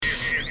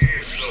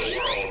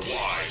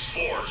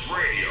Sports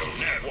Radio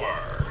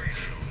Network.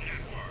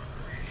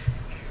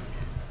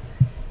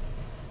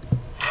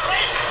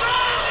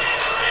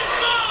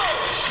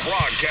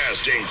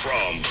 Broadcasting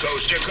from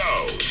coast to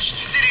coast,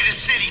 city to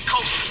city,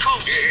 coast to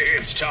coast.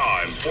 It's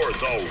time for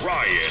the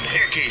Ryan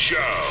Hickey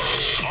Show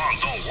on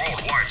the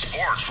Worldwide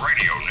Sports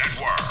Radio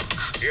Network.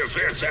 If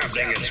it's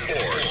happening in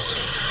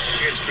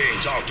sports, it's being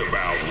talked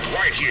about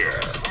right here.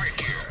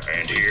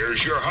 And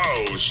here's your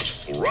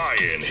host,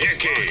 Ryan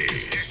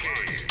Hickey.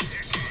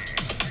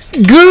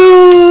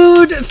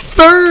 Good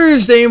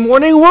Thursday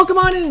morning. Welcome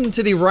on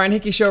into the Ryan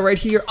Hickey Show right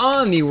here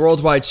on the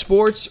Worldwide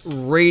Sports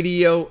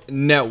Radio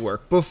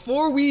Network.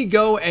 Before we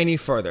go any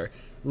further,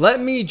 let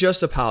me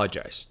just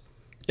apologize.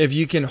 If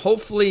you can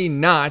hopefully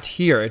not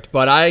hear it,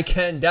 but I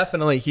can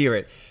definitely hear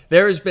it.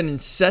 There has been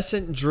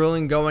incessant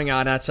drilling going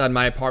on outside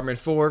my apartment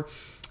for,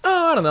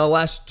 the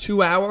last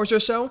 2 hours or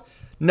so.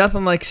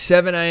 Nothing like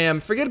 7 a.m.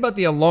 Forget about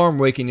the alarm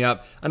waking you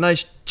up. A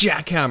nice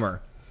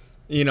jackhammer,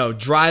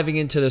 driving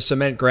into the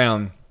cement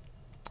ground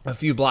a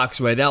few blocks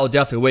away. That'll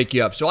definitely wake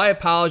you up. So I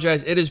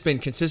apologize. It has been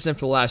consistent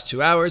for the last 2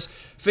 hours.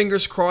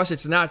 Fingers crossed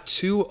it's not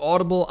too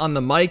audible on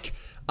the mic.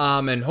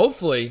 And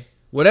hopefully,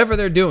 whatever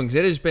they're doing, 'cause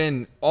it has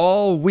been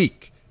all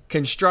week,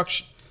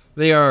 construction.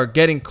 They are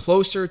getting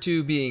closer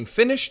to being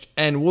finished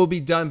and will be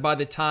done by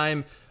the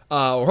time,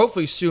 or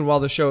hopefully soon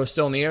while the show is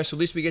still in the air. So at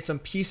least we get some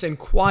peace and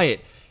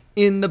quiet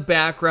in the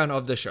background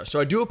of the show. So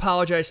I do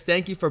apologize.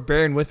 Thank you for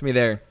bearing with me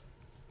there.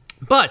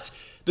 But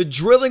the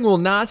drilling will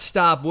not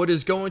stop what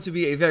is going to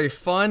be a very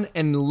fun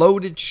and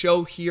loaded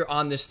show here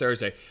on this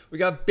Thursday. We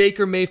got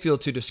Baker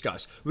Mayfield to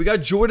discuss. We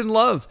got Jordan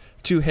Love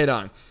to hit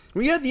on.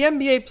 We got the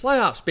NBA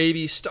playoffs,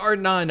 baby,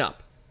 starting on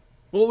up.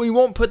 Well, we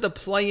won't put the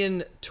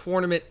play-in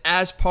tournament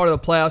as part of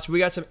the playoffs. We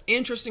got some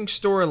interesting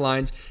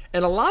storylines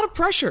and a lot of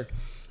pressure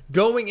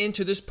going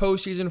into this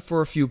postseason for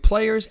a few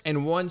players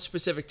and one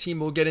specific team.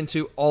 We'll get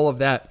into all of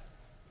that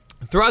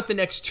throughout the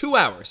next 2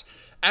 hours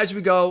as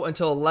we go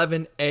until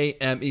 11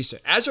 a.m. Eastern.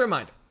 As a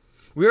reminder,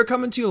 we are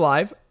coming to you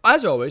live,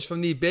 as always, from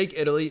the Big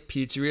Italy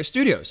Pizzeria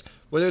Studios.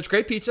 Whether it's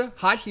great pizza,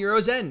 hot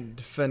heroes, and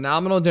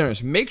phenomenal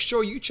dinners, make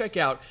sure you check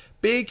out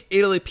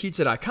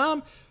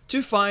BigItalyPizza.com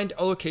to find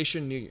a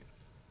location near you.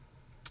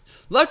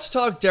 Let's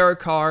talk Derek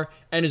Carr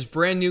and his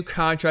brand new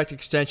contract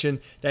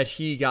extension that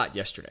he got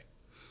yesterday.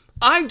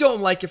 I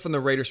don't like it from the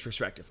Raiders'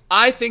 perspective.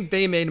 I think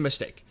they made a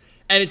mistake.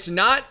 And it's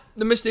not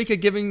the mistake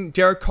of giving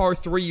Derek Carr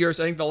 3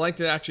 years. I think the length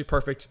is actually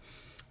perfect.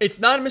 It's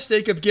not a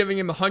mistake of giving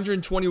him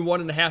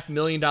 $121.5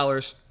 million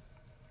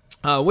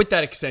with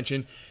that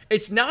extension.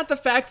 It's not the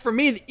fact for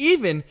me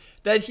even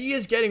that he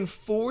is getting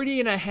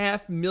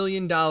 $40.5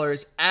 million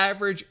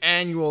average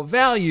annual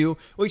value,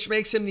 which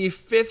makes him the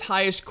fifth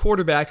highest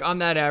quarterback on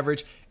that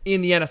average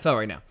in the NFL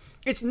right now.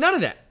 It's none of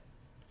that.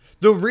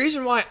 The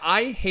reason why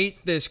I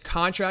hate this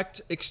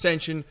contract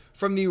extension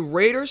from the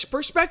Raiders'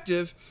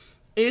 perspective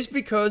is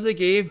because they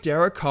gave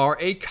Derek Carr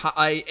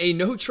a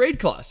no-trade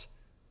clause.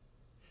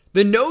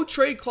 The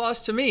no-trade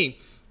clause to me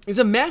is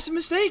a massive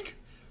mistake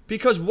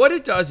because what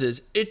it does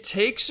is it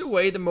takes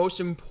away the most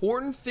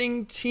important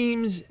thing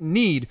teams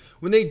need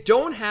when they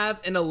don't have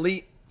an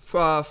elite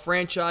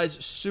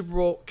franchise Super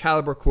Bowl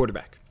caliber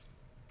quarterback.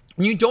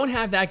 When you don't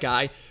have that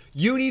guy,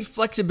 you need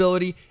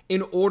flexibility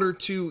in order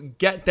to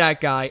get that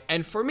guy.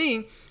 And for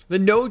me, the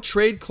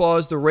no-trade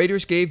clause the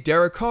Raiders gave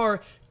Derek Carr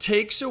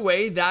takes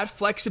away that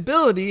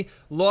flexibility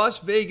Las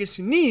Vegas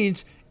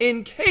needs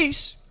in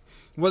case,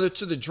 whether it's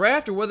through the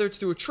draft or whether it's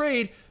through a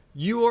trade,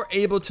 you are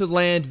able to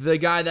land the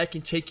guy that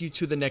can take you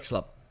to the next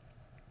level.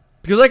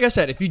 Because like I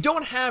said, if you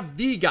don't have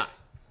the guy,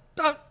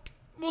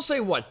 we'll say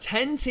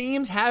 10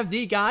 teams have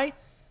the guy?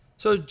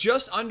 So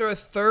just under a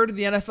third of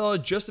the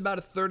NFL, just about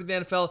a third of the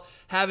NFL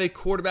have a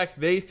quarterback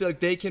they feel like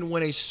they can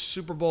win a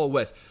Super Bowl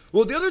with.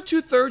 Well, the other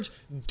 2/3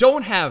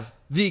 don't have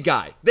the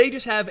guy. They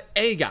just have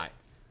a guy.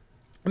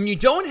 When you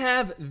don't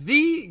have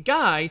the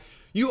guy,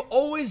 you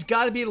always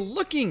got to be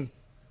looking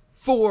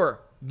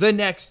for the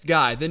next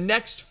guy, the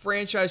next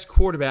franchise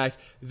quarterback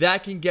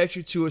that can get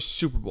you to a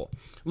Super Bowl.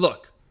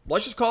 Look,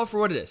 let's just call it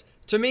for what it is.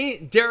 To me,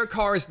 Derek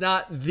Carr is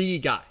not the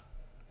guy.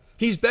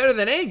 He's better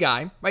than a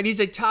guy, right?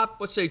 He's a top,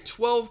 let's say,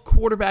 12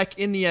 quarterback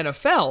in the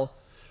NFL,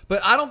 but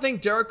I don't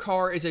think Derek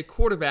Carr is a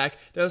quarterback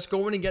that's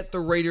going to get the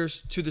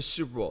Raiders to the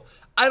Super Bowl.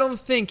 I don't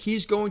think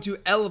he's going to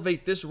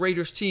elevate this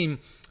Raiders team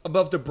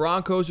above the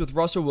Broncos with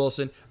Russell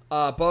Wilson,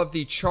 above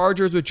the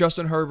Chargers with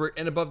Justin Herbert,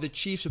 and above the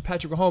Chiefs with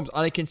Patrick Mahomes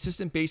on a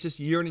consistent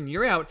basis year in and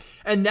year out.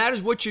 And that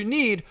is what you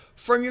need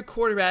from your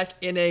quarterback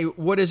in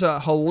what is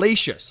a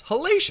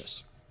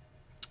hellacious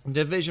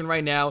division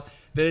right now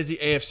that is the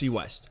AFC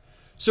West.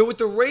 So with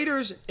the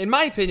Raiders, in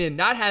my opinion,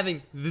 not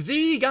having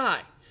the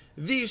guy,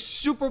 the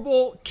Super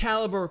Bowl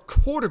caliber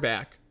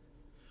quarterback,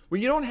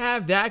 when you don't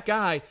have that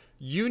guy,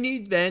 you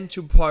need then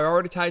to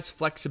prioritize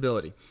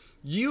flexibility.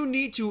 You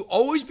need to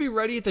always be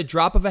ready at the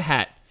drop of a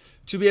hat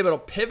to be able to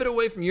pivot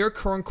away from your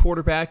current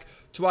quarterback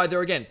to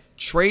either, again,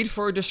 trade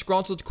for a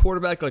disgruntled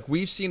quarterback like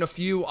we've seen a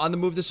few on the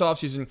move this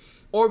offseason,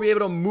 or be able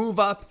to move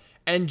up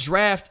and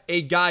draft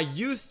a guy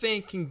you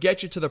think can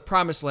get you to the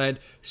promised land,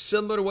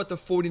 similar to what the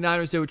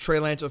 49ers did with Trey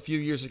Lance a few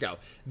years ago.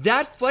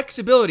 That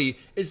flexibility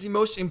is the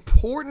most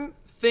important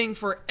thing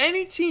for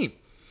any team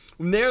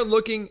when they're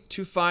looking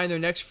to find their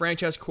next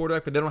franchise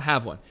quarterback, but they don't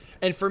have one.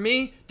 And for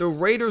me, the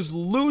Raiders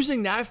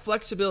losing that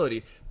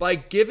flexibility by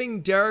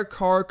giving Derek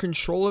Carr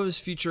control of his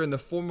future in the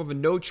form of a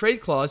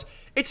no-trade clause,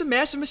 it's a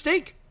massive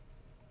mistake.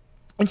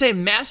 It's a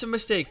massive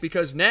mistake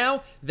because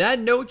now that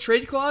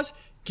no-trade clause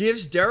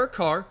gives Derek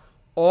Carr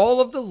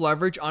all of the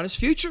leverage on his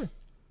future.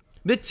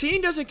 The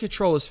team doesn't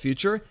control his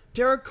future.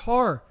 Derek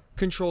Carr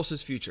controls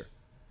his future.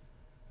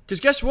 Because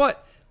guess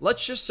what?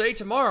 Let's just say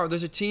tomorrow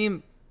there's a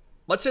team,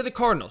 let's say the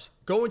Cardinals,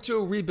 go into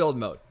a rebuild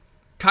mode.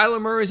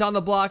 Kyler Murray's on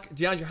the block,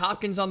 DeAndre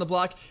Hopkins on the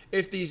block.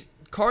 If these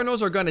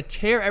Cardinals are going to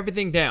tear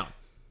everything down,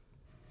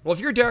 well, if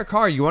you're Derek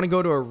Carr, you want to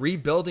go to a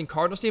rebuilding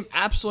Cardinals team?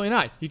 Absolutely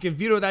not. You can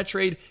veto that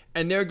trade,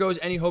 and there goes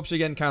any hopes of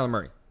getting Kyler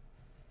Murray.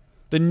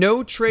 The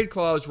no-trade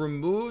clause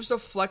removes the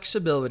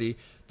flexibility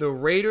the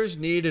Raiders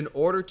need in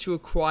order to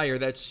acquire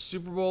that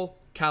Super Bowl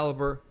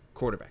caliber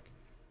quarterback.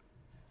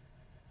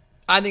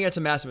 I think that's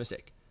a massive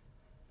mistake.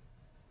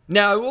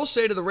 Now, I will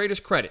say to the Raiders'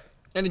 credit,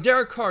 and to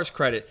Derek Carr's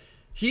credit,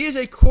 he is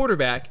a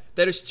quarterback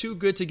that is too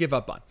good to give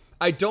up on.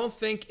 I don't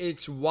think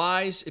it's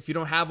wise if you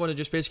don't have one to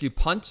just basically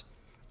punt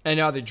and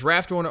either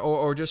draft one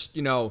or just,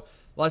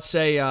 let's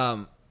say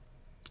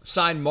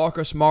sign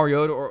Marcus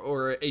Mariota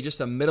or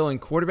just a middling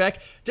quarterback.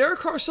 Derek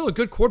Carr is still a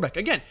good quarterback.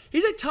 Again,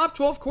 he's a top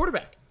 12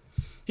 quarterback.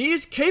 He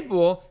is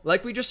capable,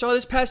 like we just saw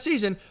this past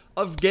season,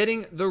 of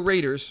getting the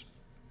Raiders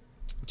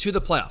to the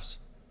playoffs.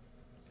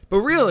 But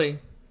really,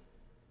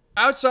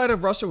 outside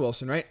of Russell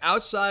Wilson, right?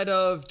 Outside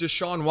of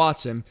Deshaun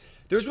Watson,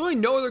 there's really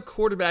no other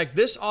quarterback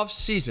this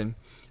offseason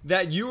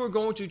that you are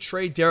going to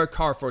trade Derek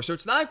Carr for. So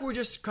it's not like we're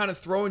just kind of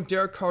throwing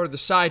Derek Carr to the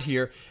side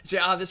here and say,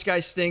 this guy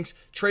stinks,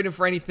 trade him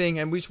for anything,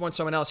 and we just want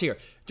someone else here.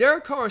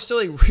 Derek Carr is still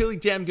a really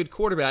damn good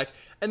quarterback,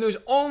 and there's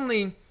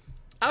only,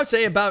 I would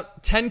say,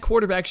 about 10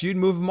 quarterbacks you'd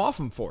move him off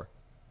him for.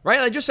 Right?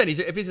 Like I just said,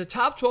 if he's a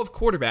top 12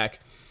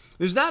 quarterback,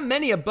 there's not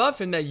many above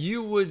him that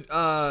you would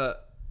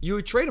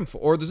trade him for,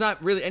 or there's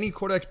not really any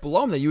quarterbacks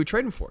below him that you would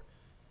trade him for.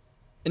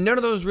 And none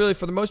of those really,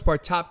 for the most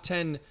part, top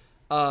 10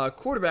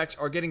 quarterbacks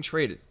are getting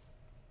traded.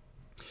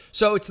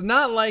 So it's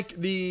not like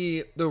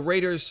the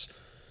Raiders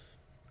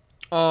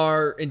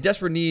are in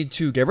desperate need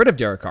to get rid of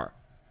Derek Carr.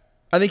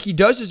 I think he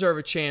does deserve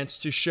a chance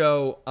to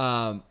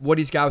show what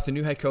he's got with the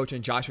new head coach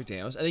and Josh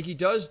McDaniels. I think he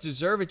does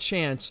deserve a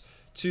chance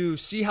to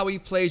see how he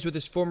plays with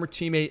his former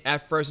teammate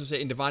at Fresno State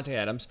in Devontae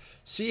Adams.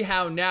 See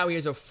how now he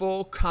has a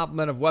full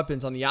complement of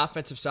weapons on the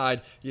offensive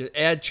side. You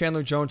add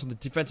Chandler Jones on the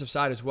defensive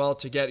side as well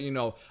to get,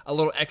 a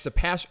little extra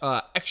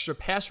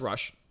pass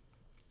rush.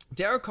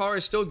 Derek Carr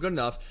is still good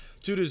enough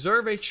to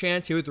deserve a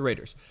chance here with the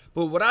Raiders.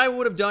 But what I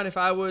would have done if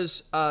I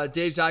was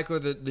Dave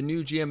Zeitler, the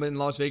new GM in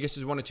Las Vegas,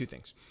 is one of two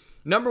things.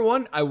 Number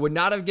one, I would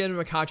not have given him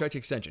a contract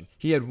extension.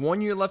 He had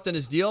 1 year left on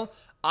his deal.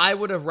 I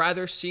would have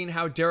rather seen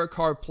how Derek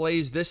Carr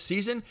plays this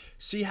season,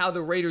 see how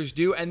the Raiders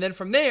do, and then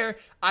from there,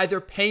 either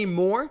pay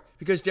more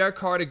because Derek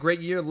Carr had a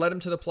great year, led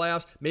him to the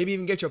playoffs, maybe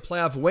even get you a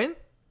playoff win,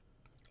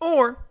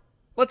 or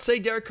let's say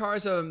Derek Carr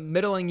has a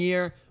middling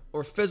year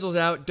or fizzles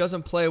out,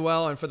 doesn't play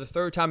well, and for the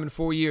third time in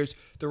 4 years,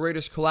 the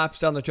Raiders collapse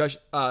down the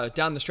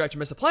stretch and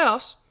miss the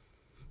playoffs.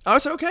 I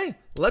said, okay,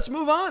 let's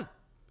move on.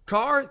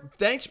 Carr,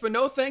 thanks, but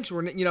no thanks.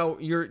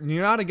 You're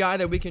not a guy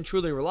that we can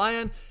truly rely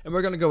on, and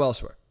we're going to go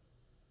elsewhere.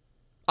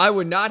 I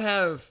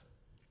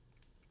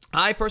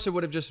personally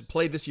would have just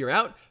played this year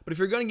out, but if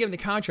you're going to give him the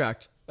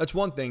contract, that's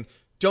one thing.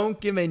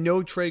 Don't give him a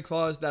no-trade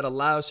clause that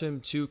allows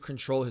him to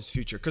control his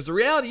future. Because the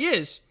reality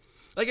is,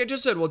 like I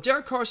just said,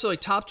 Derek Carr is still a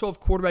top 12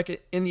 quarterback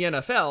in the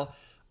NFL.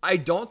 I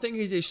don't think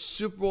he's a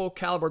Super Bowl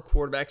caliber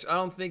quarterback, so I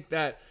don't think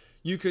that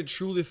you could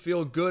truly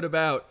feel good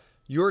about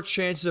your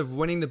chances of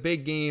winning the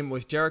big game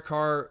with Derek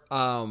Carr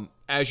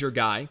as your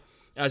guy,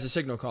 as a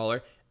signal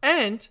caller.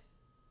 And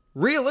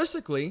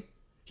realistically,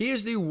 he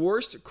is the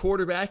worst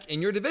quarterback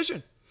in your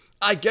division.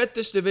 I get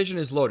this division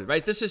is loaded,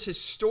 right? This is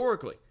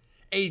historically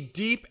a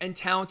deep and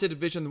talented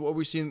division than what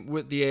we've seen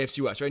with the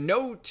AFC West, right?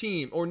 No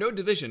team or no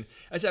division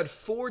has had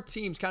 4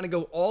 teams kind of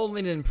go all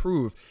in and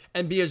improve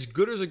and be as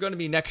good as they're going to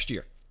be next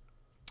year.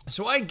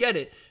 So I get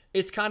it.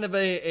 It's kind of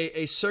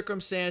a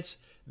circumstance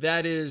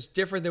that is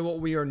different than what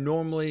we are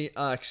normally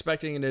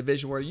expecting in a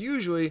division where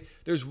usually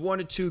there's 1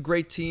 to 2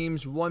 great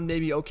teams, 1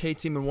 maybe okay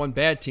team, and 1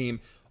 bad team.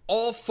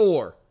 All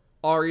 4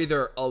 are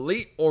either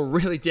elite or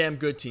really damn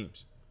good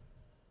teams.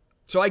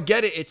 So I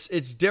get it.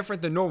 It's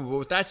different than normal. But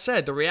with that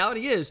said, the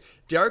reality is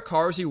Derek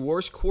Carr is the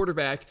worst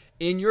quarterback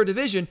in your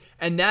division,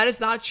 and that is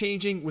not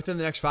changing within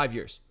the next 5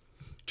 years.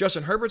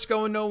 Justin Herbert's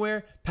going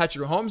nowhere.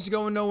 Patrick Mahomes is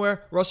going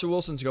nowhere. Russell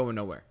Wilson's going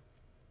nowhere.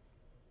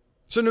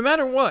 So no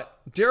matter what,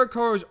 Derek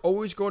Carr is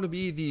always going to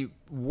be the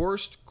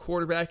worst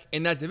quarterback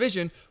in that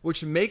division,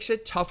 which makes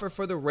it tougher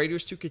for the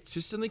Raiders to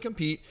consistently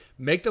compete,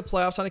 make the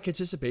playoffs on a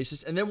consistent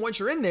basis, and then once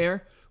you're in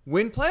there,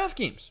 win playoff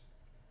games.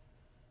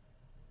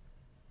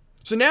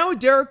 So now with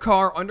Derek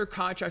Carr under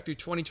contract through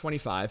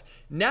 2025,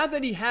 now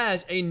that he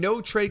has a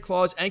no-trade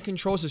clause and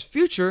controls his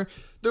future,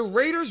 the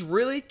Raiders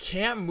really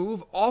can't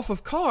move off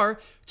of Carr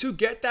to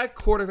get that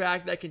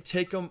quarterback that can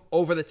take him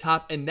over the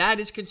top, and that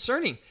is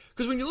concerning.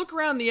 Because when you look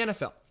around the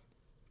NFL,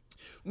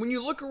 when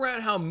you look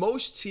around how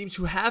most teams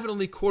who have an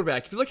elite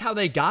quarterback, if you look how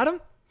they got him,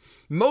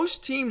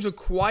 most teams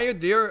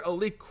acquired their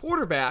elite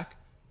quarterback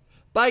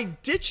by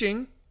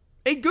ditching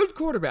a good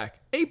quarterback,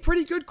 a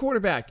pretty good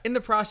quarterback in the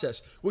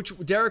process, which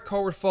Derek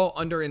Carr would fall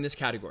under in this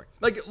category.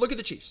 Like, look at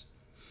the Chiefs.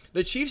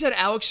 The Chiefs had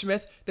Alex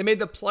Smith. They made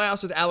the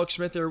playoffs with Alex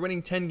Smith. They were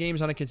winning 10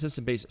 games on a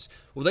consistent basis.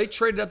 Well, they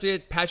traded up to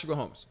get Patrick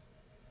Mahomes.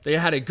 They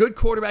had a good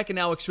quarterback in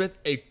Alex Smith,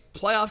 a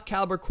playoff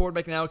caliber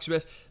quarterback in Alex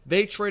Smith.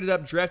 They traded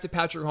up, drafted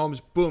Patrick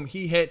Mahomes. Boom,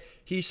 he hit.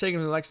 He's taking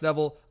them to the next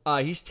level.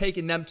 He's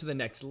taking them to the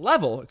next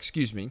level,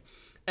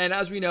 and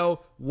as we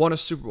know, won a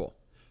Super Bowl.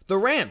 The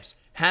Rams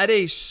had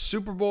a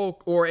Super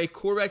Bowl or a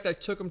quarterback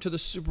that took him to the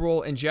Super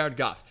Bowl in Jared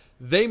Goff.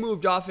 They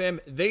moved off him.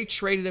 They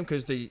traded him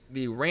because the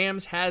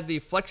Rams had the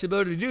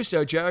flexibility to do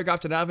so. Jared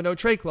Goff did not have a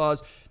no-trade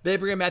clause. They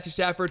bring in Matthew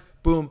Stafford.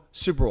 Boom,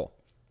 Super Bowl.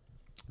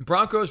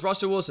 Broncos,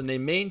 Russell Wilson. They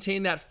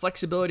maintained that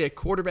flexibility at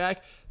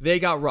quarterback. They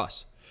got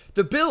Russ.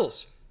 The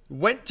Bills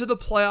went to the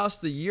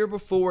playoffs the year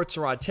before with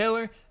Tyrod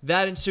Taylor.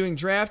 That ensuing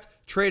draft,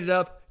 traded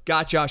up,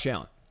 got Josh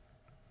Allen.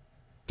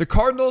 The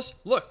Cardinals,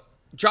 look,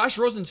 Josh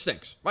Rosen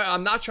stinks. Right?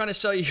 I'm not trying to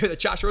sell you here that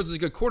Josh Rosen is a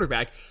good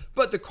quarterback,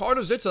 but the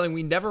Cardinals did something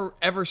we never,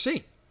 ever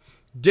see.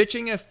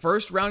 Ditching a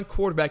first-round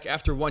quarterback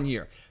after 1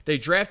 year. They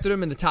drafted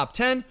him in the top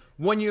 10.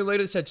 1 year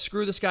later, they said,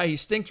 screw this guy, he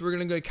stinks. We're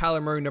going to go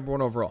Kyler Murray, number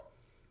 1 overall.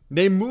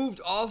 They moved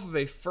off of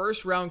a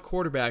first-round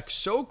quarterback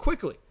so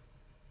quickly,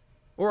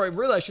 or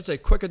really, I should say,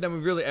 quicker than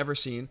we've really ever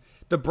seen.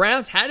 The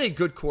Browns had a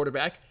good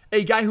quarterback,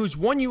 a guy who's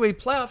won you a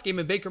playoff game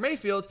in Baker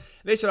Mayfield.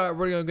 They said, all right,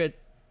 we're going to get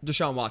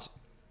Deshaun Watson.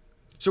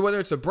 So whether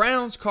it's the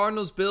Browns,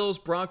 Cardinals, Bills,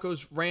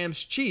 Broncos,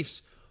 Rams,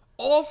 Chiefs,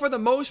 all for the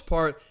most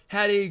part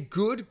had a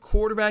good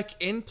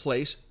quarterback in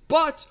place,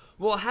 but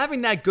while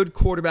having that good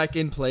quarterback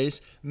in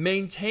place,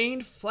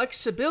 maintained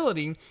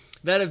flexibility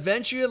that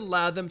eventually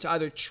allowed them to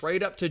either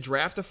trade up to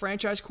draft a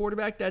franchise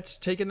quarterback that's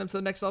taken them to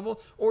the next level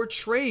or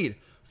trade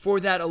for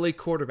that elite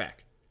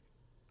quarterback.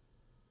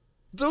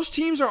 Those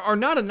teams are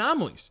not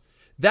anomalies.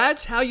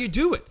 That's how you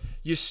do it.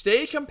 You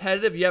stay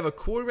competitive. You have a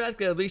quarterback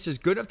that at least is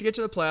good enough to get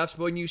to the playoffs.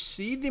 But when you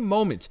see the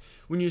moment,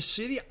 when you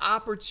see the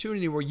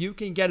opportunity where you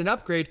can get an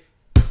upgrade,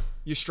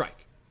 you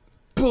strike.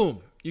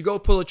 Boom. You go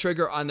pull a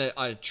trigger on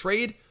a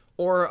trade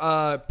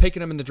or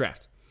picking them in the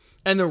draft.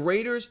 And the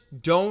Raiders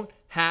don't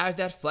have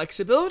that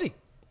flexibility.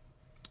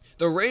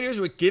 The Raiders,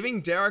 with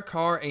giving Derek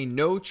Carr a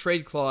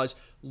no-trade clause,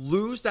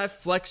 lose that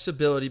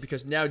flexibility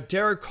because now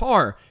Derek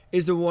Carr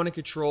is the one in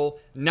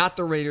control, not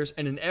the Raiders.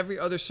 And in every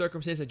other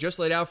circumstance I just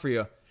laid out for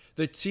you,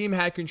 the team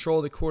had control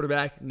of the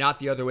quarterback, not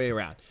the other way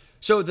around.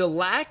 So the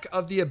lack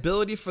of the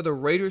ability for the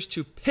Raiders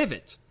to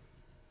pivot,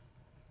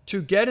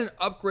 to get an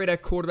upgrade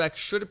at quarterback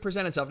should it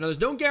present itself. Now, there's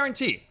no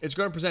guarantee it's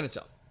going to present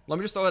itself. Let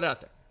me just throw that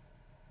out there.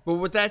 But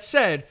with that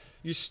said,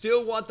 you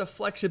still want the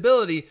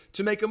flexibility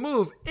to make a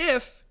move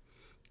if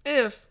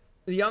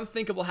the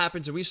unthinkable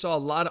happens, and we saw a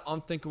lot of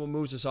unthinkable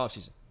moves this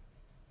offseason.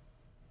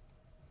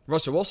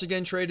 Russell Wilson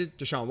getting traded,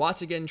 Deshaun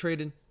Watson getting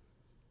traded.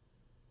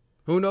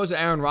 Who knows,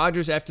 Aaron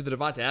Rodgers after the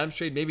Devontae Adams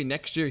trade, maybe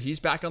next year he's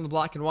back on the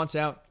block and wants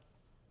out.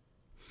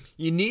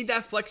 You need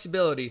that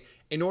flexibility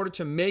in order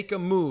to make a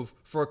move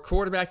for a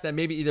quarterback that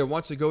maybe either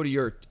wants to go to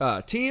your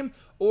team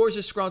or is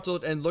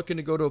disgruntled and looking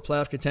to go to a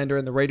playoff contender,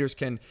 and the Raiders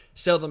can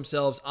sell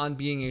themselves on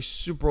being a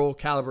Super Bowl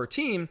caliber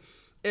team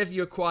if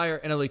you acquire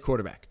an elite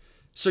quarterback.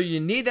 So you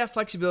need that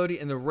flexibility,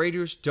 and the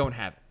Raiders don't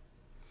have it.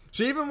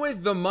 So even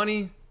with the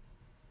money,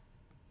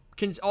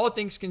 all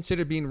things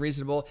considered being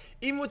reasonable,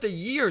 even with the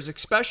years,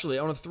 especially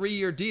on a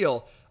 3-year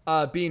deal,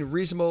 being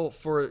reasonable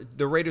for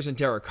the Raiders and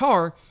Derek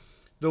Carr,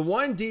 the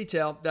one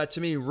detail that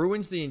to me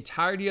ruins the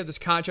entirety of this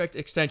contract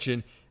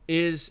extension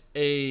is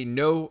a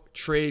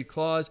no-trade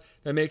clause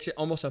that makes it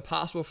almost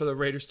impossible for the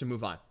Raiders to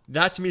move on.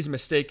 That to me is a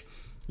mistake.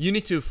 You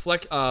need to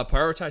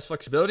prioritize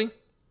flexibility,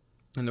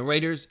 and the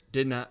Raiders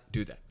did not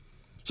do that.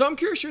 So I'm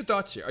curious your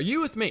thoughts here. Are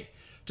you with me?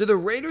 Did the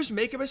Raiders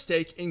make a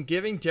mistake in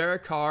giving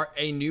Derek Carr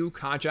a new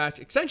contract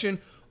extension,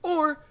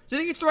 or do you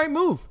think it's the right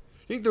move?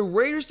 I think the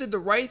Raiders did the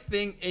right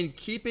thing in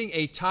keeping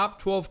a top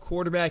 12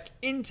 quarterback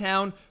in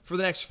town for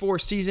the next 4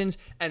 seasons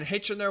and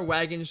hitching their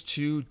wagons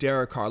to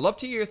Derek Carr. Love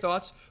to hear your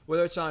thoughts,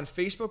 whether it's on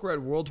Facebook or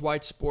at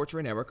Worldwide Sports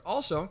Radio Network.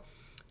 Also,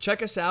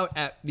 check us out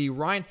at the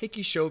Ryan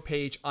Hickey Show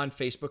page on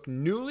Facebook,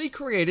 newly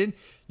created.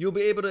 You'll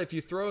be able to, if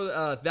you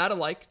throw that a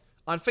like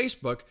on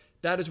Facebook,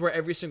 that is where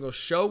every single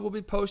show will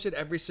be posted.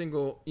 Every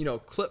single,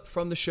 clip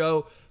from the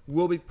show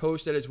will be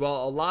posted as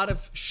well. A lot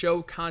of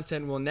show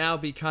content will now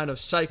be kind of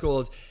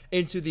cycled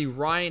into the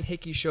Ryan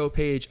Hickey Show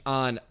page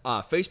on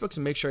Facebook,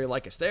 so make sure you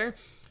like us there.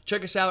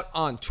 Check us out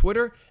on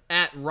Twitter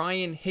at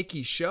Ryan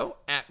Hickey Show,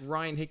 at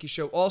Ryan Hickey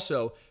Show.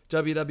 Also,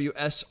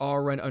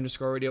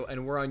 WWSRN_radio,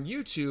 and we're on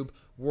YouTube,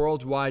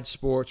 Worldwide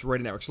Sports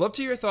Radio Network. So love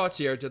to hear your thoughts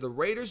here. Did the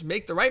Raiders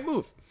make the right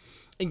move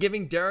in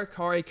giving Derek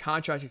Carr a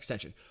contract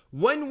extension?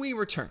 When we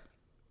return,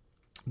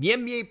 The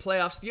NBA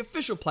playoffs, the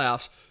official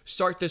playoffs,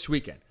 start this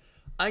weekend.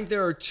 I think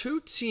there are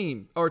two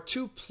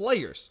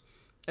players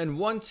and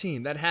one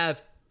team that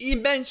have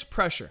immense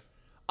pressure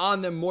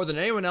on them more than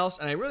anyone else,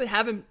 and I really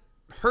haven't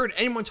heard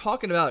anyone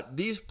talking about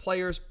these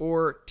players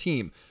or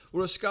team.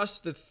 We'll discuss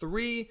the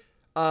three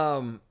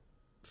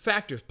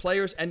factors,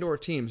 players and or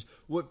teams,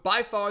 with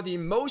by far the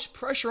most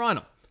pressure on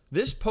them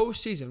this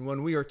postseason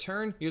when we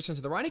return. You listen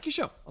to the Ryan Hickey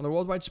Show on the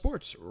Worldwide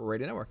Sports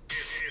Radio Network.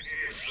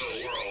 It's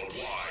the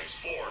Worldwide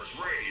Sports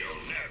Radio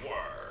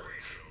Network.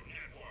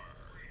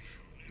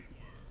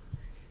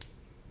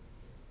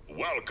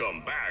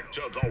 Welcome back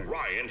to the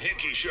Ryan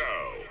Hickey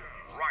Show,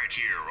 right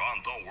here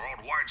on the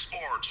Worldwide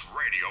Sports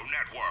Radio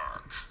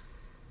Network.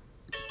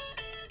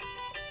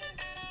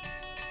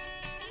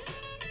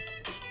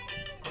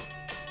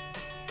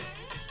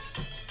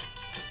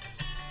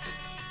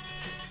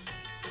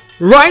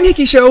 Ryan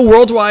Hickey Show,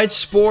 Worldwide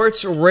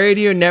Sports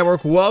Radio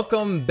Network.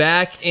 Welcome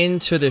back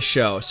into the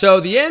show.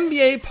 So the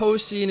NBA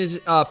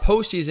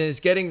postseason is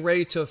getting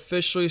ready to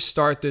officially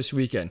start this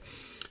weekend.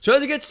 So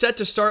as it gets set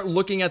to start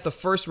looking at the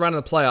first round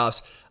of the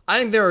playoffs, I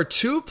think there are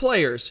two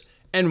players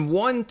and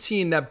one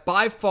team that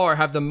by far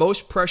have the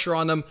most pressure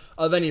on them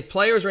of any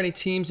players or any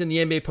teams in the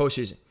NBA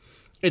postseason.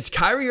 It's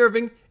Kyrie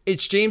Irving,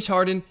 it's James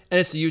Harden, and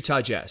it's the Utah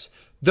Jazz.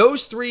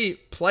 Those three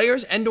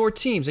players and or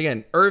teams,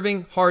 again,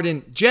 Irving,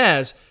 Harden,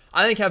 Jazz,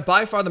 I think have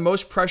by far the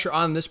most pressure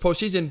on this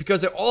postseason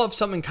because they all have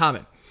something in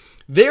common.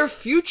 Their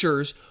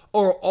futures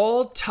are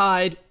all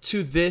tied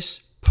to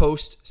this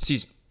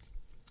postseason.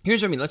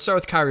 Here's what I mean. Let's start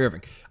with Kyrie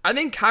Irving. I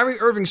think Kyrie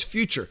Irving's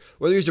future,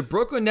 whether he's a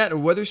Brooklyn Net or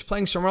whether he's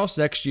playing somewhere else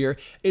next year,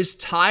 is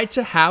tied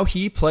to how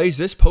he plays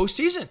this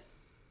postseason.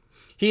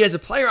 He has a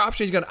player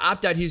option. He's going to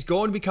opt out. He's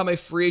going to become a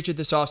free agent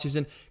this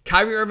offseason.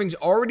 Kyrie Irving's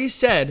already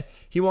said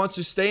he wants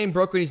to stay in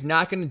Brooklyn. He's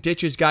not going to ditch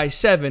his guy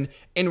 7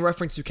 in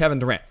reference to Kevin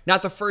Durant.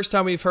 Not the first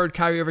time we've heard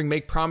Kyrie Irving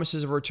make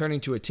promises of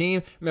returning to a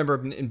team.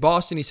 Remember in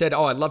Boston, he said,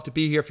 I'd love to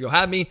be here if you'll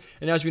have me.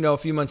 And as we know, a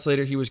few months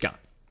later, he was gone.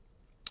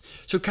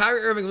 So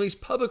Kyrie Irving at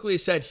least publicly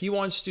said he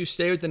wants to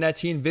stay with the Nets.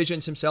 He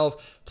envisions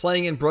himself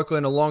playing in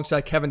Brooklyn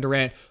alongside Kevin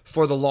Durant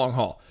for the long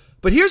haul.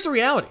 But here's the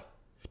reality.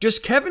 Does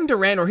Kevin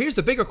Durant, or here's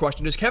the bigger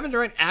question, does Kevin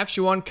Durant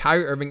actually want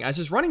Kyrie Irving as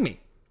his running mate?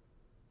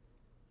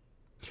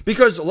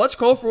 Because let's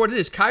call for what it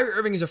is. Kyrie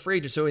Irving is a free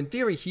agent, so in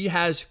theory, he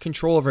has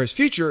control over his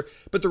future.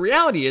 But the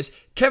reality is,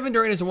 Kevin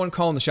Durant is the one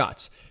calling the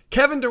shots.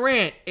 Kevin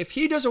Durant, if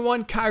he doesn't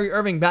want Kyrie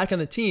Irving back on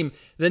the team,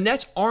 the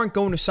Nets aren't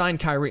going to sign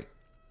Kyrie.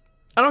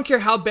 I don't care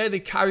how badly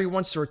Kyrie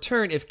wants to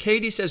return. If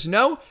KD says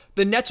no,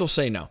 the Nets will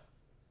say no.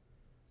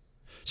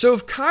 So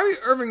if Kyrie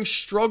Irving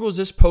struggles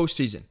this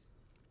postseason,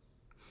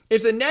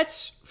 if the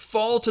Nets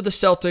fall to the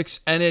Celtics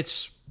and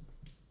it's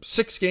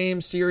 6-game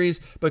series,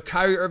 but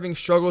Kyrie Irving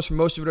struggles for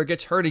most of it or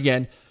gets hurt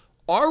again,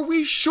 are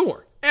we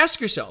sure?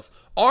 Ask yourself,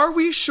 are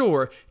we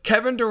sure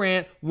Kevin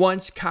Durant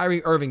wants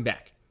Kyrie Irving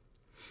back?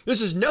 This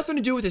has nothing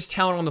to do with his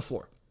talent on the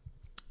floor.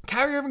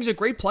 Kyrie Irving's a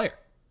great player.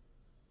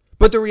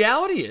 But the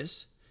reality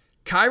is,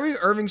 Kyrie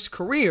Irving's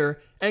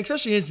career, and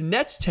especially his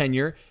Nets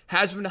tenure,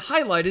 has been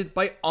highlighted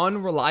by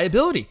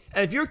unreliability.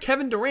 And if you're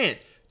Kevin Durant,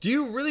 do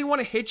you really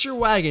want to hitch your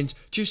wagons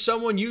to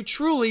someone you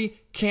truly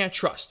can't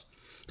trust?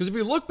 Because if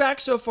we look back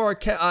so far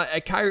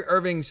at Kyrie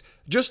Irving's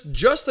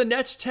just the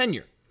Nets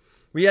tenure,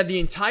 we had the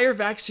entire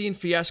vaccine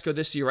fiasco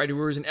this year, right? He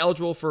was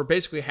ineligible for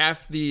basically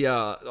half the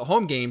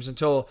home games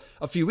until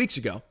a few weeks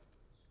ago.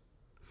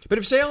 But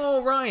if you say,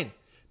 Ryan,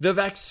 the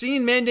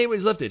vaccine mandate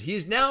was lifted. He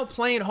is now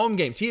playing home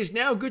games. He is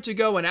now good to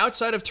go. And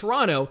outside of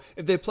Toronto,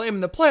 if they play him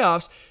in the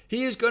playoffs,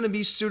 he is going to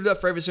be suited up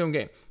for every single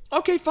game.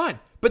 Okay, fine.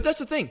 But that's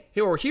the thing.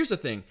 Here's the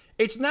thing.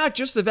 It's not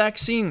just the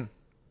vaccine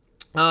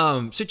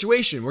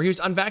situation where he was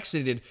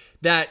unvaccinated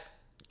that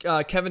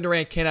Kevin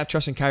Durant can't have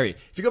trust in Kyrie.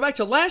 If you go back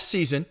to last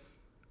season,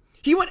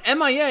 he went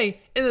MIA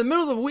in the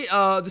middle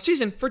of the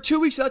season for 2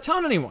 weeks without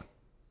telling anyone.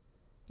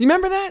 You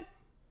remember that?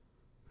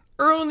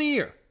 Early in the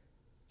year.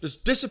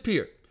 Just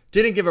disappeared.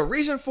 Didn't give a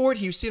reason for it.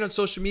 He was seen on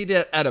social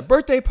media at a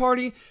birthday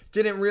party.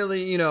 Didn't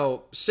really,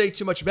 say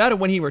too much about it.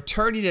 When he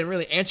returned, he didn't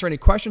really answer any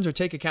questions or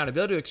take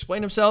accountability to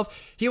explain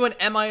himself. He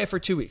went MIA for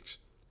 2 weeks.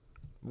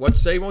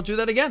 Let's say he won't do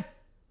that again.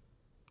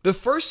 The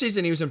first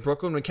season he was in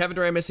Brooklyn, when Kevin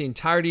Durant missed the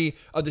entirety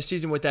of the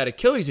season with that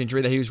Achilles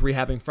injury that he was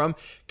rehabbing from,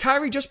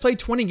 Kyrie just played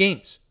 20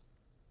 games.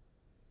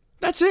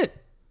 That's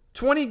it.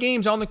 20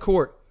 games on the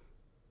court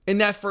in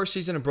that first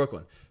season in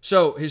Brooklyn.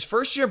 So his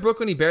first year in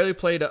Brooklyn, he barely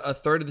played a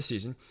third of the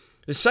season.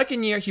 The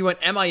second year, he went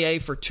MIA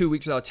for 2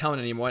 weeks without telling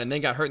anyone and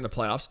then got hurt in the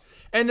playoffs.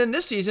 And then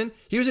this season,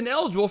 he was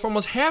ineligible for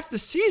almost half the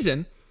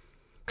season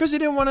because he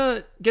didn't want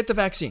to get the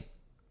vaccine.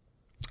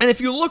 And if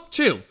you look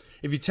too,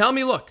 if you tell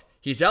me, look,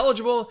 he's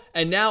eligible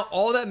and now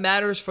all that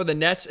matters for the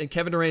Nets and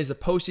Kevin Durant is the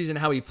postseason,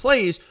 how he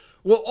plays,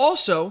 well,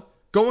 also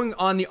going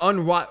on the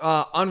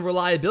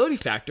unreliability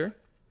factor,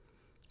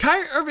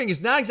 Kyrie Irving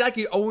has not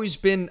exactly always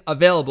been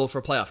available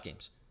for playoff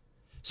games.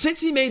 Since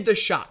he made the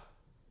shot,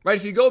 right?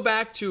 If you go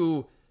back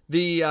to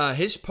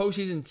his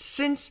postseason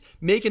since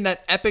making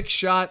that epic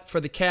shot for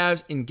the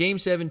Cavs in Game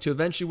 7 to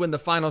eventually win the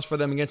finals for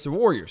them against the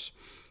Warriors.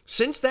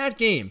 Since that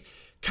game,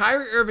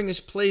 Kyrie Irving has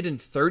played in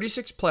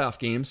 36 playoff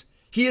games.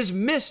 He has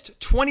missed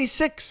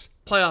 26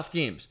 playoff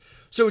games.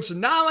 So it's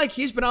not like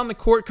he's been on the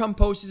court come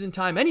postseason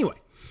time anyway.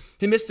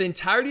 He missed the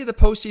entirety of the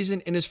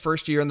postseason in his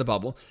first year in the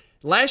bubble.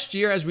 Last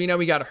year, as we know,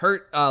 he got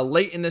hurt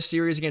late in the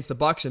series against the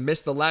Bucks and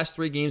missed the last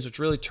 3 games, which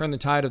really turned the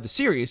tide of the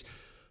series.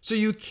 So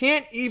you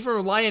can't even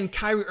rely on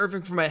Kyrie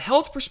Irving from a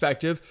health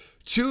perspective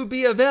to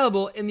be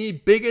available in the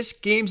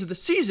biggest games of the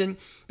season,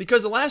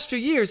 because the last few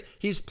years,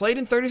 he's played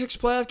in 36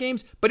 playoff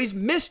games, but he's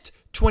missed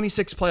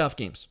 26 playoff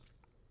games.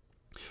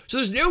 So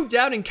there's no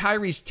doubt in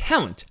Kyrie's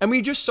talent. And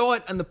we just saw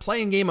it in the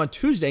playing game on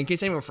Tuesday, in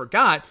case anyone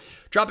forgot,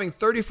 dropping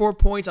 34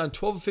 points on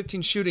 12 of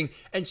 15 shooting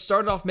and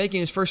started off making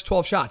his first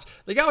 12 shots.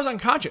 The guy was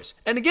unconscious.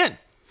 And again,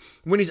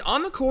 when he's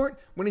on the court,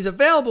 when he's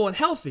available and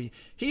healthy,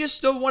 he is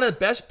still one of the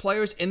best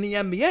players in the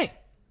NBA.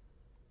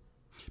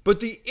 But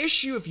the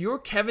issue if you're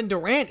Kevin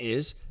Durant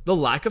is the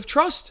lack of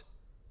trust.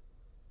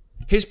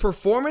 His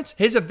performance,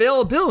 his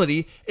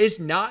availability is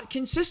not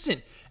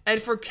consistent.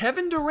 And for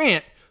Kevin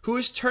Durant, who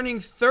is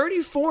turning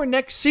 34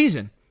 next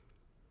season,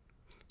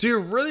 do you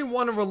really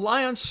want to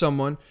rely on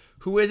someone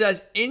who is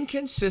as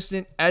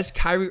inconsistent as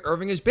Kyrie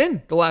Irving has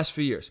been the last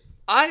few years?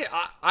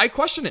 I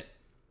question it.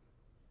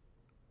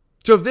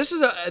 So if this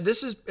is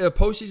a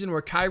postseason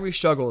where Kyrie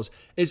struggles,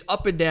 is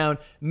up and down,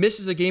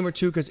 misses a game or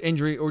two because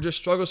injury, or just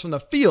struggles from the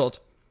field,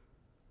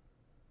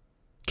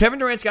 Kevin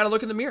Durant's got to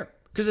look in the mirror.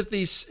 Because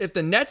if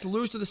the Nets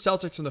lose to the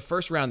Celtics in the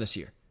first round this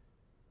year,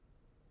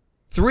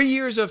 3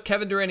 years of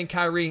Kevin Durant and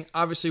Kyrie,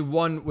 obviously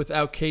 1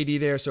 without KD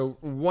there, so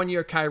 1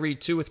 year Kyrie,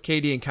 2 with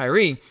KD and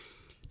Kyrie,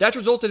 that's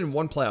resulted in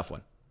 1 playoff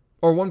win,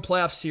 or 1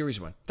 playoff series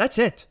win. That's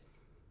it.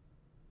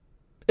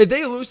 If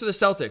they lose to the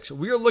Celtics,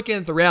 we are looking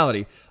at the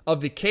reality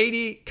of the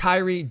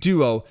KD-Kyrie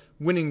duo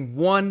winning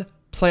 1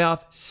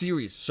 playoff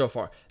series so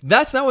far.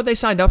 That's not what they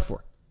signed up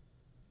for.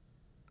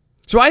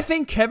 So I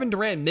think Kevin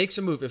Durant makes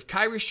a move. If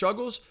Kyrie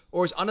struggles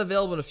or is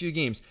unavailable in a few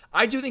games,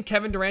 I do think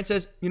Kevin Durant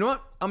says, you know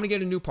what? I'm going to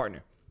get a new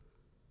partner.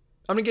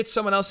 I'm going to get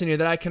someone else in here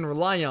that I can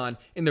rely on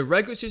in the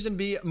regular season to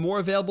be more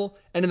available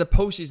and in the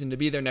postseason to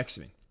be there next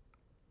to me.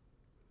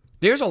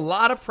 There's a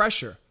lot of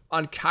pressure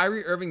on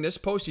Kyrie Irving this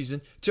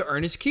postseason to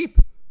earn his keep.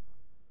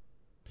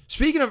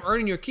 Speaking of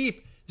earning your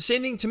keep, the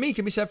same thing to me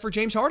can be said for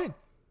James Harden.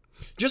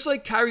 Just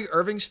like Kyrie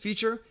Irving's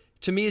future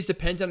to me is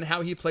dependent on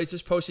how he plays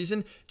this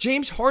postseason,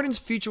 James Harden's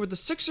future with the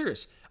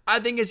Sixers, I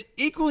think, is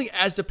equally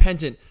as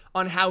dependent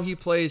on how he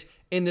plays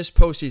in this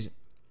postseason.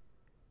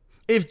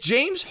 If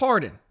James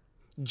Harden's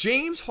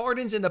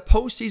in the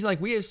postseason like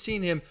we have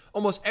seen him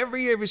almost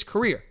every year of his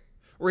career,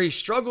 where he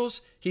struggles,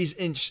 he's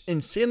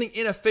insanely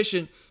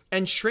inefficient,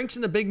 and shrinks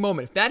in the big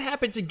moment. If that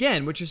happens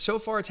again, which is so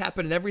far it's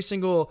happened in every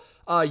single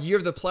year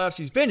of the playoffs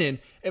he's been in,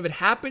 if it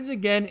happens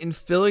again in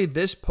Philly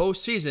this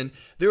postseason,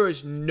 there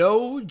is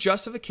no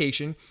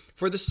justification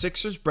for the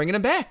Sixers bringing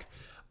him back.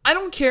 I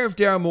don't care if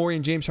Daryl Morey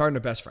and James Harden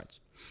are best friends.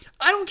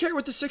 I don't care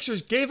what the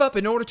Sixers gave up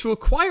in order to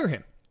acquire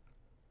him.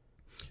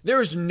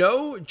 There is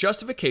no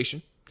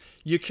justification.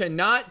 You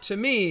cannot, to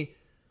me,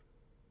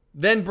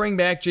 then bring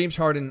back James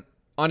Harden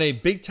on a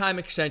big-time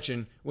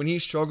extension when he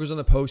struggles in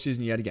the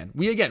postseason yet again.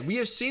 We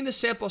have seen the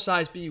sample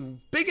size be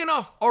big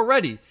enough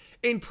already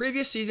in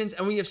previous seasons,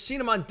 and we have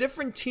seen him on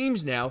different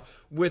teams now,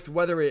 with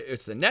whether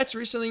it's the Nets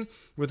recently,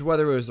 with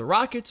whether it was the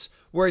Rockets,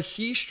 where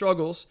he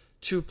struggles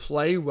to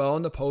play well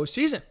in the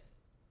postseason.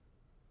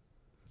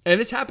 And if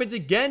this happens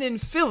again in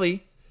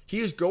Philly,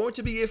 he is going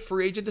to be a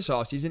free agent this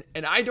offseason,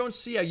 and I don't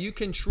see how you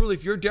can truly,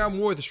 if you're Daryl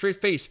Morey with a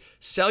straight face,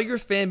 sell your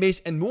fan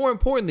base, and more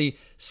importantly,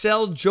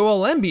 sell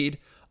Joel Embiid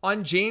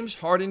on James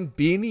Harden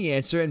being the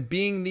answer and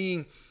being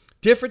the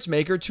difference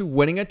maker to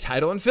winning a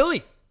title in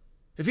Philly.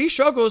 If he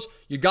struggles,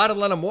 you got to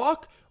let him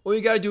walk, or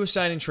you got to do a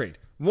sign and trade.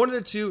 One of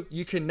the two.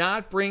 You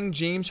cannot bring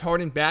James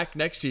Harden back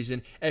next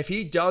season if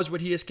he does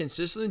what he has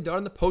consistently done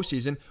in the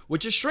postseason,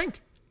 which is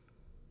shrink.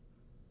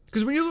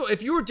 Because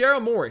if you were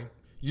Daryl Morey,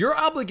 your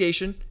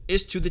obligation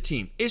is to the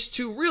team, is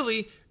to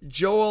really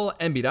Joel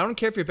Embiid. I don't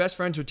care if you're best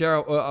friends with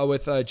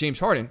James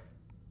Harden.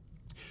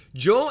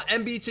 Joel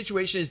Embiid's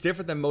situation is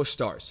different than most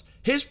stars.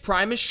 His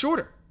prime is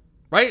shorter,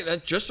 right?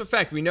 That's just a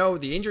fact. We know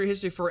the injury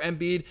history for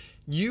Embiid.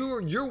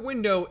 Your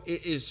window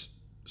is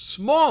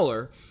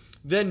smaller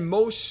than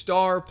most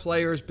star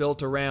players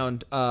built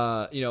around,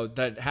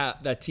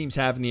 that teams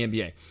have in the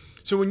NBA.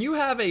 So when you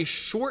have a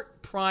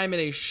short prime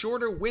and a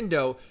shorter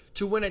window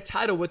to win a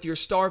title with your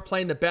star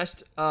playing the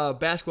best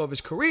basketball of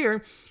his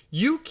career,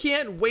 you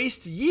can't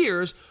waste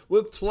years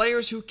with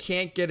players who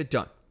can't get it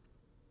done.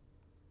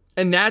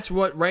 And that's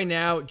what right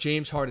now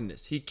James Harden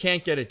is. He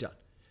can't get it done.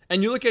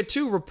 And you look at,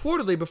 too,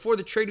 reportedly, before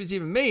the trade was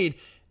even made,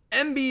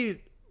 Embiid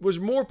was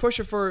more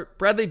pushing for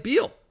Bradley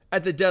Beal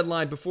at the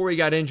deadline before he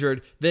got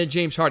injured than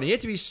James Harden. He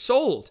had to be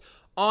sold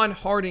on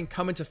Harden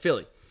coming to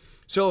Philly.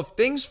 So if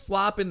things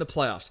flop in the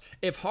playoffs,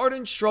 if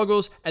Harden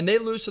struggles and they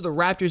lose to the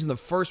Raptors in the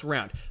first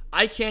round,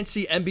 I can't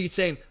see Embiid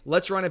saying,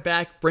 let's run it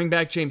back, bring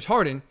back James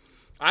Harden.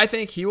 I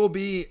think he will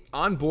be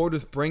on board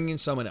with bringing in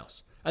someone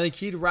else. I think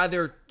he'd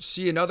rather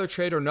see another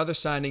trade or another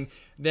signing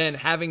than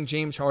having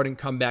James Harden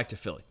come back to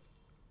Philly.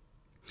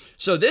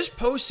 So this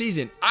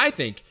postseason, I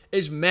think,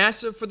 is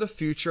massive for the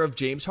future of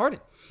James Harden.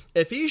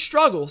 If he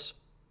struggles,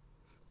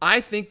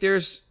 I think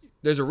there's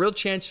a real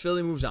chance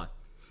Philly moves on.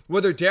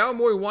 Whether Daryl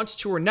Morey wants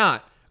to or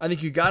not, I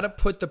think you got to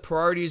put the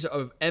priorities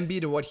of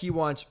Embiid and what he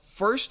wants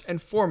first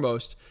and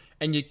foremost,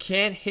 and you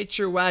can't hitch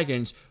your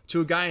wagons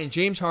to a guy in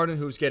James Harden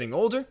who's getting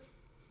older,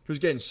 who's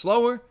getting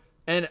slower,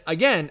 and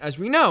again, as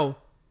we know,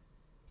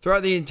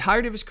 throughout the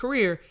entirety of his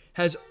career,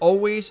 has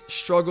always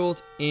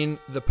struggled in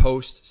the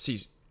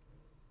postseason.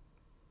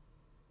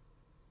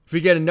 If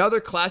we get another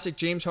classic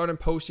James Harden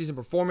postseason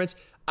performance,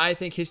 I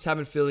think his time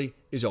in Philly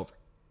is over.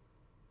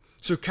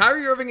 So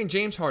Kyrie Irving and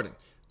James Harden,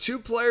 two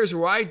players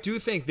where I do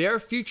think their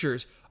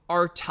futures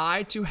are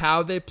tied to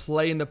how they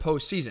play in the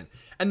postseason.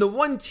 And the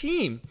one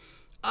team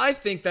I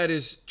think that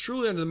is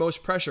truly under the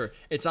most pressure,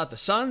 it's not the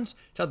Suns,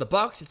 it's not the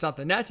Bucks, it's not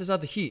the Nets, it's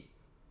not the Heat.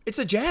 It's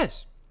the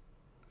Jazz.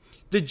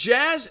 The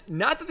Jazz,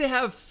 not that they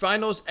have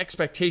finals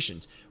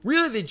expectations.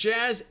 Really, the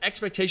Jazz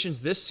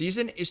expectations this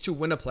season is to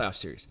win a playoff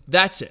series.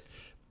 That's it.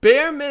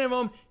 Bare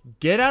minimum,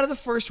 get out of the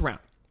first round.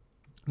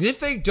 If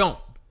they don't,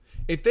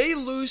 if they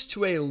lose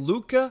to a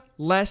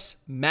Luka-less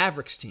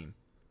Mavericks team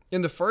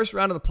in the first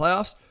round of the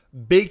playoffs,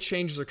 big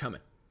changes are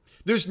coming.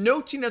 There's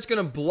no team that's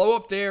going to blow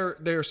up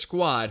their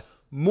squad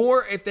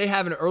more if they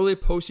have an early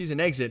postseason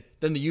exit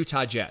than the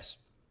Utah Jazz.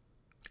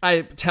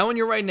 I'm telling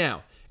you right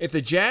now, if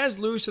the Jazz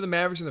lose to the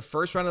Mavericks in the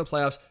first round of the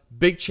playoffs,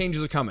 big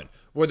changes are coming.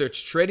 Whether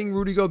it's trading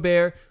Rudy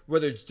Gobert,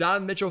 whether it's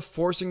Donovan Mitchell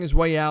forcing his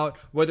way out,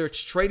 whether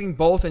it's trading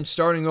both and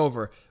starting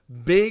over,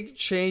 big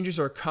changes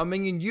are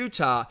coming in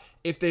Utah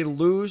if they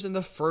lose in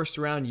the first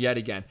round yet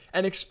again.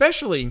 And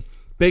especially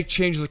big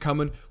changes are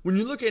coming when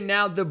you look at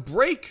now the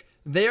break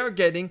they are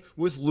getting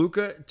with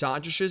Luka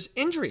Doncic's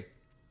injury.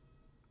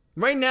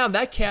 Right now,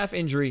 that calf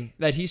injury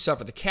that he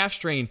suffered, the calf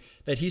strain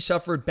that he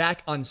suffered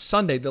back on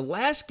Sunday, the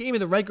last game of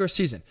the regular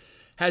season,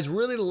 has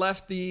really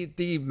left the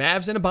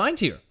Mavs in a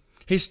bind here.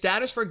 His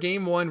status for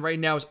Game 1 right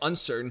now is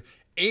uncertain.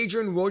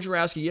 Adrian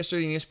Wojnarowski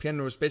yesterday on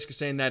ESPN was basically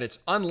saying that it's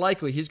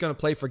unlikely he's going to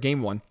play for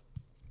Game 1.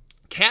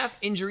 Calf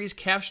injuries,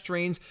 calf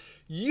strains,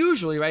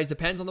 usually, right, it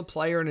depends on the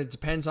player and it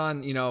depends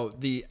on,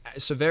 the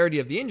severity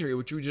of the injury,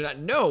 which we do not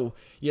know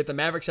yet. The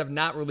Mavericks have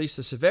not released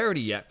the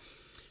severity yet.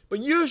 But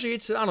usually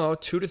it's, 2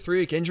 to 3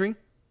 week injury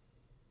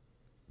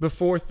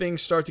before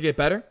things start to get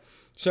better.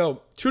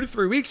 So 2 to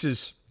 3 weeks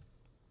is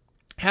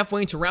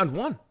halfway into round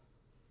 1.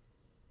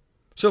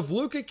 So if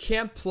Luka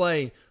can't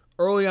play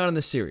early on in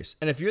the series,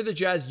 and if you're the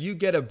Jazz, you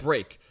get a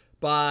break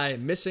by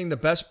missing the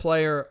best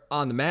player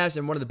on the Mavs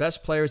and one of the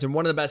best players and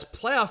one of the best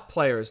playoff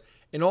players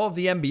in all of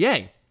the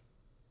NBA,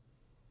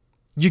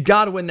 you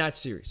got to win that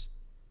series.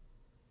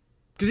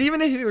 Because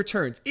even if he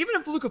returns, even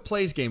if Luka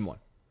plays Game 1,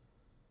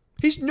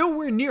 he's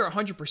nowhere near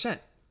 100%.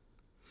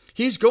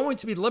 He's going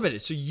to be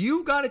limited. So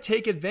you got to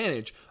take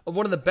advantage of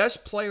one of the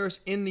best players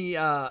in the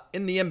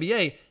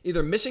NBA,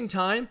 either missing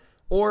time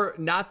or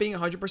not being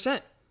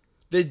 100%.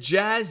 The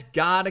Jazz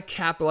got to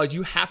capitalize.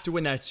 You have to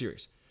win that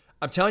series.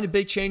 I'm telling you,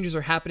 big changes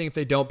are happening if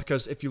they don't,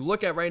 because if you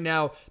look at right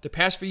now, the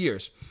past few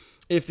years,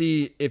 if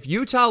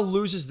Utah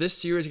loses this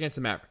series against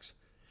the Mavericks,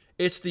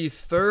 it's the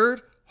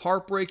third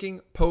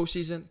heartbreaking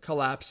postseason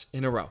collapse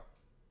in a row.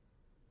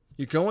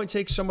 You can only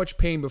take so much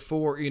pain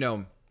before,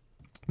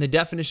 the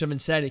definition of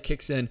insanity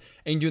kicks in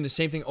and you're doing the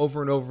same thing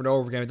over and over and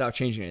over again without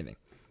changing anything.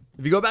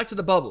 If you go back to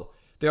the bubble,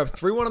 they're up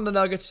 3-1 on the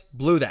Nuggets,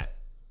 blew that.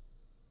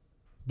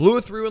 Blew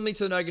a 3-1 lead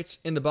to the Nuggets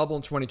in the bubble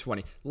in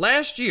 2020.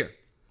 Last year,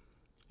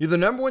 you're the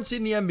number 1 seed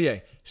in the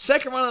NBA.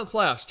 Second round of the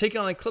playoffs, taking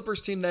on a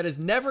Clippers team that has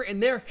never in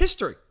their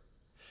history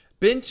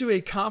been to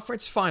a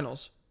conference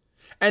finals,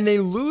 and they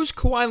lose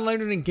Kawhi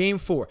Leonard in Game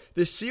 4.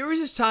 The series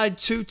is tied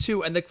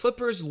 2-2, and the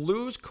Clippers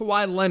lose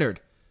Kawhi Leonard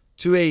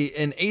to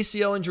an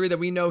ACL injury that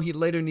we know he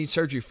later needs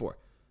surgery for.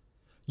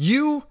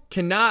 You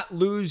cannot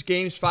lose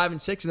Games 5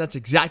 and 6, and that's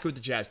exactly what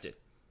the Jazz did.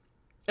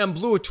 And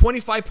blew a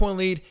 25-point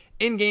lead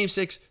in Game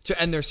 6 to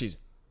end their season.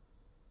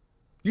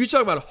 You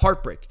talk about a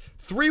heartbreak.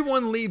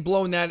 3-1 lead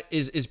blowing that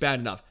is bad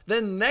enough.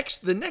 Then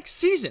the next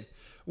season,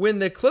 when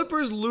the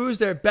Clippers lose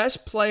their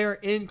best player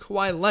in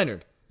Kawhi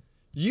Leonard,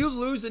 you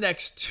lose the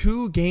next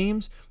 2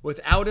 games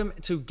without him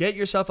to get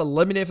yourself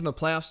eliminated from the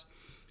playoffs.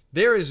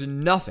 There is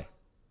nothing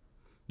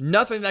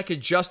that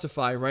could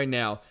justify right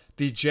now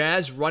the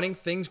Jazz running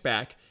things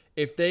back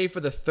if they, for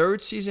the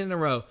third season in a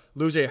row,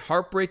 lose a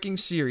heartbreaking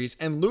series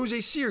and lose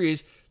a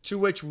series to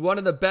which one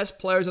of the best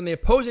players on the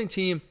opposing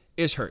team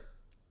is hurt.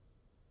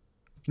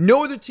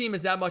 No other team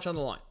is that much on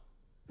the line.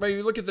 Right?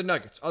 You look at the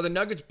Nuggets. Are the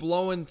Nuggets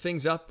blowing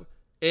things up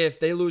if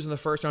they lose in the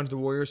first round to the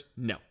Warriors?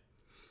 No.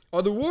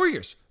 Are the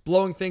Warriors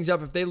blowing things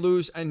up if they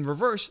lose in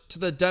reverse to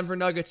the Denver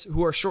Nuggets,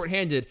 who are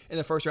shorthanded in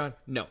the first round?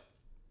 No.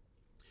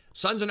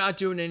 Suns are not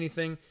doing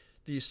anything.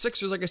 The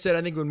Sixers, like I said,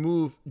 I think would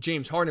move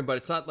James Harden, but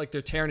it's not like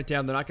they're tearing it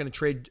down. They're not going to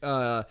trade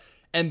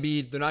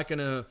Embiid. They're not going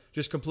to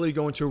just completely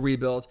go into a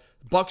rebuild.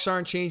 Bucks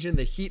aren't changing.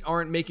 The Heat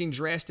aren't making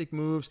drastic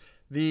moves.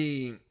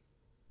 Name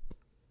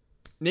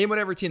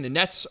whatever team. The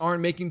Nets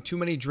aren't making too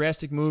many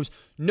drastic moves.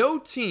 No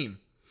team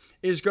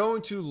is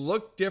going to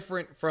look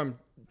different from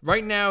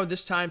right now,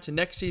 this time to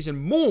next season,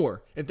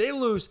 more if they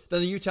lose than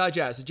the Utah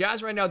Jazz. The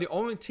Jazz right now are the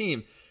only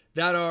team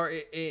that are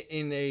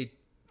in a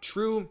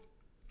true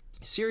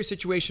serious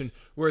situation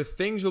where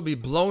things will be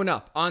blown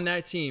up on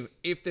that team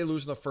if they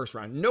lose in the first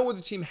round. No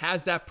other team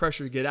has that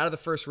pressure to get out of the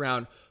first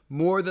round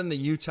more than the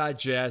Utah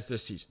Jazz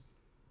this season.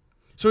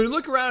 So when you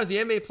look around as the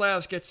NBA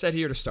playoffs get set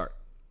here to start,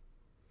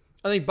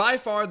 I think by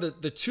far the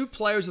two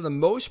players with the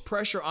most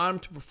pressure on them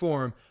to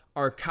perform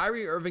are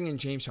Kyrie Irving and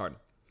James Harden.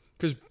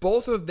 Because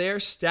both of their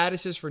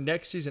statuses for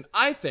next season,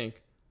 I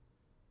think,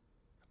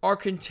 are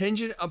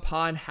contingent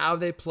upon how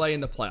they play in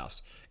the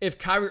playoffs. If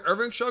Kyrie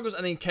Irving struggles,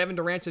 I think Kevin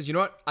Durant says, you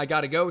know what, I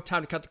got to go.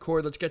 Time to cut the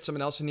cord. Let's get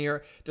someone else in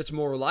here that's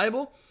more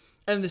reliable.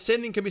 And the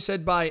same thing can be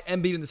said by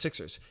Embiid and the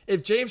Sixers.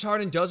 If James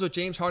Harden does what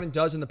James Harden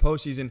does in the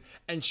postseason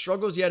and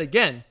struggles yet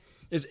again,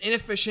 is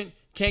inefficient,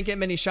 can't get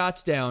many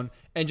shots down,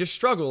 and just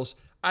struggles,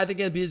 I think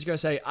Embiid is going to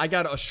say, I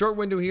got a short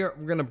window here.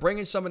 We're going to bring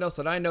in someone else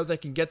that I know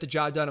that can get the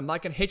job done. I'm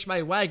not going to hitch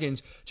my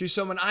wagons to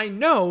someone I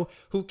know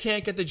who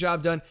can't get the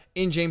job done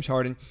in James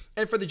Harden.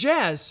 And for the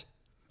Jazz,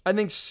 I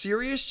think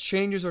serious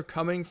changes are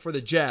coming for the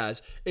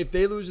Jazz if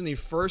they lose in the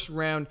first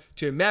round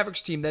to a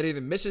Mavericks team that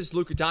either misses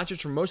Luka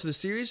Doncic for most of the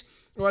series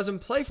or hasn't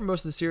played for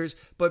most of the series,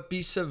 but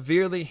be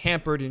severely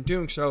hampered in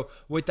doing so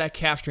with that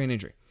calf strain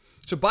injury.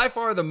 So by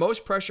far, the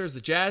most pressure is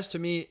the Jazz, to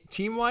me,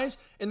 team-wise,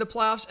 in the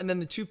playoffs, and then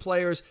the two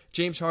players,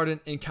 James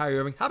Harden and Kyrie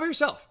Irving. How about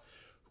yourself?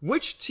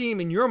 Which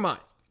team, in your mind,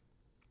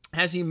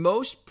 has the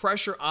most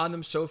pressure on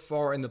them so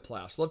far in the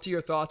playoffs? Love to hear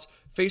your thoughts.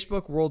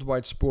 Facebook,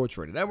 Worldwide Sports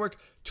Radio Network.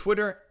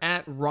 Twitter,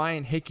 at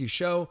Ryan Hickey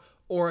Show.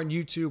 Or on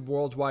YouTube,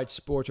 Worldwide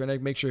Sports Radio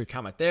Network. Make sure you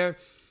comment there.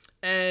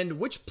 And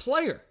which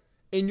player,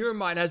 in your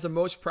mind, has the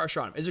most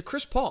pressure on him? Is it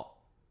Chris Paul,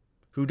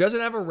 who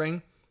doesn't have a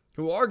ring,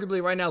 who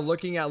arguably right now,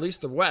 looking at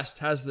least the West,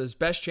 has the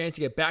best chance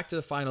to get back to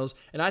the finals?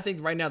 And I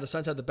think right now the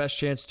Suns have the best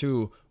chance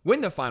to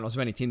win the finals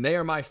of any team. They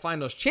are my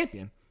finals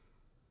champion.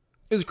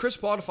 Is it Chris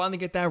Paul to finally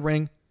get that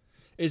ring?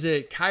 Is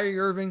it Kyrie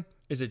Irving?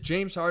 Is it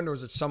James Harden? Or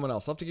is it someone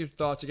else? Love to get your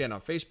thoughts again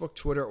on Facebook,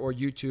 Twitter, or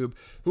YouTube.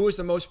 Who is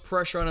the most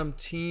pressure on them,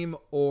 team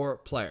or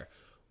player?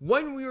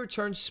 When we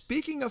return,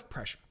 speaking of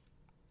pressure,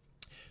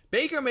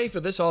 Baker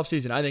Mayfield this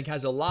offseason, I think,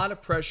 has a lot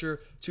of pressure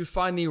to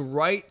find the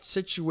right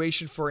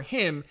situation for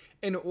him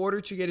in order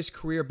to get his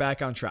career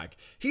back on track.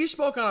 He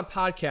spoke on a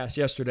podcast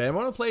yesterday. I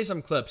want to play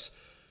some clips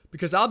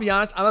because I'll be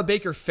honest, I'm a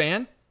Baker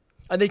fan.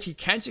 I think he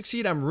can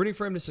succeed. I'm rooting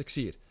for him to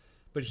succeed.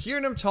 But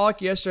hearing him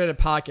talk yesterday at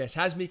a podcast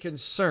has me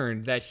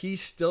concerned that he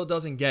still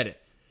doesn't get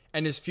it.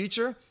 And his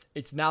future,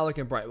 it's not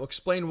looking bright. We'll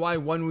explain why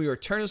when we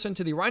return us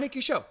into the Ryan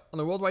Hickey Show on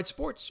the Worldwide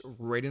Sports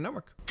Radio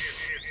Network.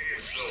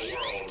 It's the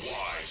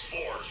Worldwide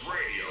Sports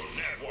Radio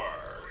Network.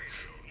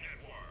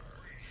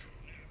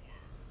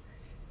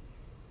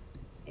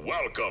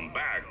 Welcome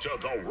back to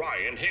the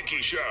Ryan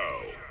Hickey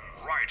Show,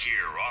 right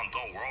here on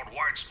the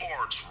Worldwide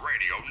Sports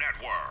Radio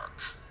Network.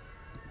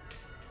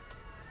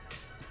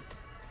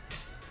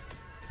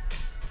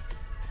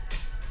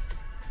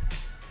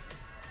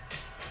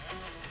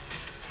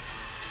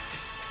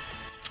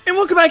 And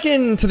welcome back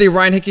into the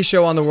Ryan Hickey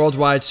Show on the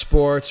Worldwide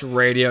Sports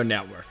Radio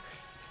Network.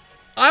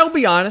 I'll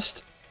be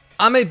honest,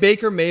 I'm a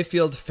Baker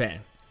Mayfield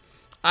fan.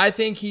 I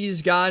think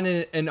he's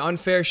gotten an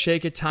unfair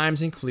shake at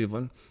times in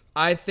Cleveland.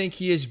 I think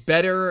he is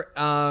better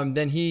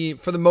than he,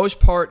 for the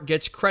most part,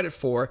 gets credit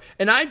for.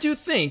 And I do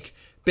think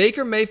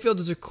Baker Mayfield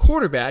is a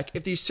quarterback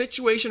if the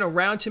situation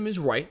around him is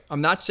right.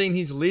 I'm not saying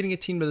he's leading a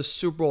team to the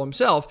Super Bowl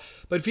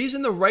himself, but if he's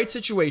in the right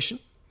situation,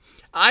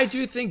 I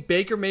do think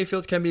Baker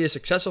Mayfield can be a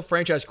successful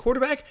franchise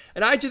quarterback,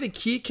 and I do think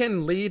he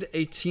can lead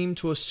a team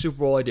to a Super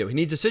Bowl ideal. He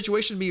needs a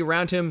situation to be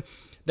around him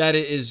that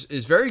is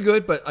very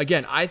good, but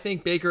again, I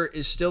think Baker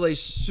is still a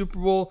Super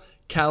Bowl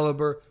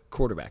caliber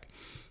quarterback.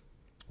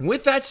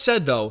 With that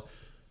said, though,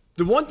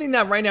 the one thing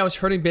that right now is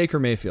hurting Baker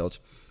Mayfield,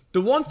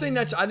 the one thing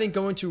that's, I think,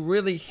 going to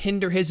really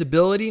hinder his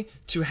ability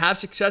to have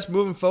success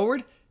moving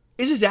forward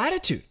is his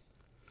attitude.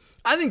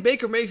 I think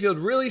Baker Mayfield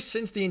really,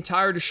 since the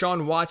entire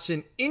Deshaun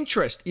Watson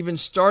interest even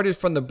started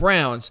from the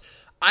Browns,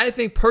 I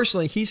think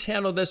personally he's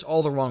handled this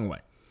all the wrong way.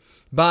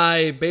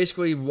 By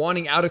basically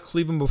wanting out of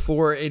Cleveland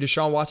before a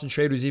Deshaun Watson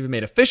trade was even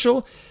made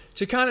official,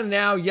 to kind of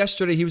now,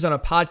 yesterday he was on a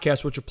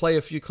podcast, which we'll play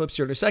a few clips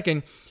here in a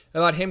second,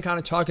 about him kind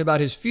of talking about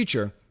his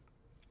future.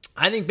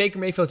 I think Baker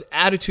Mayfield's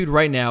attitude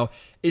right now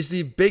is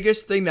the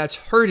biggest thing that's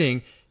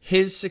hurting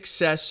his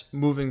success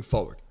moving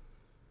forward.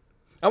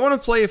 I want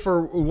to play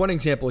for one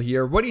example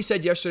here, what he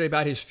said yesterday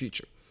about his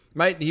future.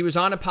 Right? He was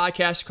on a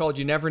podcast called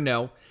You Never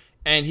Know,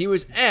 and he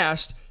was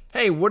asked,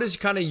 hey, what is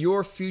kind of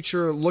your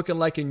future looking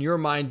like in your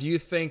mind? Do you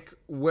think,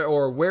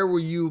 where will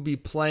you be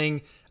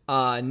playing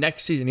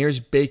next season? Here's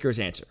Baker's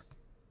answer.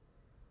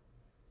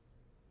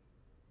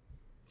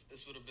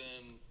 This would have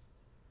been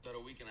about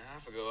a week and a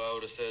half ago. I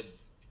would have said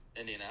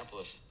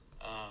Indianapolis.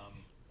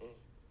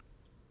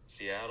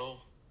 Seattle,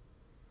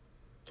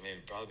 I mean,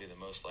 it'd probably be the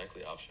most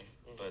likely option.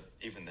 But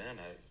even then,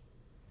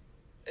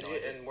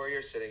 and where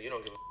you're sitting, you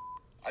don't give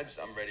a...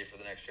 I'm ready for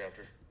the next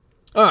chapter.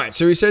 All right,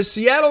 so he says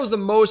Seattle is the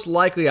most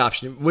likely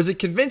option. Was it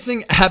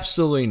convincing?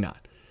 Absolutely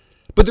not.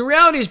 But the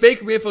reality is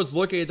Baker Mayfield's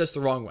looking at this the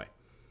wrong way.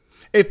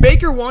 If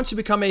Baker wants to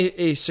become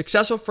a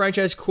successful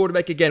franchise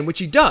quarterback again, which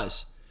he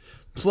does,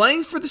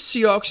 playing for the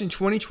Seahawks in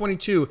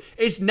 2022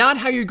 is not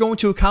how you're going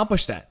to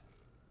accomplish that.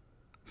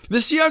 The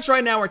Seahawks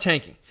right now are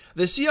tanking.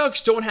 The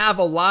Seahawks don't have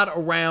a lot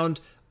around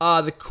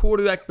the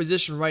quarterback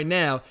position right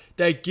now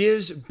that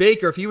gives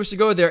Baker, if he was to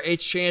go there, a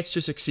chance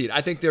to succeed.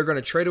 I think they're going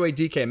to trade away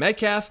DK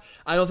Metcalf.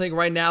 I don't think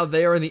right now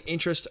they are in the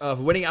interest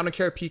of winning. I don't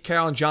care what Pete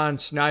Carroll and John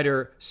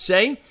Snyder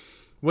say.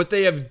 What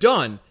they have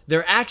done,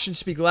 their actions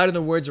speak louder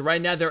than words.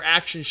 Right now, their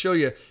actions show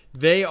you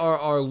they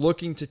are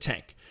looking to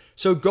tank.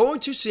 So going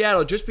to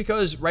Seattle, just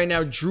because right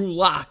now Drew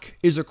Lock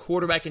is a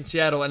quarterback in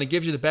Seattle and it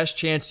gives you the best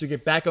chance to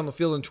get back on the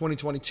field in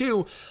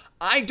 2022,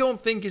 I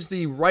don't think is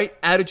the right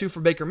attitude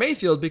for Baker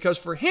Mayfield, because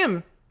for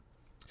him,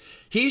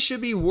 he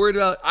should be worried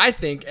about, I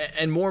think,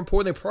 and more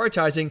importantly,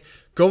 prioritizing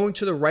going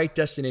to the right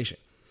destination.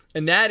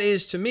 And that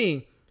is, to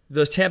me,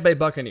 the Tampa Bay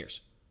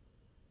Buccaneers.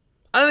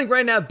 I think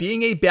right now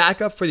being a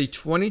backup for the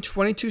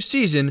 2022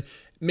 season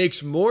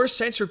makes more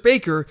sense for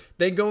Baker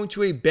than going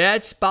to a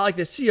bad spot like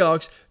the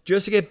Seahawks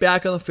just to get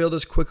back on the field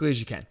as quickly as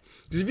you can.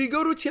 Because if you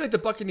go to a team like the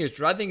Buccaneers,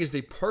 which I think is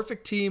the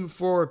perfect team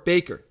for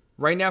Baker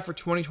right now for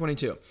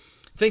 2022,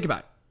 think about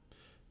it.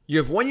 You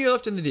have 1 year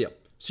left in the deal.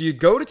 So you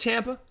go to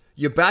Tampa,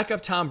 you back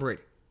up Tom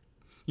Brady.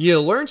 You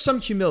learn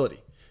some humility.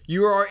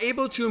 You are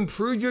able to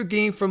improve your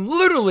game from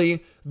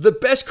literally the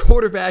best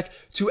quarterback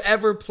to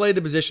ever play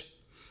the position.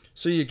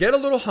 So you get a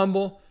little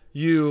humble,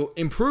 you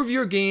improve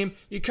your game,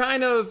 you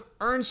kind of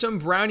earn some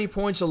brownie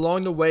points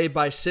along the way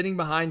by sitting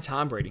behind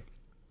Tom Brady.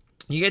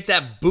 You get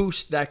that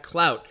boost, that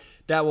clout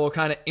that will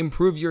kind of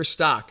improve your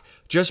stock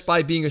just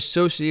by being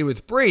associated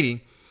with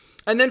Brady.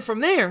 And then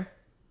from there,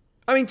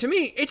 I mean, to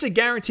me, it's a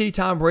guarantee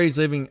Tom Brady's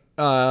leaving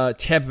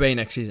Tampa Bay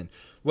next season.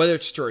 Whether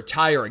it's to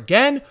retire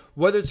again,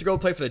 whether it's to go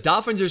play for the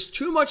Dolphins, there's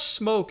too much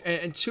smoke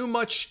and too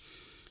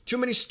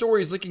many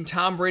stories linking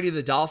Tom Brady to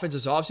the Dolphins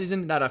this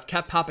offseason that have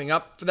kept popping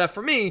up.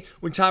 For me,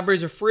 when Tom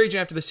Brady's a free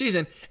agent after the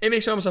season, it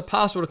makes it almost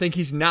impossible to think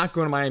he's not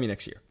going to Miami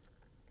next year.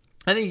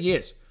 I think he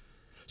is.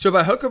 So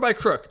by hook or by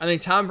crook, I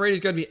think Tom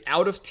Brady's going to be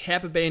out of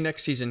Tampa Bay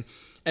next season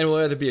and will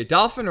either be a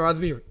Dolphin or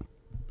be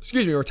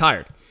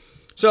retired.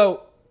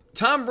 So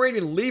Tom Brady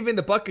leaving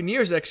the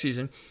Buccaneers next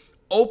season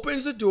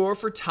opens the door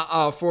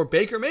for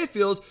Baker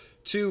Mayfield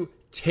to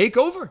take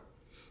over,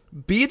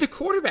 be the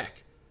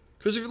quarterback.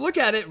 Because if you look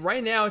at it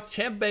right now,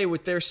 Tampa Bay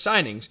with their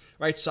signings,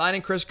 right,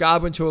 signing Chris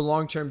Godwin to a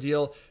long-term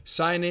deal,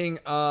 signing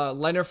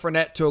Leonard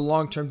Fournette to a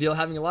long-term deal,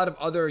 having a lot of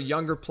other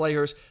younger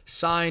players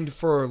signed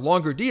for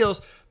longer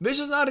deals, this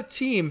is not a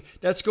team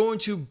that's going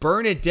to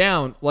burn it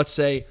down, let's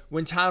say,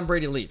 when Tom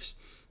Brady leaves.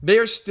 They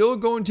are still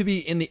going to be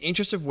in the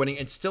interest of winning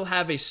and still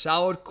have a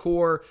solid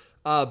core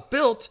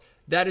built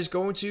that is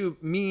going to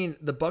mean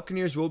the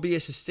Buccaneers will be a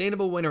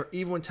sustainable winner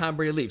even when Tom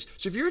Brady leaves.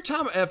 So if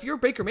you're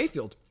Baker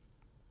Mayfield,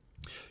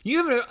 you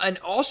have an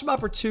awesome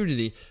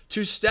opportunity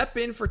to step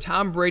in for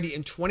Tom Brady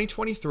in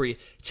 2023,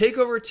 take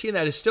over a team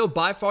that is still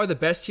by far the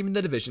best team in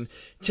the division,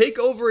 take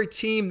over a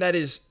team that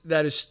is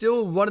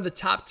still one of the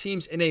top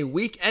teams in a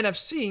weak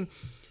NFC,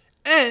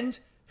 and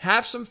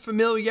have some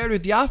familiarity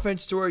with the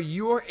offense to where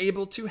you are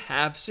able to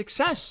have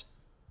success.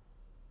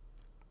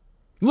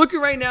 Look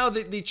at right now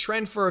the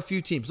trend for a few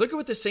teams. Look at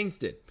what the Saints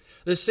did.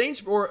 The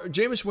Saints, or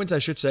Jameis Winston, I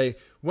should say,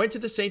 went to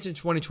the Saints in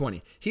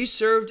 2020. He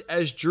served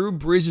as Drew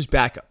Brees'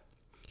 backup.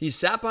 He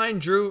sat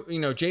behind Drew.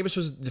 Jameis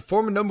was the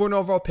former number 1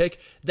 overall pick.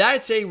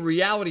 That's a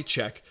reality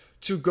check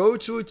to go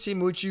to a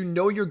team which you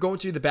know you're going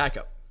to be the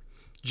backup.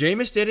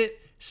 Jameis did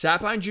it, sat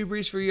behind Drew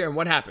Brees for a year, and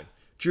what happened?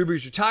 Drew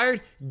Brees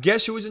retired.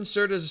 Guess who was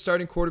inserted as a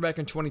starting quarterback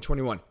in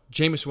 2021?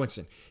 Jameis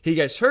Winston. He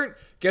gets hurt.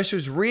 Guess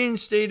who's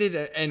reinstated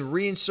and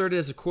reinserted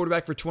as a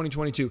quarterback for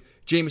 2022?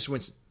 Jameis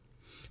Winston.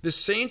 The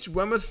Saints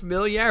went with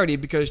familiarity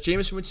because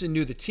Jameis Winston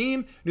knew the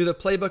team, knew the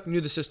playbook,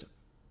 knew the system.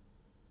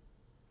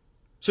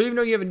 So even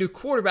though you have a new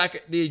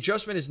quarterback, the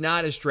adjustment is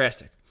not as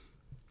drastic.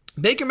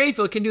 Baker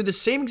Mayfield can do the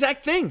same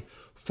exact thing.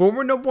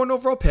 Former number 1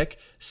 overall pick,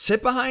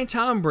 sit behind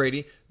Tom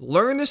Brady,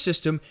 learn the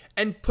system,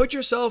 and put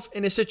yourself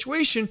in a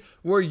situation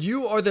where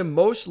you are the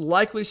most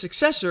likely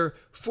successor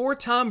for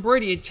Tom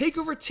Brady and take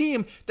over a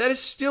team that is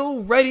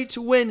still ready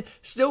to win,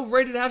 still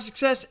ready to have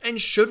success,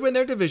 and should win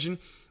their division,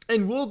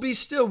 and will be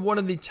still one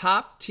of the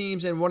top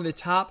teams and one of the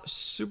top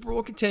Super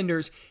Bowl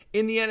contenders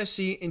in the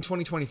NFC in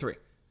 2023.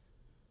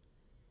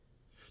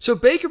 So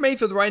Baker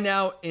Mayfield right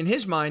now, in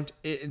his mind,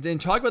 in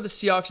talking about the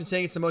Seahawks and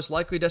saying it's the most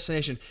likely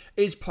destination,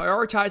 is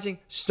prioritizing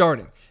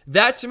starting.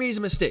 That, to me, is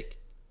a mistake.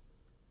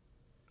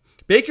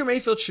 Baker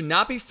Mayfield should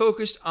not be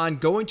focused on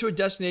going to a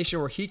destination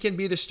where he can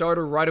be the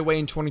starter right away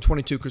in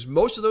 2022, because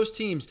most of those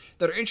teams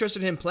that are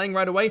interested in him playing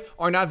right away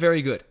are not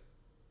very good.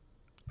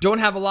 Don't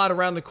have a lot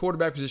around the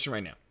quarterback position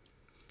right now.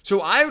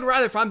 So I would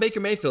rather, if I'm Baker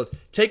Mayfield,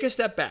 take a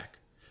step back.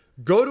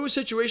 Go to a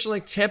situation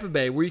like Tampa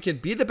Bay where you can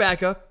be the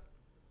backup,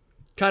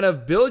 kind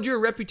of build your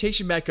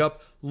reputation back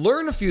up,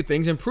 learn a few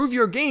things, improve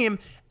your game,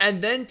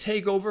 and then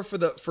take over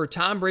for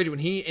Tom Brady when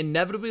he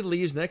inevitably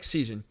leaves next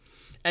season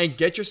and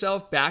get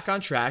yourself back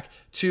on track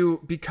to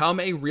become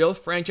a real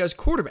franchise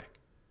quarterback.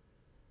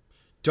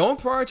 Don't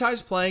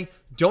prioritize playing.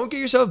 Don't get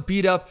yourself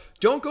beat up.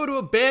 Don't go to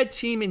a bad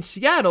team in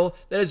Seattle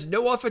that has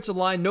no offensive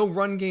line, no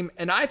run game,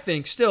 and I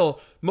think still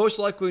most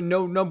likely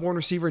no number one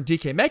receiver in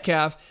DK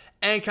Metcalf,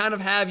 and kind of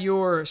have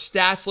your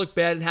stats look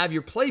bad and have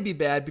your play be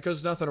bad because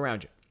there's nothing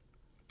around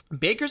you.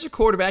 Baker's a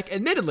quarterback,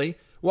 admittedly.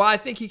 While I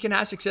think he can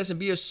have success and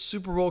be a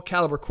Super Bowl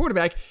caliber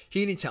quarterback,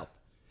 he needs help.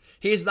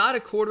 He is not a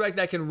quarterback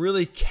that can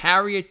really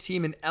carry a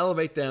team and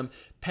elevate them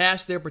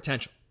past their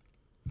potential.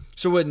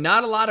 So with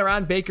not a lot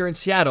around Baker in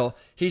Seattle,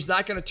 he's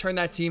not going to turn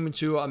that team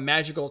into a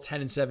magical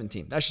 10-7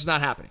 team. That's just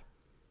not happening.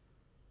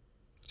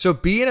 So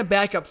being a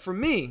backup for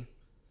me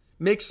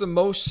makes the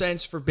most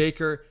sense for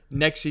Baker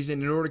next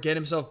season in order to get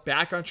himself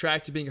back on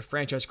track to being a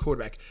franchise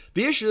quarterback.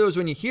 The issue though is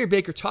when you hear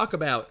Baker talk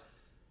about,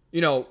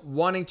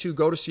 wanting to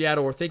go to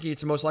Seattle or thinking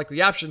it's the most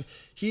likely option,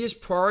 he is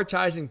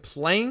prioritizing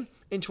playing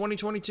in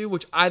 2022,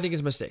 which I think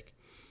is a mistake.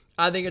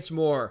 I think it's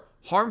more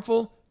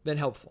harmful than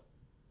helpful.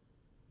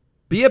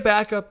 Be a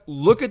backup,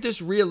 look at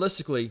this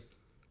realistically,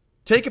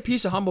 take a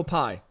piece of humble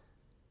pie,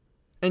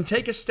 and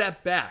take a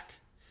step back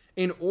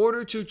in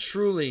order to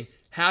truly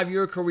have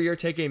your career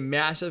take a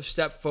massive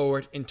step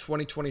forward in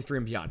 2023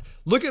 and beyond.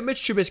 Look at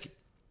Mitch Trubisky.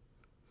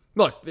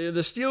 Look, the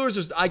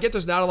Steelers, I get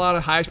there's not a lot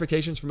of high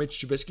expectations for Mitch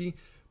Trubisky,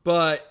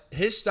 but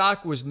his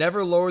stock was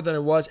never lower than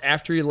it was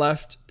after he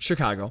left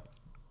Chicago.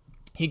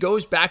 He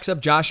backs up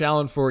Josh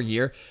Allen for a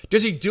year.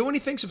 Does he do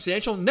anything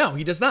substantial? No,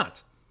 he does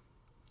not.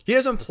 He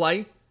doesn't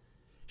play.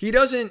 He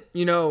doesn't,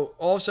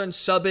 all of a sudden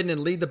sub in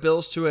and lead the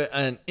Bills to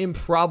an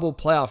improbable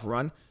playoff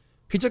run.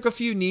 He took a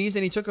few knees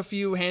and he took a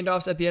few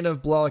handoffs at the end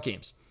of blowout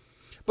games.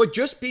 But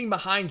just being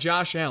behind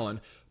Josh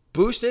Allen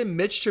boosted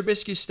Mitch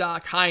Trubisky's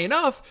stock high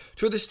enough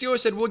to where the Steelers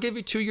said, we'll give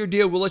you a 2-year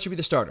deal, we'll let you be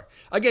the starter.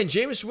 Again,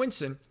 Jameis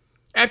Winston,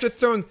 after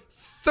throwing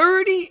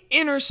 30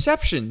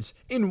 interceptions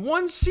in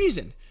one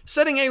season,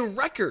 setting a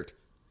record,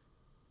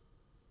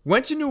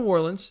 went to New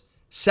Orleans,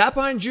 sat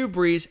behind Drew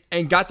Brees,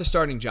 and got the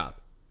starting job.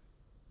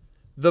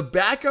 The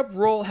backup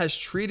role has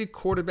treated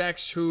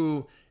quarterbacks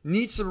who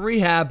need some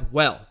rehab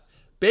well.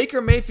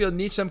 Baker Mayfield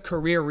needs some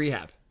career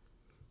rehab.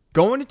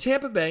 Going to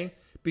Tampa Bay,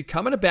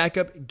 becoming a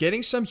backup,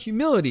 getting some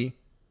humility,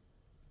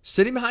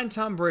 sitting behind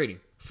Tom Brady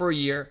for a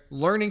year,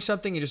 learning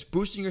something and just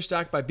boosting your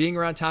stock by being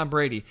around Tom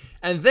Brady,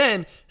 and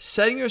then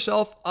setting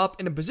yourself up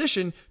in a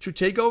position to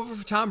take over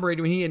for Tom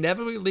Brady when he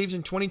inevitably leaves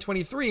in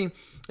 2023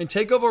 and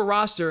take over a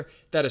roster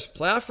that is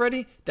playoff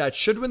ready, that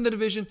should win the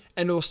division,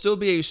 and will still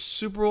be a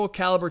Super Bowl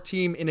caliber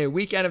team in a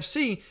weak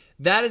NFC.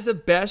 That is the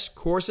best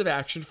course of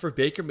action for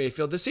Baker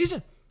Mayfield this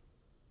season.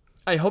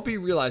 I hope he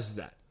realizes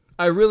that.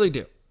 I really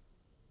do.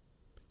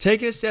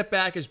 Taking a step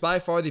back is by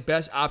far the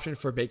best option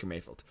for Baker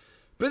Mayfield.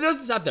 But it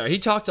doesn't stop there. He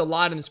talked a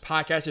lot in this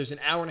podcast. It was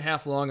an hour and a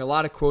half long. A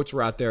lot of quotes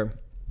were out there.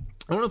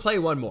 I want to play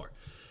one more.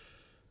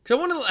 Because I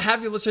want to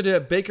have you listen to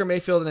Baker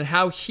Mayfield and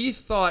how he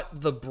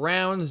thought the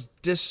Browns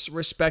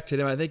disrespected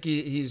him. I think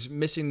he's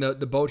missing the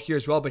boat here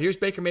as well. But here's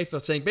Baker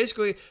Mayfield saying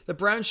basically the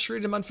Browns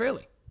treated him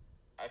unfairly.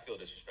 I feel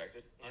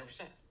disrespected,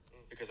 100%.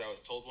 Because I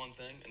was told one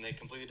thing and they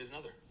completely did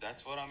another.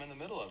 That's what I'm in the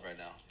middle of right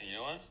now. And you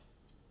know what?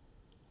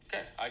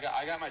 Okay,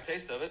 I got my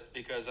taste of it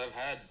because I've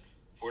had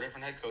 4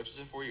 different head coaches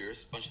in 4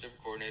 years, a bunch of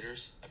different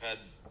coordinators. I've had,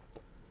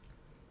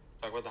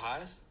 talk about the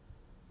highs.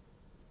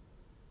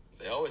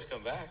 They always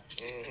come back.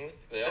 Mm-hmm.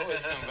 They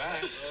always come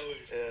back.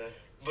 Yeah.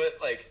 But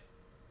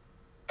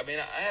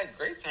I had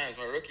great times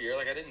my rookie year.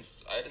 I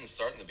didn't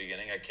start in the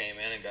beginning. I came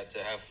in and got to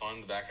have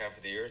fun the back half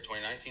of the year.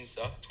 2019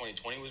 sucked.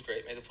 2020 was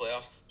great, made the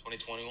playoffs.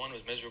 2021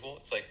 was miserable.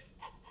 It's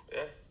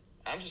yeah,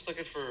 I'm just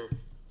looking for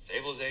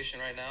stabilization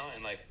right now,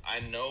 and I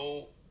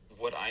know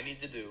what I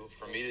need to do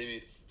for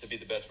me to be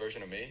the best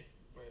version of me.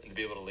 And to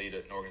be able to lead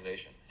an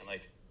organization. And,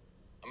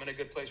 I'm in a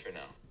good place right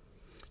now.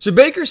 So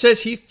Baker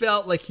says he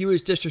felt like he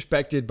was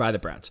disrespected by the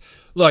Browns.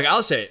 Look,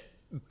 I'll say it.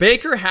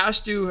 Baker has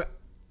to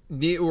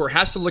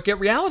look at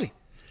reality.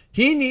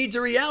 He needs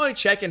a reality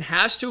check and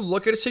has to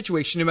look at a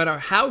situation, no matter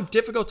how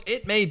difficult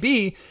it may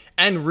be,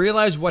 and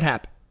realize what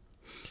happened.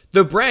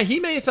 He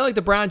may have felt like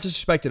the Browns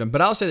disrespected him,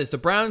 but I'll say this. The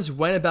Browns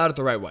went about it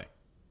the right way.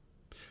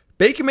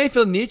 Baker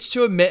Mayfield needs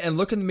to admit and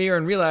look in the mirror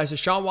and realize that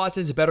Deshaun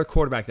Watson's a better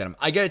quarterback than him.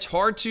 I get it's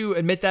hard to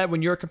admit that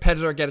when you're a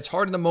competitor. I get it's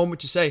hard in the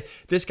moment to say,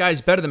 this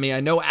guy's better than me. I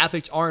know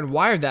athletes aren't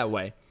wired that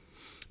way.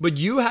 But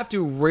you have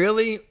to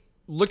really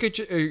look at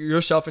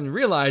yourself and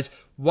realize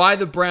why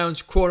the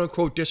Browns,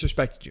 quote-unquote,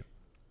 disrespected you.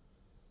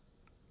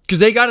 Because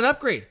they got an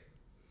upgrade.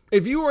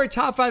 If you were a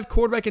top 5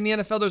 quarterback in the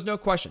NFL, there's no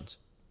questions.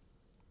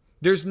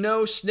 There's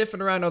no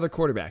sniffing around other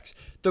quarterbacks.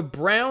 The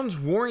Browns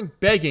weren't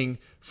begging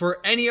for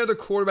any other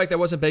quarterback that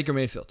wasn't Baker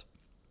Mayfield.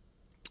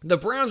 The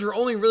Browns were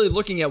only really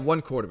looking at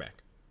one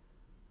quarterback,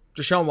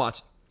 Deshaun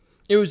Watson.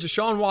 It was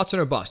Deshaun Watson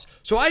or bust.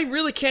 So I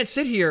really can't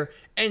sit here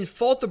and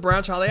fault the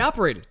Browns how they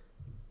operated.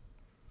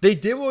 They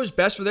did what was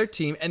best for their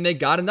team, and they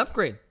got an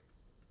upgrade.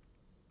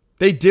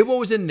 They did what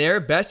was in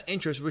their best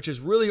interest, which is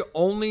really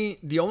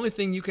the only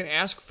thing you can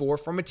ask for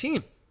from a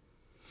team.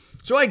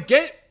 So I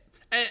get,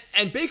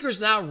 and Baker's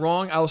not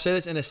wrong, I will say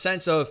this, in a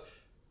sense of,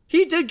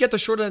 he did get the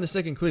short end of the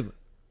stick in Cleveland.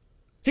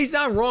 He's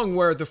not wrong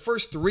where the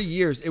first 3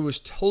 years it was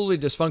totally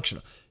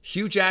dysfunctional.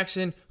 Hugh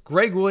Jackson,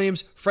 Greg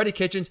Williams, Freddie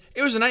Kitchens,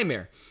 it was a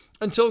nightmare.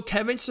 Until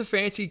Kevin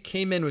Stefanski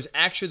came in, was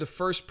actually the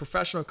first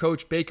professional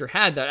coach Baker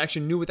had that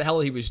actually knew what the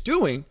hell he was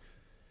doing.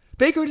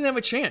 Baker didn't have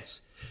a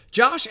chance.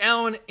 Josh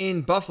Allen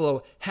in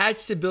Buffalo had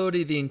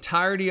stability the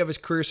entirety of his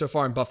career so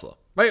far in Buffalo.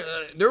 Right?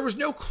 There was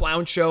no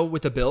clown show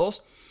with the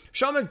Bills.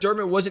 Sean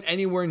McDermott wasn't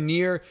anywhere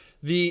near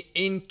the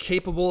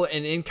incapable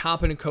and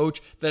incompetent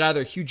coach that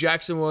either Hugh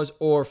Jackson was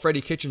or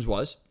Freddie Kitchens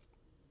was.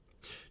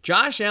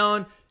 Josh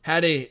Allen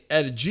had a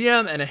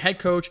GM and a head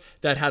coach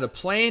that had a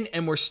plan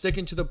and were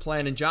sticking to the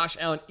plan. And Josh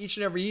Allen, each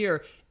and every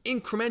year,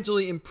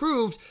 incrementally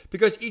improved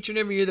because each and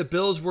every year the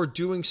Bills were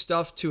doing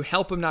stuff to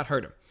help him, not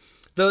hurt him.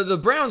 The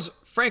Browns,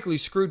 frankly,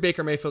 screwed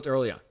Baker Mayfield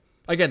early on.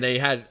 Again, they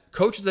had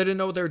coaches that didn't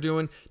know what they were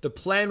doing. The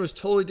plan was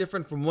totally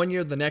different from one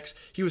year to the next.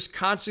 He was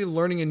constantly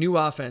learning a new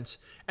offense.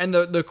 And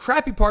the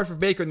crappy part for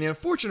Baker and the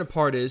unfortunate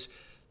part is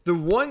the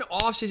one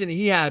offseason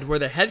he had where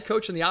the head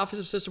coach and the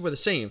offensive system were the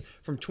same,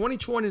 from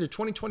 2020 to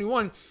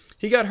 2021,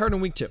 he got hurt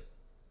in week 2.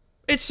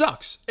 It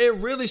sucks. It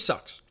really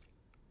sucks.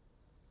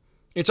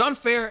 It's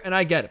unfair, and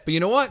I get it. But you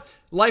know what?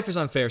 Life is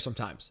unfair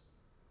sometimes.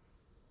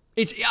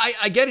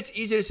 I get it's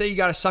easy to say you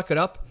got to suck it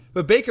up,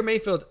 but Baker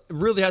Mayfield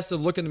really has to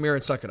look in the mirror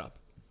and suck it up.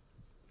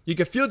 You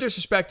can feel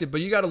disrespected,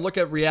 but you got to look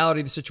at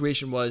reality. The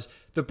situation was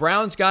the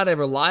Browns got a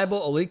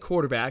reliable elite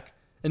quarterback,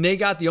 and they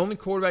got the only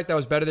quarterback that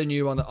was better than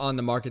you on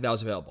the market that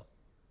was available.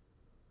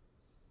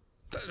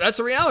 That's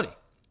the reality.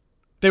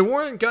 They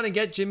weren't going to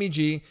get Jimmy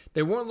G.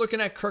 They weren't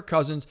looking at Kirk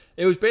Cousins.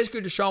 It was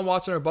basically Deshaun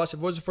Watson or bust. If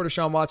it wasn't for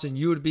Deshaun Watson,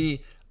 you would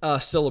be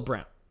still a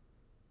Brown.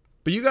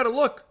 But you got to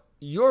look.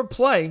 Your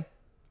play,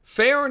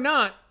 fair or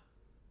not,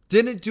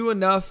 didn't do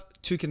enough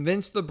to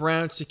convince the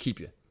Browns to keep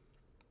you.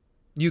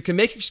 You can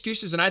make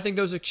excuses, and I think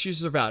those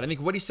excuses are valid. I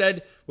think what he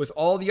said with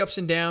all the ups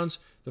and downs,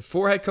 the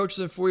 4 head coaches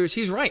in 4 years,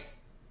 he's right.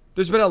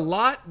 There's been a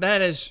lot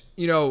that has,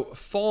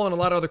 fallen a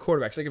lot of other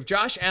quarterbacks. Like if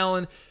Josh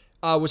Allen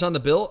was on the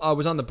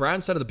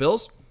Browns side of the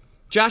Bills,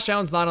 Josh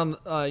Allen's not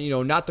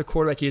on, not the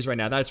quarterback he is right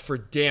now. That's for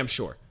damn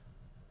sure.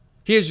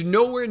 He is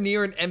nowhere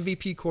near an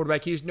MVP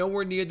quarterback. He is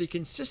nowhere near the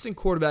consistent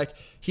quarterback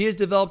he has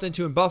developed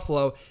into in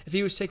Buffalo if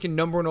he was taken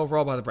number 1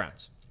 overall by the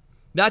Browns.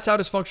 That's how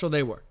dysfunctional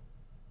they were.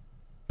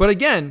 But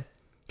again,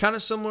 kind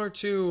of similar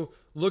to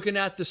looking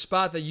at the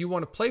spot that you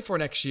want to play for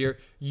next year,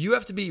 you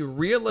have to be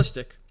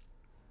realistic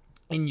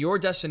in your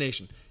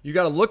destination. You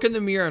got to look in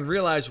the mirror and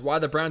realize why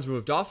the Browns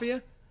moved off of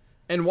you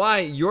and why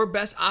your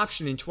best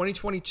option in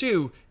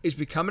 2022 is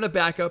becoming a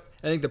backup.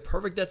 I think the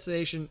perfect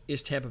destination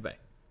is Tampa Bay.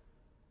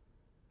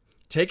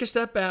 Take a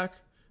step back,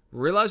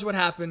 realize what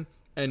happened,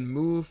 and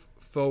move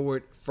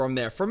forward from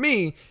there. For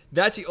me,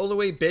 that's the only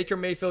way Baker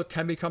Mayfield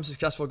can become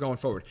successful going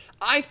forward.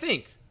 I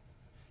think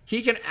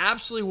he can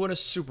absolutely win a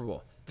Super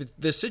Bowl.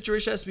 The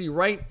situation has to be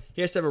right.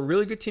 He has to have a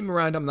really good team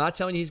around him. I'm not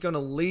telling you he's going to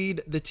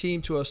lead the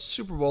team to a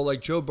Super Bowl like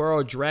Joe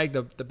Burrow dragged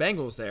the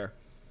Bengals there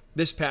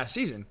this past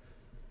season.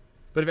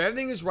 But if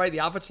everything is right, the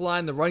offensive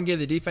line, the run game,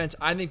 the defense,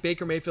 I think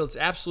Baker Mayfield is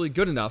absolutely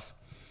good enough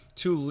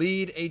to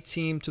lead a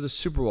team to the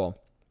Super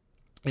Bowl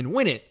and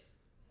win it.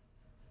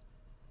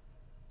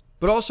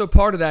 But also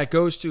part of that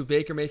goes to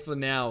Baker Mayfield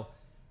now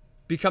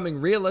becoming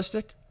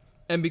realistic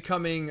and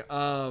becoming,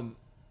 or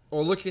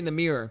looking in the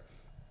mirror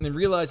and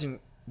realizing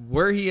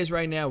where he is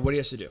right now, what he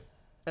has to do.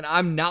 And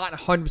I'm not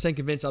 100%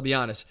 convinced, I'll be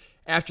honest,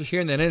 after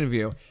hearing that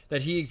interview,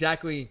 that he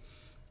exactly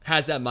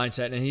has that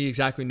mindset and he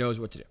exactly knows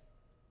what to do.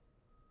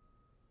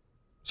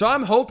 So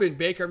I'm hoping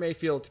Baker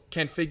Mayfield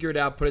can figure it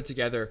out, put it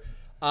together.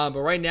 But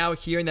right now,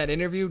 hearing that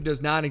interview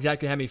does not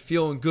exactly have me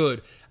feeling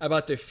good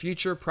about the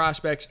future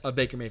prospects of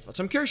Baker Mayfield.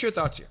 So I'm curious your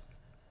thoughts here.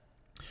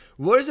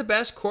 What is the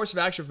best course of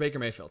action for Baker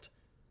Mayfield?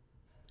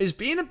 Is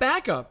being a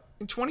backup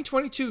in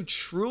 2022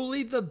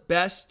 truly the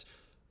best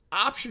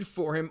option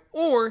for him,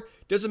 or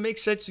does it make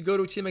sense to go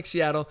to a team like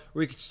Seattle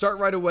where he could start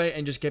right away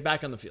and just get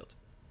back on the field?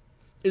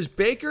 Is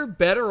Baker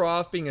better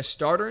off being a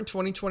starter in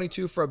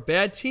 2022 for a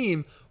bad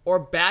team or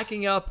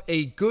backing up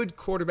a good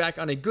quarterback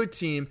on a good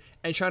team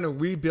and trying to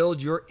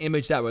rebuild your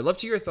image that way? Love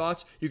to hear your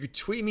thoughts. You could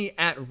tweet me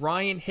at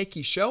Ryan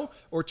Hickey Show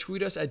or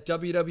tweet us at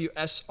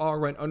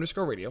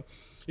WWSRN_radio.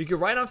 You can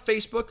write on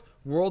Facebook.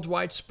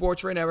 Worldwide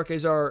Sports Radio Network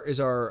is our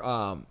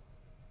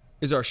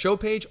show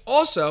page.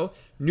 Also,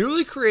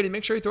 newly created,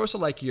 make sure you throw us a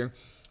like here.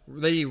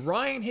 The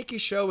Ryan Hickey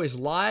Show is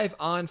live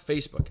on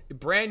Facebook. A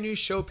brand new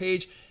show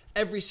page.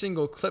 Every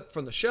single clip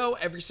from the show,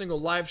 every single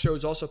live show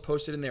is also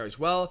posted in there as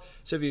well.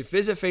 So if you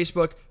visit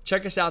Facebook,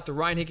 check us out, The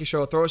Ryan Hickey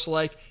Show, throw us a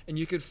like, and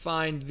you could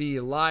find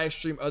the live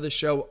stream of the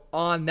show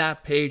on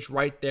that page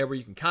right there where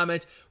you can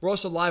comment. We're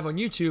also live on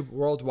YouTube,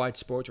 Worldwide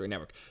Sports Radio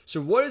Network.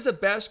 So what is the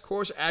best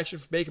course of action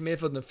for Baker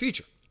Mayfield in the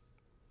future?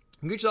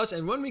 Get your thoughts,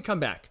 and when we come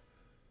back,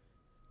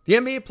 the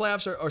NBA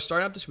playoffs are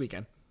starting up this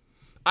weekend.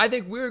 I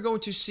think we're going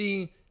to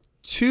see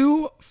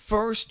 2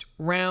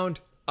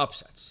 first-round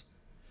upsets.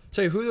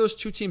 Tell you who those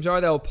 2 teams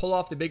are that will pull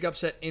off the big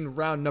upset in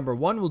round number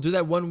 1. We'll do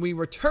that when we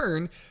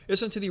return.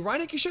 Listen to the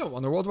Ryan Hickey Show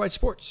on the Worldwide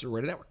Sports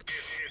Radio Network.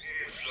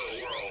 It's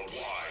the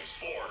Worldwide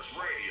Sports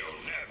Radio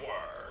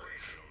Network.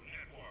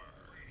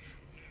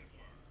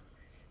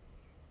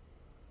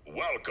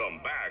 Welcome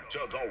back to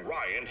the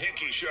Ryan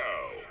Hickey Show,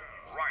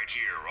 right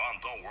here on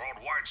the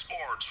Worldwide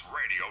Sports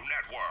Radio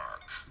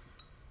Network.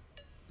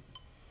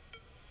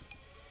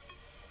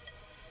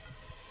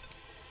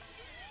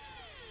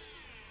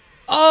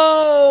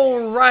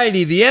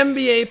 Alrighty, the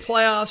NBA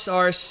playoffs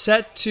are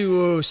set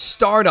to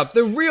start up.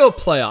 The real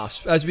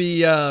playoffs as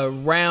we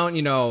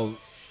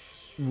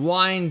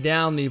wind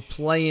down the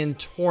play-in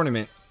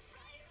tournament.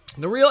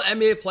 The real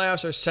NBA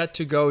playoffs are set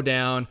to go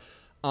down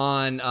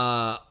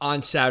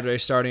on Saturday,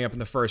 starting up in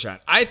the first round.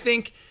 I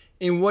think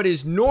in what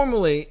is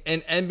normally an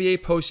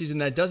NBA postseason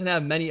that doesn't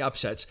have many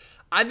upsets,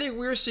 I think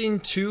we're seeing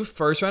 2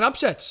 first-round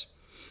upsets.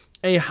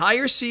 A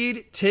higher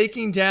seed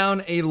taking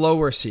down a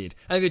lower seed.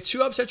 I think the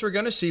 2 upsets we're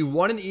going to see,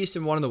 one in the East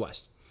and one in the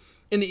West.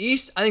 In the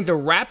East, I think the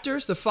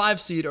Raptors, the 5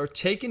 seed, are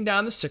taking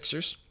down the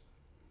Sixers.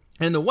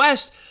 And in the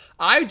West,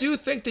 I do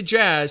think the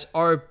Jazz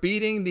are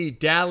beating the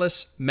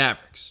Dallas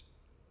Mavericks.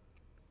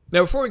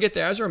 Now, before we get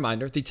there, as a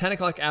reminder, the 10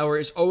 o'clock hour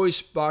is always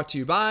brought to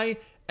you by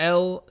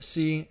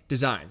LC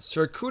Designs.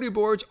 Charcuterie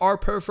boards are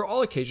perfect for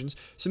all occasions,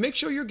 so make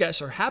sure your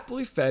guests are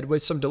happily fed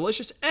with some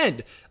delicious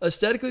and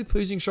aesthetically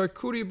pleasing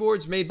charcuterie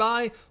boards made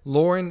by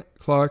Lauren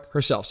Clark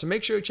herself. So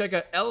make sure you check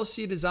out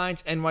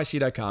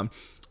lcdesignsnyc.com,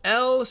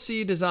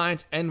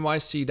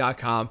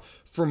 lcdesignsnyc.com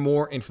for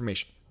more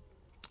information.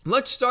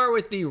 Let's start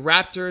with the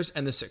Raptors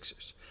and the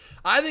Sixers.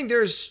 I think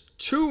there's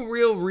 2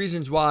 real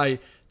reasons why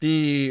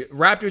the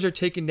Raptors are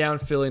taking down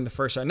Philly in the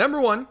first round.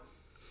 Number 1,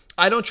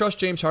 I don't trust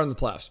James Harden in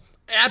the playoffs.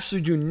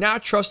 Absolutely do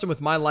not trust him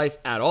with my life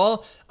at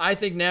all. I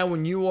think now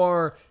when you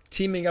are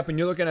teaming up and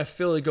you're looking at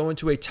Philly go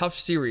into a tough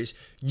series,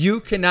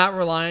 you cannot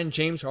rely on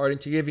James Harden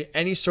to give you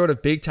any sort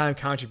of big-time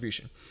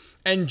contribution.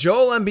 And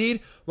Joel Embiid,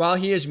 while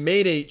he has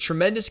made a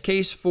tremendous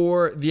case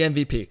for the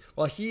MVP,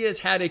 while he has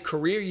had a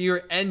career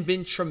year and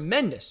been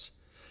tremendous,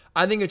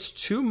 I think it's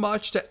too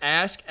much to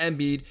ask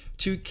Embiid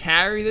to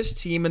carry this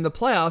team in the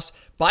playoffs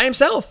by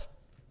himself.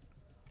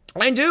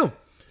 I do.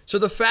 So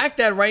the fact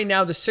that right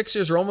now the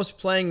Sixers are almost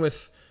playing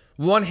with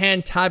one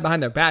hand tied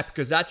behind their back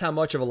because that's how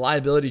much of a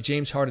liability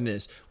James Harden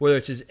is, whether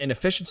it's his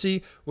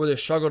inefficiency, whether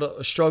it's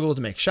struggle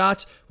to make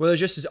shots, whether it's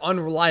just his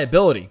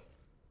unreliability.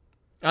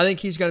 I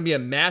think he's going to be a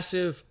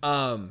massive,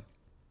 he's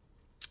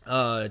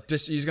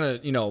going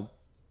to,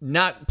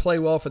 not play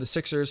well for the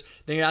Sixers. I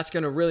think that's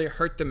going to really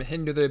hurt them and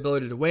hinder their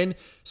ability to win.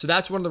 So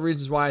that's one of the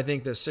reasons why I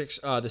think the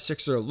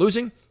Sixers are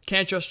losing.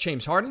 Can't trust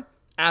James Harden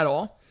at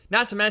all.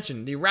 Not to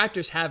mention, the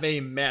Raptors have a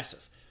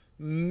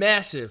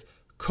massive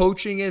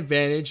coaching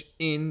advantage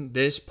in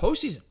this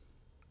postseason.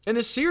 In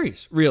this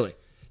series, really.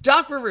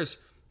 Doc Rivers,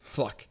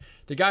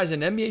 the guy's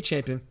an NBA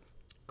champion.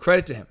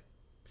 Credit to him.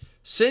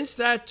 Since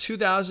that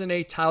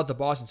 2008 title at the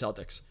Boston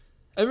Celtics,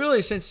 and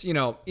really since,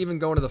 even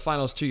going to the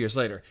finals 2 years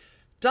later,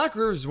 Doc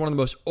Rivers is one of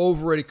the most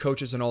overrated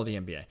coaches in all the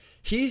NBA.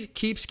 He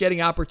keeps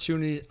getting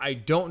opportunities. I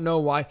don't know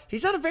why.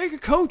 He's not a very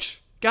good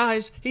coach,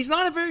 guys. He's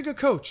not a very good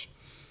coach.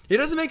 He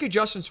doesn't make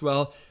adjustments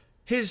well.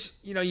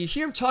 You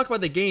hear him talk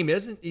about the game.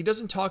 He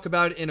doesn't talk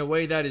about it in a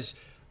way that is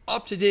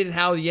up to date in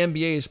how the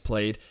NBA is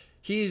played.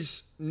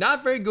 He's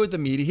not very good with the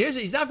media.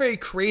 He's not very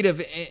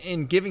creative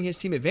in giving his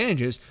team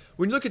advantages.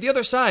 When you look at the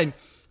other side,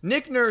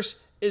 Nick Nurse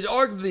is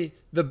arguably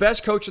the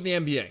best coach in the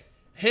NBA.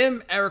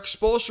 Him, Eric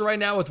Spoelstra right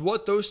now with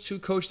what those 2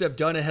 coaches have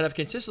done and have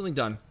consistently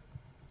done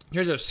in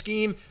terms of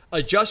scheme,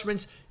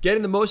 adjustments,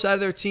 getting the most out of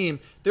their team.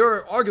 There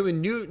are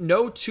arguably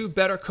no 2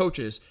 better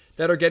coaches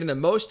that are getting the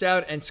most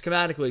out and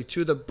schematically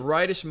 2 of the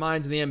brightest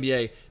minds in the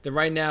NBA than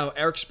right now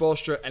Eric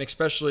Spoelstra and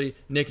especially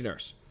Nick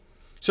Nurse.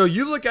 So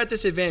you look at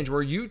this advantage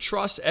where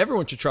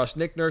everyone should trust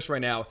Nick Nurse right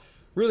now,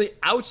 really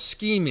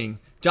out-scheming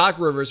Doc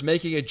Rivers,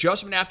 making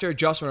adjustment after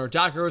adjustment, or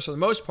Doc Rivers, for the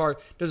most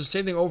part, does the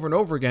same thing over and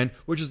over again,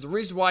 which is the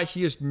reason why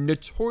he is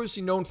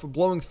notoriously known for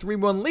blowing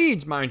 3-1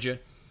 leads, mind you.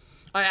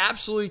 I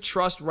absolutely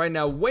trust right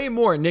now way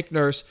more Nick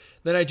Nurse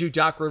than I do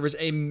Doc Rivers,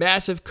 a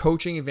massive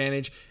coaching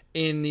advantage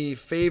in the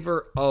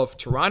favor of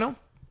Toronto.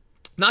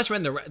 Not to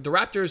mention, the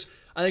Raptors,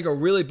 I think, are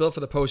really built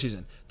for the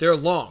postseason. They're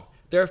long.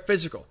 They're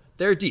physical.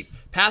 They're deep.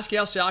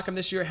 Pascal Siakam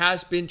this year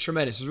has been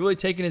tremendous. He's really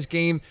taken his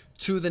game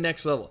to the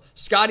next level.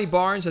 Scotty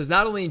Barnes has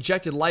not only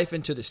injected life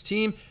into this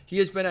team, he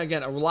has been,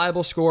 again, a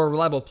reliable scorer,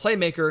 reliable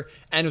playmaker,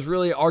 and has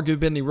really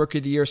arguably been the rookie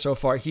of the year so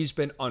far. He's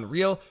been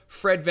unreal.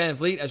 Fred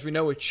VanVleet, as we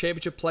know, a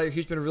championship player,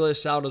 he's been really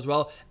solid as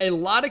well. A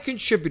lot of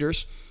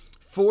contributors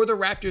for the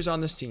Raptors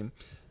on this team.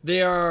 They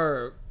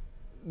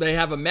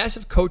have a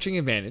massive coaching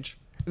advantage,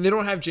 and they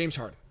don't have James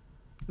Harden.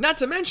 Not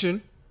to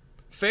mention,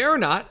 fair or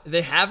not,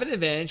 they have an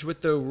advantage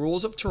with the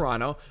rules of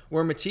Toronto,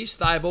 where Matisse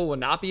Thybulle will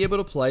not be able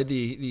to play,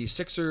 the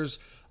Sixers'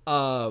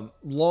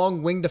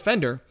 long wing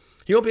defender.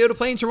 He won't be able to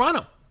play in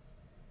Toronto.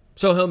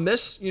 So he'll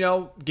miss,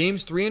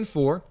 games 3 and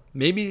 4,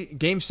 maybe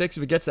game 6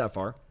 if it gets that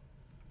far.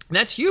 And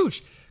that's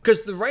huge,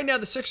 because right now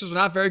the Sixers are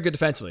not very good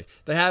defensively.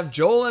 They have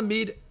Joel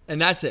Embiid,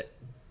 and that's it.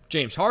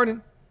 James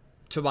Harden,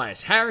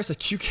 Tobias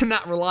Harris. You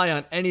cannot rely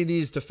on any of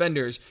these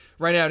defenders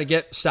right now to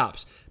get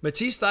stops.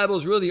 Matisse Thybulle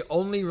is really the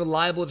only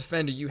reliable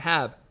defender you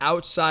have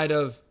outside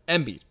of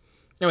Embiid.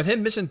 And with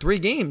him missing 3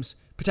 games,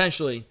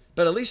 potentially,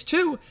 but at least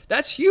 2,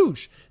 that's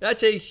huge.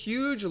 That's a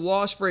huge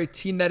loss for a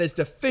team that is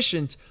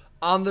deficient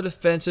on the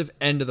defensive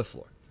end of the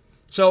floor.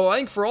 So I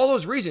think for all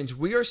those reasons,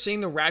 we are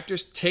seeing the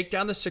Raptors take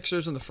down the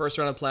Sixers in the first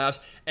round of playoffs,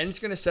 and it's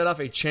going to set off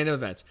a chain of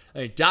events. I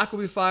think Doc will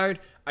be fired.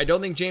 I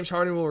don't think James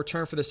Harden will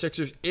return for the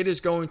Sixers. It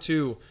is going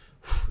to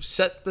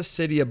set the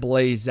city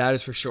ablaze, that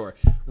is for sure.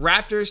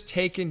 Raptors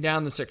taking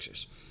down the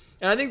Sixers.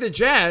 And I think the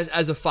Jazz,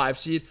 as a 5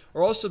 seed,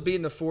 are also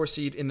beating the 4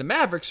 seed in the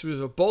Mavericks,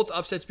 with both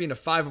upsets being a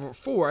 5 over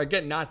 4.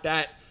 Again, not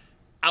that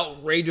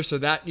outrageous or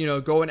that,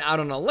 going out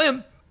on a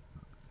limb.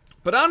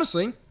 But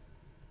honestly,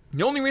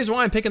 the only reason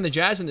why I'm picking the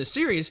Jazz in this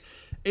series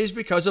is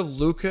because of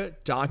Luka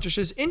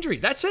Doncic's injury.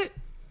 That's it.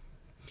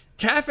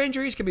 Calf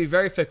injuries can be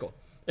very fickle.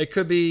 It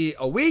could be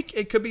a week.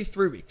 It could be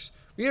 3 weeks.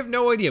 We have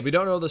no idea. We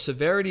don't know the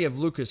severity of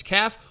Luka's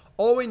calf.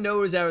 All we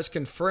know is that it's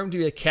confirmed to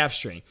be a calf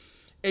strain.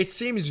 It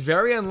seems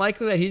very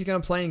unlikely that he's going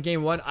to play in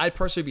Game 1. I'd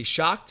personally be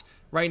shocked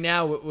right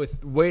now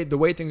with the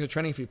way things are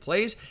trending if he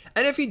plays.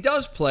 And if he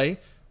does play,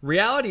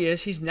 reality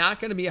is he's not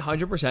going to be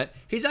 100%.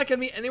 He's not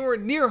going to be anywhere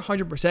near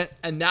 100%,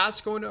 and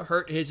that's going to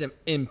hurt his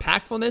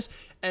impactfulness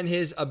and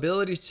his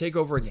ability to take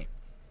over a game.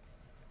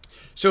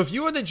 So if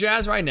you are the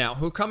Jazz right now,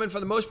 who come in for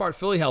the most part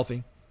fully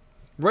healthy,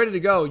 ready to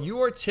go,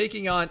 you are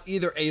taking on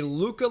either a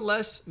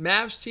Luka-less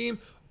Mavs team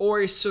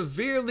or a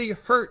severely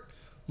hurt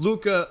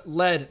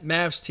Luka-led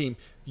Mavs team.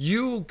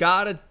 You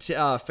got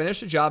to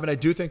finish the job, and I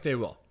do think they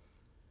will.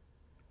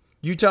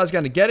 Utah's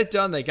going to get it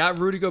done. They got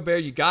Rudy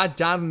Gobert. You got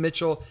Donovan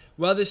Mitchell.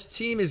 Well, this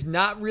team is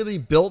not really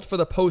built for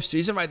the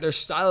postseason, right? Their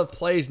style of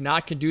play is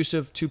not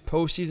conducive to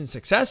postseason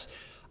success.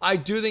 I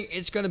do think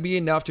it's going to be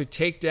enough to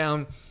take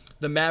down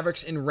the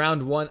Mavericks in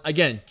round 1.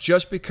 Again,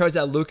 just because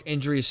that Luke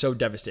injury is so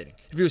devastating.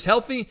 If he was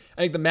healthy,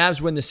 I think the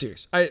Mavs win the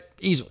series.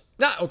 Easily.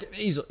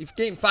 Easily. If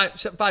game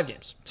 5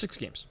 games, 6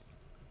 games.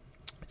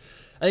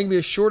 I think it'd be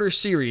a shorter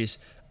series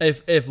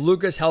if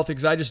Luka's healthy,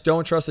 because I just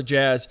don't trust the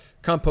Jazz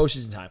come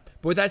postseason time.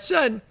 But with that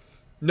said,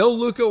 no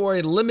Luka or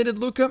a limited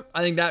Luka,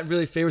 I think that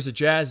really favors the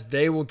Jazz.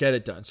 They will get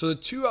it done. So the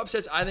 2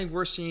 upsets I think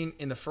we're seeing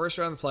in the first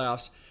round of the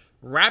playoffs,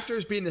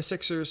 Raptors beating the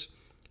Sixers,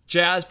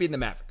 Jazz beating the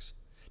Mavericks.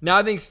 Now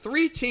I think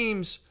 3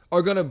 teams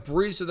are going to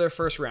breeze to their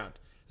first round.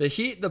 The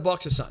Heat, the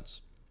Bucks, the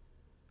Suns.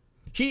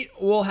 Heat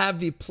will have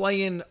the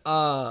play-in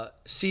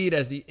seed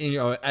as the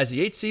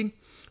 8th seed.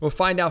 We'll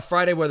find out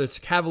Friday whether it's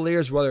the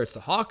Cavaliers, whether it's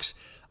the Hawks.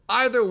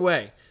 Either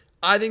way,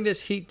 I think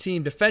this Heat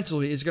team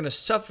defensively is going to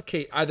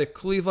suffocate either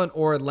Cleveland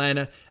or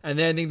Atlanta, and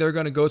then I think they're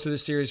going to go through the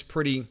series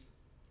pretty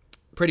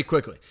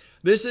quickly.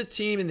 This is a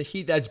team in the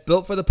Heat that's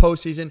built for the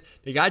postseason.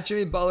 They got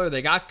Jimmy Butler.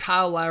 They got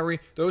Kyle Lowry.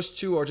 Those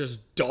 2 are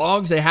just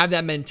dogs. They have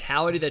that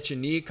mentality that you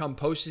need come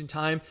postseason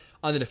time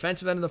on the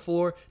defensive end of the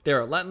floor. They're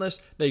relentless.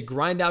 They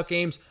grind out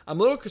games. I'm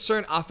a little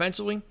concerned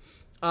offensively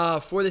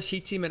for this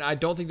Heat team, and I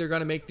don't think they're going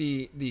to make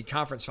the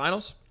conference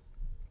finals,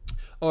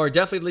 or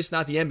definitely at least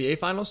not the NBA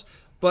finals.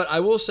 But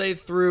I will say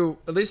through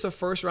at least the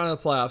first round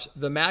of the playoffs,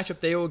 the matchup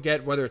they will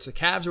get, whether it's the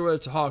Cavs or whether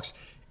it's the Hawks,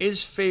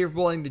 is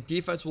favorable, and the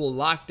defense will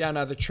lock down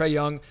either Trae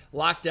Young,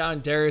 lock down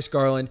Darius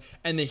Garland,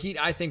 and the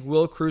Heat, I think,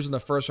 will cruise in the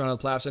first round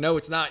of the playoffs. I know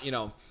it's not,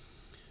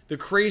 the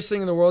craziest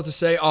thing in the world to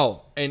say,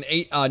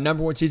 an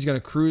number 1 seed is going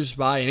to cruise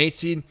by an 8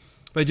 seed,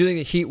 but I do think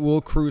the Heat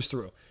will cruise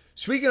through.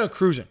 Speaking of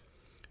cruising,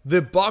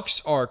 the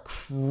Bucks are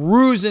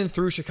cruising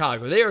through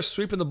Chicago. They are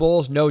sweeping the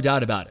Bulls, no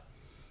doubt about it.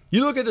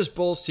 You look at this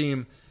Bulls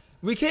team,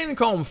 we can't even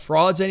call them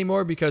frauds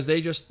anymore because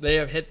they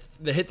have hit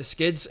the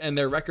skids, and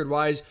their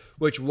record-wise,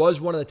 which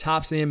was one of the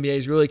tops in the NBA,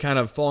 is really kind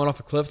of fallen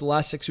off a cliff the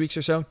last 6 weeks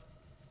or so.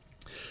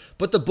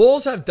 But the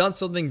Bulls have done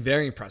something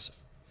very impressive.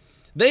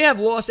 They have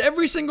lost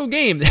every single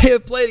game they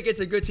have played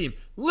against a good team.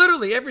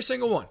 Literally every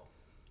single one.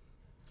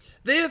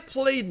 They have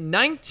played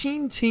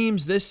 19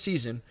 teams this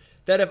season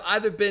that have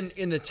either been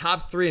in the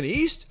top 3 in the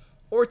East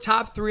or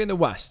top 3 in the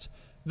West.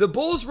 The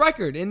Bulls'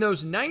 record in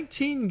those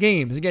 19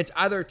 games against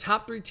either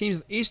top 3 teams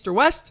in the East or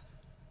West,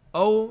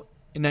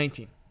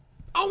 0-19.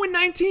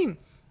 0-19.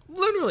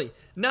 Literally,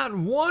 not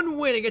one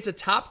win against a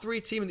top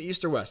 3 team in the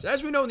East or West.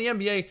 As we know in the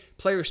NBA,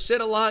 players sit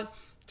a lot.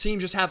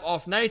 Teams just have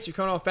off nights. You're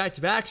coming off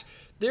back-to-backs.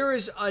 There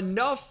is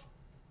enough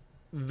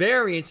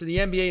variance in the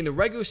NBA in the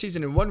regular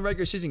season in one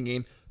regular season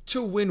game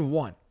to win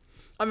one.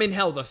 I mean,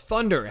 hell, the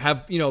Thunder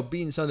have,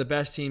 beaten some of the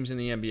best teams in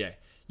the NBA.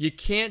 You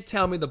can't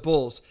tell me the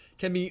Bulls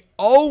can be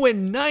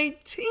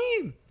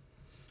 0-19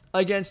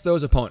 against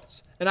those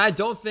opponents. And I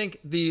don't think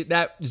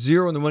that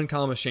 0 in the win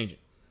column is changing.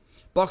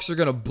 Bucks are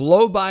going to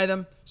blow by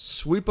them,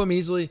 sweep them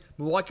easily.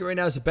 Milwaukee right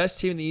now is the best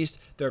team in the East.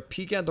 They're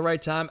peaking at the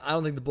right time. I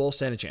don't think the Bulls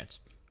stand a chance.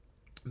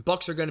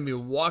 Bucks are going to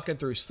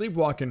be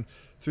sleepwalking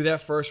through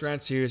that first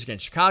round series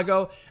against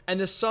Chicago. And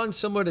the Suns,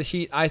 similar to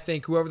Heat, I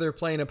think whoever their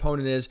playing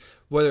opponent is,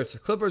 whether it's the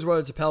Clippers, whether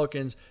it's the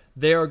Pelicans,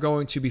 they are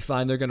going to be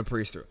fine. They're going to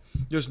breeze through.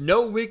 There's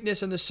no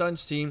weakness in the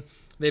Suns team.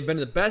 They've been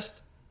the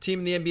best team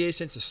in the NBA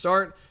since the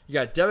start. You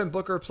got Devin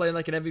Booker playing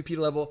like an MVP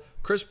level.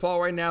 Chris Paul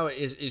right now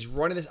is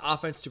running this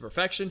offense to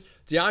perfection.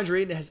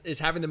 DeAndre Ayton is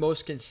having the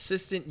most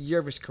consistent year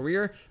of his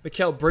career.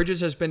 Mikal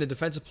Bridges has been a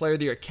Defensive Player of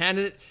the Year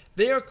candidate.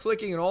 They are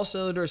clicking in all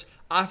cylinders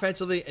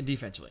offensively and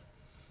defensively.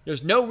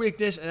 There's no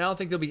weakness, and I don't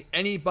think there'll be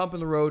any bump in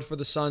the road for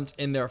the Suns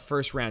in their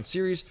first round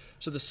series.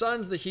 So the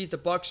Suns, the Heat, the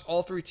Bucks,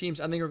 all three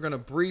teams, I think are going to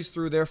breeze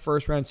through their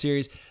first round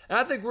series. And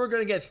I think we're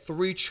going to get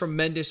 3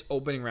 tremendous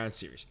opening round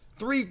series.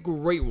 3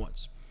 great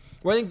ones.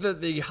 Where I think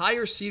that the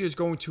higher seed is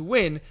going to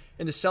win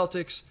in the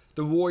Celtics,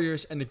 the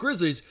Warriors, and the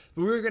Grizzlies.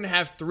 But we're going to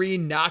have 3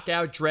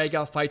 knockout,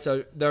 drag-out fights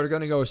that are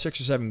going to go 6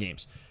 or 7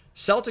 games.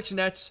 Celtics,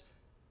 Nets,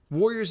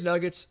 Warriors,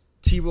 Nuggets,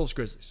 T-Wolves,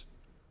 Grizzlies.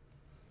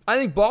 I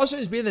think Boston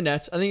is beating the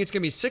Nets. I think it's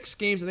going to be 6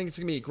 games. I think it's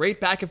going to be a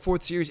great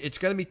back-and-forth series. It's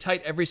going to be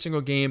tight every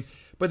single game.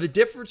 But the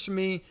difference for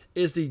me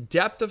is the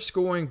depth of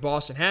scoring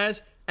Boston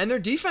has and their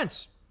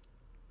defense.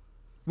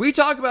 We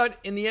talk about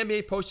in the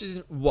NBA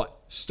postseason, what?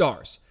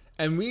 Stars.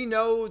 And we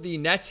know the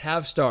Nets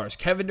have stars.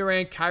 Kevin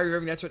Durant, Kyrie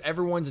Irving, that's what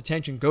everyone's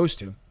attention goes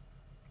to.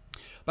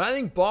 But I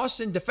think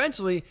Boston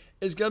defensively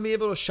is going to be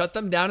able to shut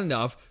them down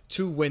enough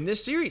to win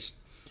this series.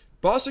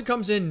 Boston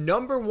comes in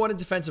number 1 in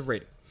defensive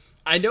rating.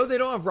 I know they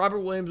don't have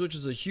Robert Williams, which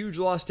is a huge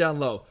loss down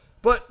low,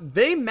 but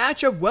they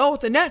match up well with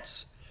the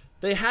Nets.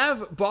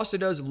 Boston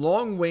does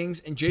long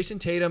wings and Jason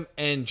Tatum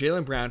and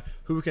Jaylen Brown,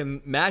 who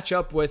can match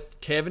up with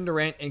Kevin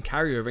Durant and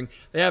Kyrie Irving.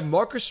 They have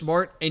Marcus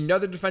Smart,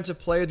 another Defensive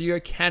Player of the Year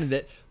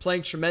candidate,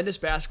 playing tremendous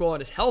basketball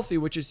and is healthy,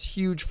 which is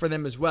huge for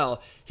them as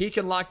well. He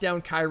can lock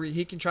down Kyrie.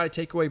 He can try to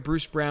take away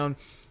Bruce Brown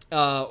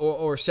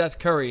or Seth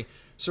Curry.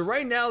 So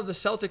right now, the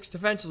Celtics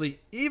defensively,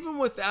 even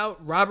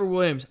without Robert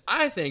Williams,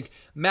 I think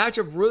match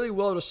up really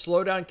well to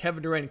slow down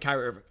Kevin Durant and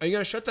Kyrie Irving. Are you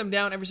going to shut them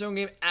down every single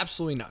game?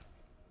 Absolutely not.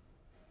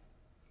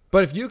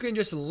 But if you can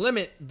just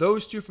limit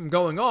those 2 from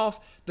going off,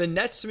 the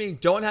Nets, to me,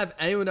 don't have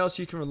anyone else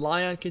you can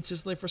rely on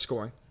consistently for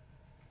scoring.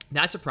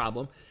 That's a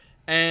problem.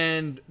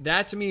 And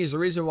that, to me, is the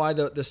reason why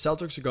the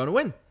Celtics are going to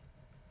win.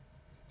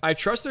 I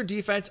trust their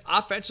defense.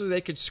 Offensively,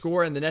 they could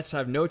score, and the Nets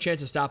have no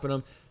chance of stopping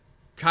them.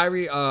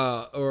 Kyrie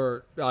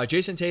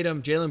Jason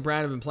Tatum, Jaylen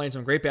Brown have been playing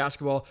some great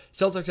basketball.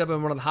 Celtics have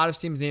been one of the hottest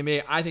teams in the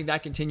NBA. I think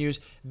that continues.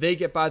 They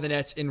get by the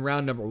Nets in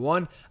round number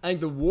 1. I think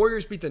the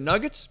Warriors beat the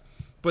Nuggets,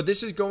 but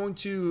this is going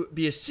to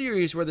be a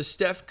series where the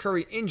Steph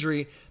Curry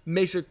injury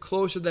makes it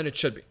closer than it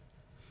should be.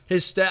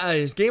 His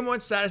game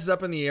 1 status is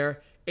up in the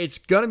air. It's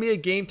going to be a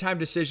game time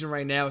decision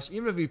right now. So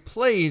even if he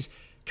plays,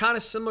 kind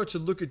of similar to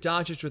Luka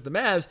Doncic with the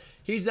Mavs,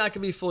 he's not going to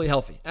be fully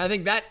healthy. And I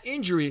think that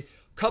injury,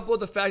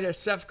 coupled with the fact that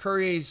Steph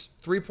Curry's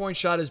three-point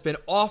shot has been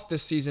off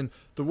this season,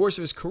 the worst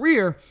of his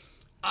career,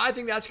 I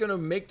think that's going to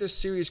make this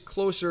series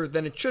closer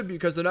than it should be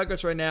because the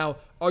Nuggets right now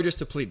are just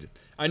depleted.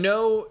 I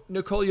know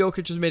Nikola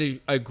Jokic has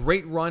made a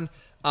great run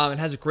and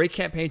has a great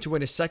campaign to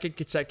win his 2nd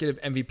consecutive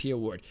MVP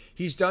award.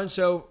 He's done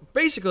so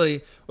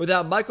basically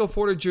without Michael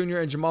Porter Jr.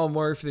 and Jamal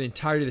Murray for the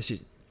entirety of the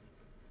season.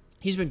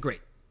 He's been great.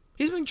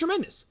 He's been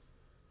tremendous.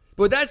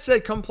 But with that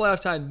said, come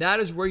playoff time, that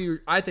is where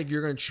I think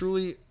you're going to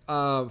truly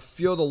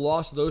feel the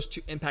loss of those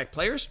 2 impact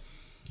players.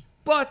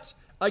 But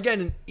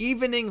again, an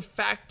evening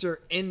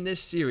factor in this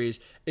series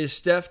is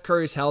Steph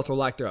Curry's health or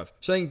lack thereof.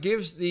 So it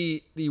gives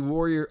the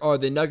Warrior or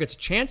the Nuggets a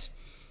chance.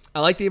 I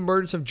like the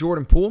emergence of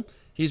Jordan Poole.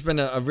 He's been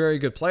a very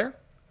good player.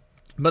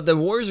 But the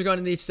Warriors are going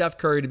to need Steph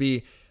Curry to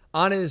be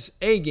on his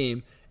A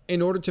game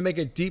in order to make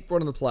a deep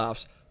run in the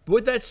playoffs. But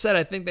with that said,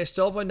 I think they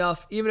still have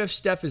enough, even if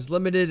Steph is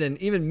limited and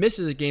even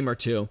misses a game or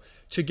 2,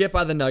 to get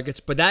by the Nuggets.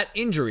 But that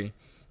injury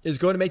is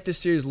going to make this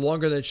series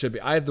longer than it should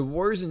be. I have the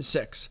Warriors in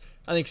 6.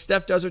 I think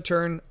Steph does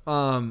return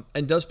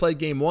and does play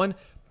game 1,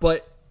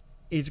 but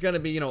he's going to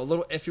be a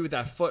little iffy with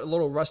that foot, a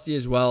little rusty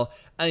as well.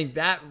 I think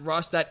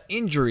that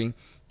injury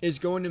is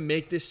going to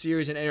make this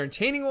series an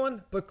entertaining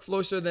one, but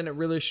closer than it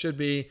really should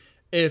be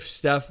if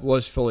Steph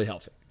was fully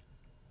healthy.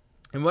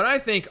 And what I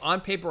think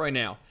on paper right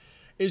now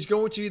is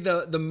going to be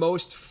the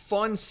most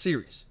fun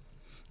series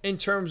in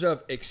terms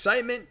of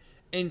excitement,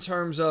 in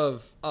terms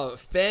of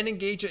fan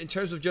engagement, in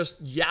terms of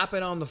just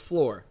yapping on the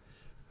floor.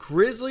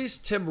 Grizzlies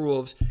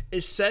Timberwolves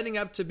is setting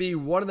up to be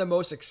one of the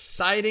most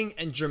exciting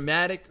and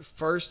dramatic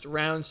first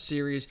round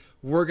series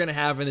we're going to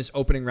have in this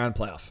opening round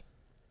playoff.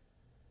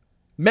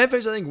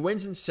 Memphis, I think,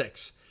 wins in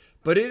 6,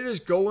 but it is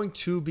going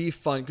to be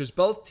fun because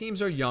both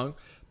teams are young,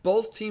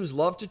 both teams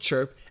love to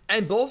chirp,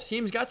 and both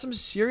teams got some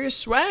serious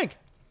swag.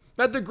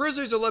 Now, the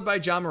Grizzlies are led by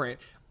Ja Morant.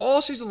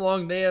 All season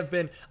long, they have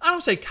been, I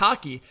don't say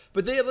cocky,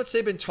 but they have, let's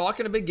say, been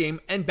talking a big game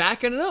and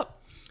backing it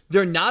up.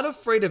 They're not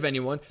afraid of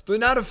anyone. They're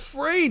not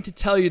afraid to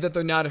tell you that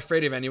they're not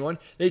afraid of anyone.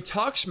 They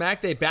talk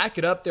smack. They back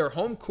it up. Their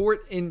home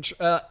court in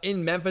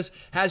Memphis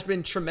has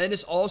been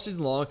tremendous all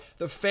season long.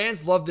 The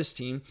fans love this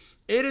team.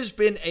 It has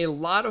been a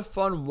lot of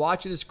fun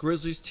watching this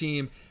Grizzlies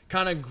team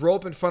kind of grow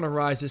up in front of our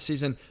eyes this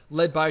season,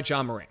 led by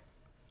Ja Morant.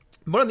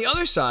 But on the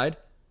other side,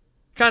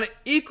 kind of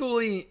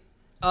equally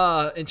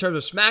in terms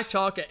of smack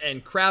talk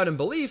and crowd and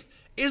belief,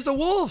 is the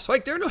Wolves.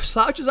 Like, they're no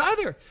slouches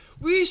either.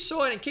 We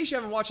saw it, in case you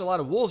haven't watched a lot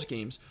of Wolves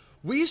games,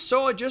 we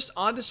saw it just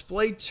on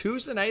display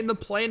Tuesday night in the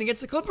play-in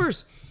against the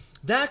Clippers.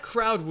 That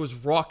crowd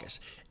was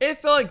raucous. It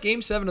felt like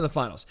Game 7 of the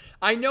finals.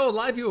 I know a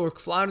lot of people were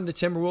clowning the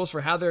Timberwolves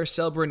for how they're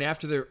celebrating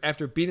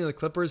after beating the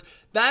Clippers.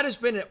 That has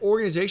been an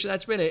organization,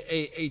 that's been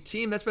a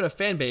team, that's been a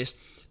fan base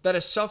that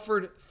has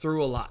suffered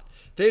through a lot.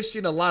 They've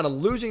seen a lot of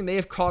losing. They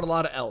have caught a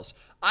lot of L's.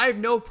 I have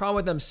no problem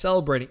with them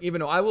celebrating,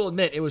 even though I will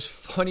admit it was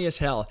funny as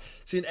hell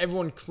seeing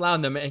everyone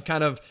clown them and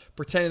kind of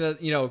pretending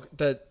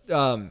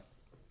that,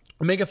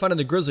 making fun of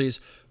the Grizzlies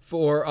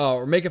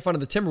or making fun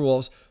of the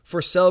Timberwolves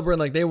for celebrating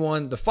like they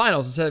won the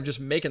finals instead of just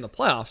making the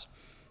playoffs.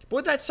 But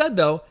with that said,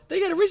 though,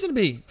 they got a reason to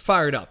be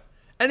fired up.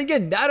 And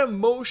again, that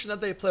emotion that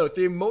they play with,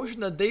 the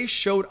emotion that they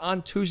showed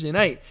on Tuesday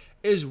night,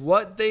 is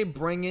what they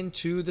bring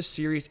into the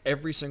series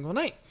every single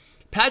night.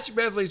 Patrick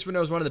Beverley is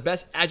one of the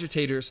best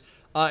agitators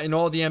in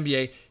all the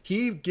NBA.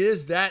 He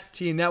gives that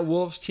team, that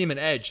Wolves team, an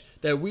edge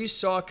that we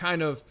saw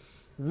kind of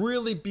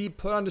really be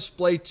put on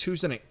display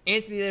Tuesday night.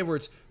 Anthony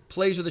Edwards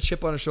plays with a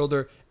chip on his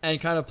shoulder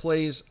and kind of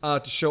plays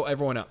to show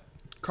everyone up.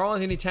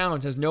 Karl-Anthony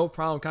Towns has no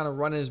problem kind of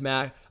running his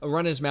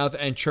mouth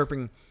and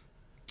chirping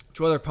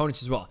to other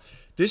opponents as well.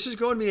 This is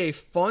going to be a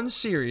fun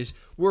series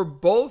where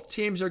both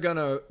teams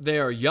they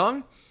are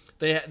young,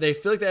 they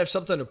feel like they have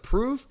something to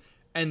prove,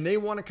 and they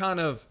want to kind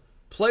of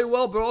play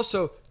well, but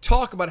also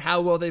talk about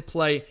how well they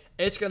play.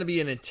 It's going to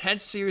be an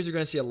intense series. You're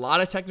going to see a lot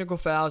of technical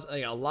fouls,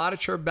 a lot of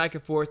chirp back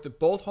and forth.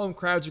 Both home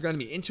crowds are going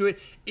to be into it.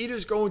 It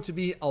is going to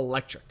be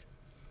electric.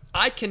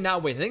 I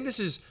cannot wait. I think this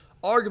is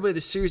arguably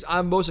the series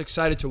I'm most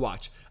excited to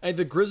watch. I think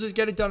the Grizzlies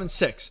get it done in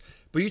 6.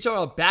 But you talk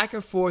about back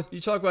and forth,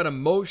 you talk about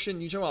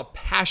emotion, you talk about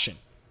passion.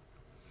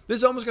 This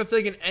is almost going to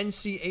feel like an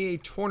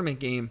NCAA tournament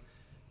game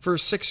for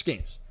 6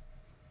 games.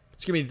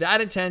 It's going to be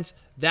that intense,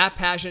 that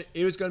passionate.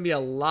 It is going to be a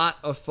lot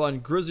of fun.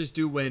 Grizzlies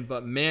do win,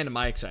 but man, am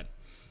I excited.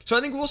 So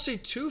I think we'll see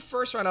 2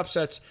 first-round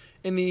upsets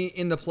in the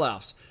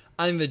playoffs.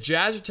 I think the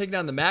Jazz are taking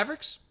down the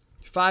Mavericks,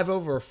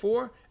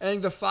 5/4. I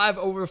think the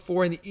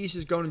 5/4 in the East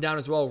is going down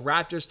as well.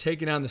 Raptors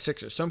taking down the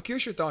Sixers. So I'm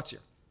curious your thoughts here.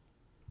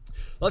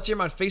 Let's hear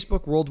them on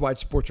Facebook, Worldwide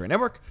Sports Radio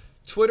Network,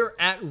 Twitter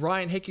at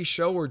Ryan Hickey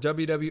Show or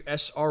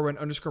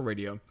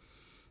WWSRN_radio.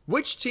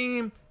 Which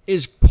team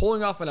is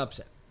pulling off an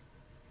upset?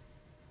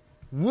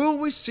 Will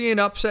we see an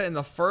upset in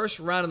the first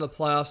round of the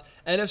playoffs?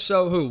 And if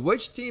so, who?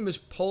 Which team is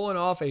pulling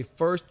off a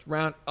first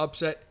round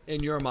upset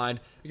in your mind?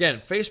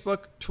 Again,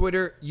 Facebook,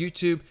 Twitter,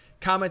 YouTube,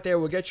 comment there.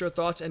 We'll get your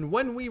thoughts. And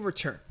when we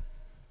return,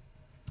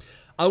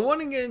 I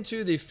want to get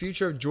into the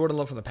future of Jordan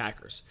Love for the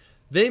Packers.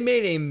 They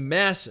made a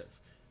massive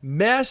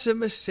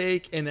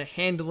mistake in the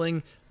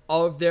handling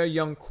of their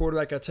young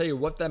quarterback. I'll tell you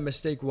what that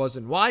mistake was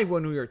and why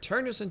when we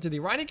return this into the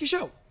Ryan Hickey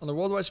Show on the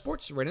Worldwide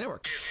Sports Radio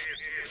Network.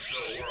 It's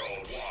the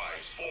Worldwide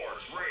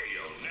Sports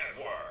Radio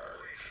Network.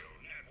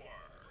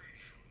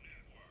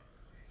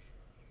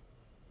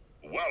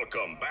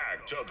 Welcome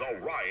back to the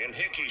Ryan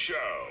Hickey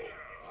Show,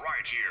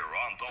 right here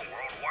on the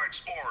Worldwide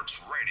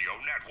Sports Radio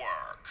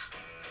Network.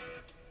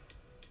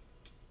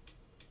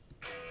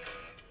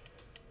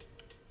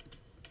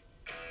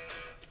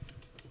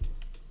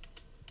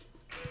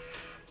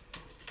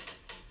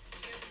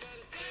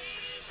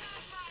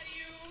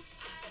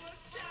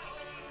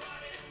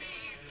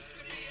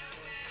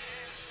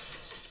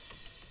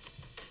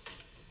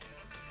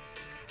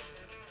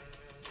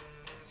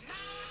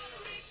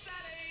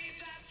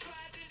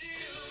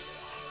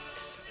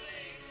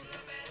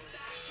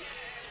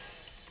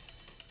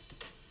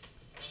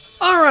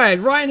 All right,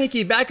 Ryan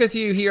Hickey back with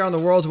you here on the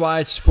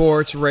Worldwide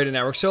Sports Radio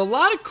Network. So a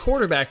lot of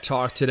quarterback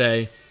talk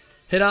today.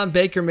 Hit on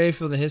Baker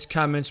Mayfield and his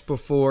comments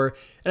before.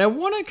 And I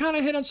want to kind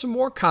of hit on some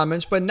more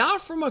comments, but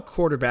not from a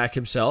quarterback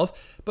himself,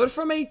 but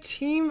from a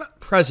team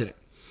president.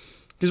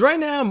 Because right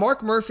now,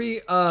 Mark Murphy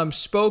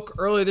spoke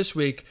earlier this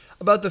week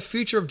about the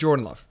future of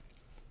Jordan Love.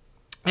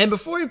 And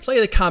before we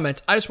play the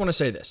comments, I just want to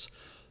say this.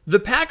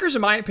 The Packers,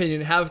 in my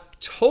opinion, have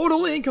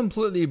totally and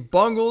completely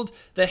bungled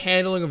the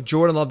handling of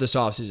Jordan Love this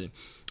offseason.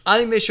 I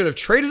think they should have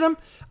traded him.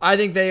 I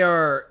think they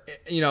are,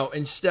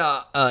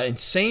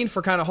 insane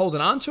for kind of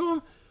holding on to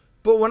him.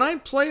 But when I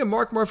play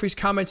Mark Murphy's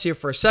comments here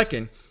for a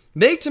second,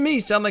 they, to me,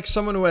 sound like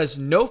someone who has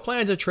no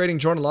plans of trading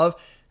Jordan Love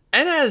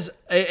and has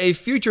a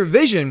future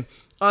vision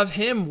of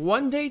him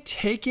one day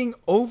taking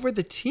over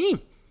the team.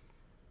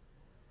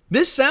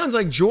 This sounds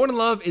like Jordan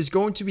Love is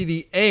going to be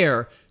the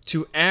heir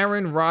to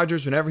Aaron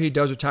Rodgers whenever he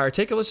does retire.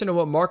 Take a listen to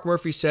what Mark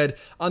Murphy said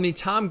on the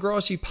Tom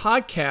Grossi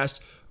podcast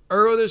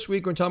earlier this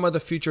week when talking about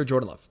the future of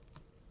Jordan Love.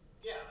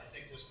 Yeah, I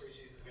think this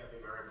preseason is going to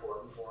be very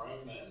important for him,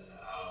 and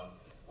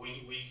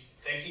we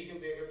think he can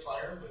be a good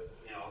player, but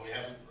we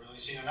haven't really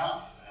seen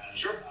enough. And,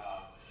 Sure.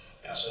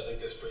 So I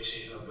think this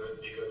preseason will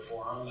be good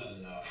for him,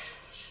 and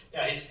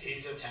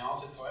he's a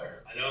talented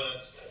player. I know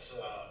that's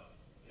the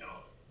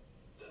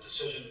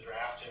decision to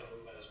draft him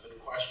has been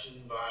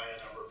questioned by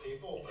a number of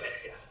people, but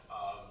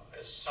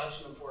it's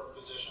such an important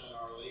position in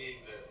our league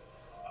that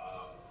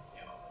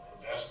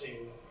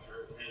investing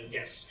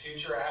in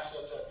future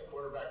assets at the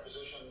quarterback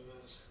position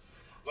is.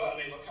 Well, I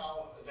mean, look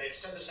how they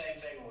said the same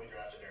thing when we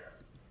drafted Aaron.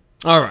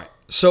 All right,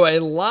 so a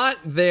lot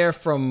there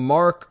from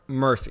Mark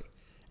Murphy,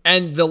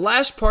 and the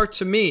last part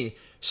to me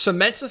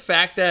cements the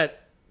fact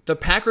that the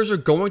Packers are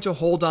going to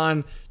hold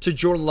on to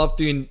Jordan Love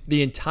through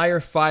the entire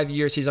 5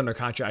 years he's under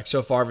contract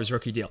so far of his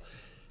rookie deal.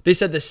 They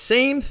said the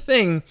same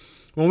thing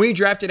When we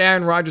drafted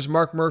Aaron Rodgers,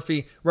 Mark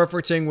Murphy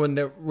referencing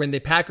when the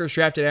Packers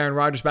drafted Aaron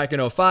Rodgers back in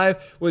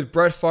 2005 with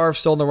Brett Favre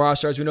still on the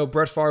roster. As we know,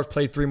 Brett Favre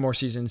played 3 more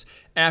seasons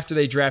after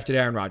they drafted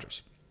Aaron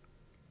Rodgers.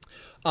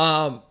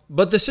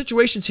 But the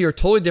situations here are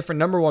totally different.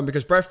 Number one,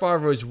 because Brett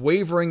Favre was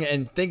wavering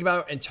and thinking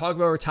about and talking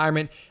about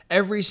retirement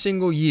every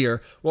single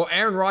year, while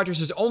Aaron Rodgers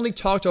has only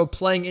talked about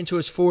playing into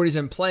his 40s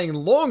and playing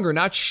longer,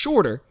 not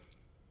shorter.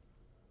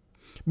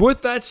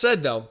 With that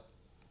said, though,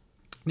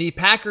 the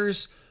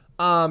Packers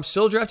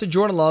still drafted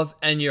Jordan Love,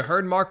 and you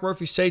heard Mark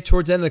Murphy say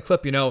towards the end of the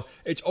clip,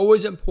 it's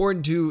always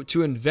important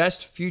to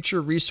invest future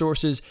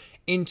resources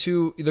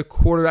into the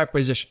quarterback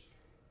position.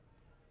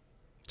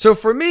 So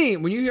for me,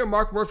 when you hear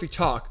Mark Murphy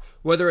talk,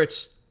 whether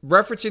it's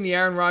referencing the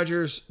Aaron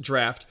Rodgers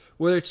draft,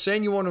 whether it's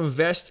saying you want to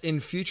invest in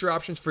future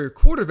options for your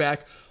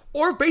quarterback,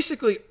 or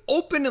basically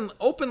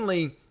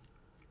openly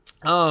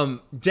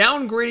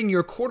downgrading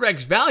your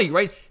quarterback's value,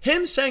 right?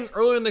 Him saying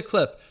earlier in the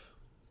clip,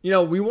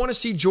 we want to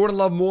see Jordan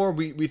Love more.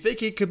 We think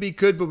he could be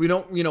good, but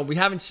we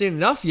haven't seen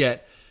enough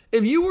yet.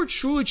 If you were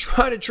truly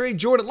trying to trade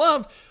Jordan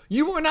Love,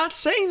 you were not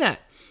saying that.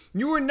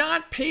 You were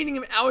not painting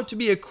him out to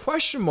be a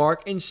question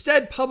mark.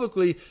 Instead,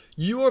 publicly,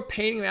 you are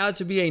painting him out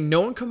to be a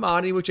known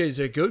commodity, which is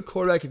a good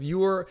quarterback if you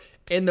were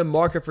in the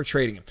market for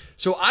trading him.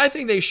 So I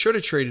think they should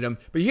have traded him.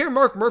 But hear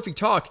Mark Murphy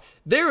talk,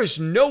 there is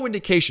no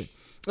indication,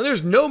 and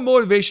there's no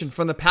motivation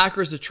from the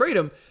Packers to trade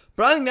him.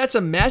 But I think that's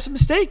a massive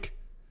mistake.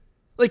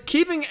 Like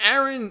keeping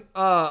Jordan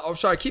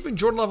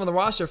Love on the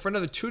roster for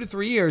another 2 to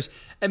 3 years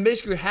and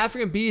basically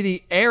having him be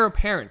the heir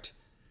apparent,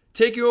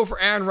 taking over for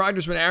Aaron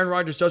Rodgers when Aaron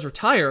Rodgers does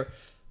retire,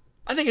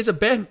 I think it's a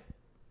bad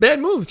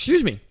move.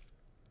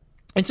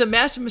 It's a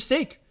massive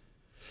mistake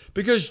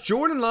because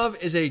Jordan Love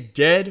is a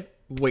dead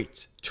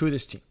weight to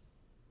this team.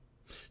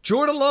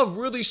 Jordan Love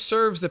really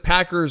serves the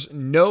Packers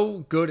no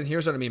good, and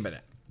here's what I mean by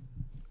that.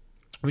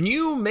 When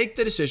you make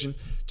the decision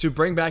to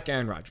bring back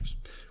Aaron Rodgers,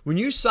 when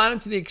you sign him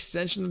to the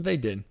extension that they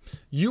did,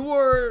 you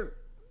are,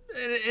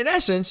 in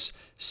essence,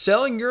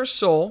 selling your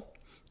soul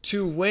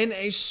to win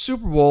a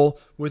Super Bowl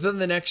within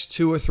the next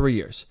 2 or 3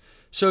 years.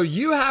 So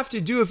you have to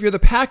do, if you're the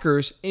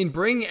Packers, in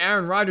bringing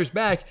Aaron Rodgers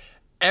back,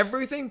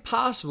 everything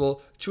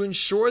possible to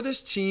ensure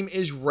this team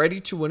is ready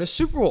to win a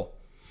Super Bowl.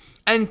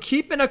 And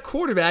keeping a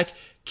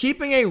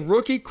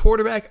rookie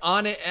quarterback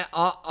on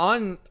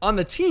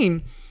the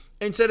team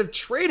instead of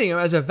trading him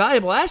as a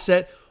valuable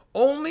asset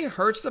only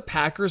hurts the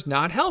Packers,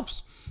 not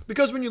helps.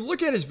 Because when you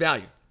look at his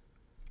value,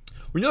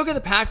 when you look at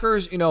the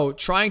Packers,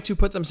 trying to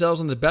put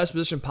themselves in the best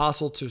position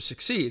possible to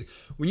succeed,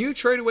 when you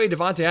trade away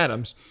Davante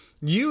Adams,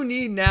 you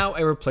need now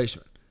a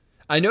replacement.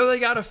 I know they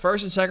got a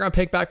first and second round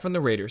pick back from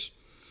the Raiders,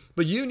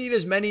 but you need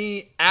as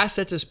many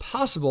assets as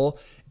possible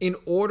in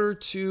order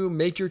to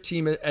make your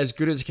team as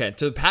good as you can.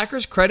 To the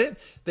Packers' credit,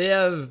 they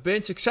have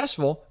been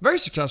successful, very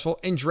successful,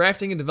 in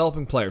drafting and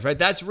developing players, right?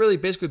 That's really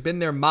basically been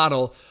their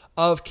model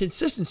of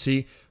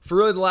consistency for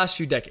really the last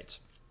few decades.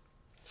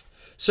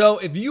 So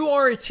if you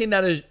are a team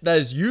that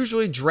is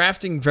usually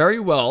drafting very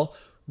well,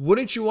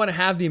 wouldn't you want to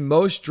have the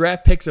most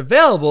draft picks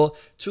available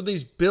to at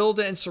least build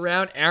and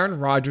surround Aaron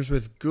Rodgers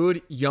with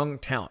good young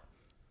talent?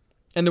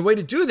 And the way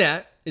to do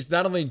that is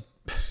not only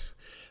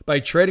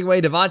by trading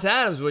away Davante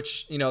Adams,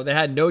 which they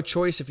had no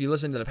choice if you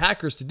listen to the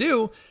Packers to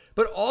do,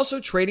 but also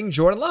trading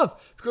Jordan Love.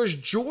 Because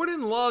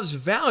Jordan Love's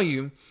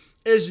value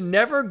is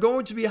never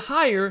going to be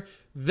higher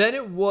than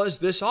it was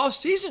this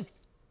offseason.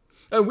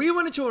 And we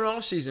went into an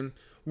offseason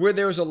where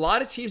there was a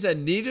lot of teams that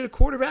needed a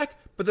quarterback,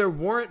 but there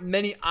weren't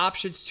many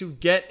options to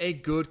get a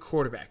good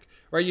quarterback.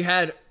 Right? You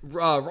had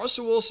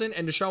Russell Wilson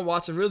and Deshaun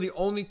Watson, really the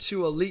only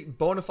 2 elite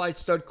bona fide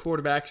stud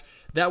quarterbacks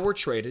that were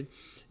traded.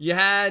 You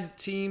had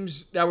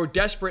teams that were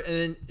desperate and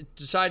then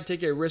decided to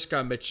take a risk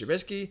on Mitch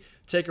Trubisky,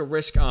 take a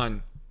risk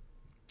on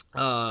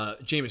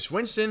Jameis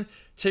Winston,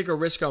 take a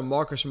risk on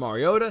Marcus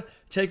Mariota,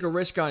 take a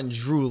risk on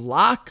Drew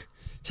Lock,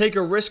 take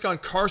a risk on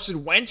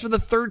Carson Wentz for the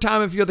 3rd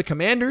time if you're the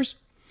Commanders.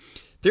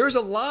 There's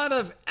a lot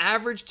of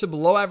average to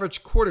below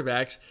average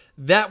quarterbacks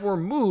that were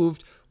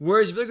moved,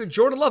 whereas if you look at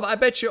Jordan Love, I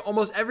bet you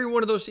almost every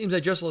one of those teams I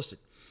just listed,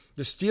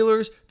 the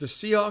Steelers, the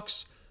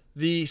Seahawks,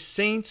 the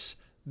Saints,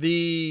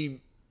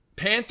 the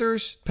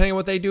Panthers, depending on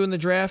what they do in the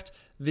draft,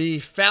 the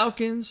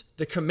Falcons,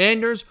 the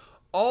Commanders,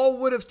 all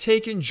would have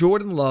taken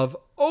Jordan Love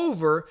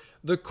over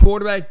the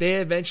quarterback they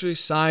eventually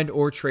signed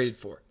or traded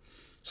for.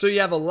 So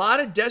you have a lot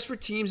of desperate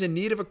teams in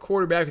need of a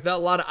quarterback without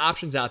a lot of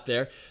options out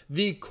there.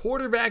 The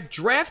quarterback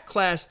draft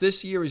class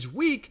this year is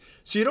weak,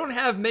 so you don't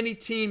have many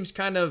teams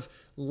kind of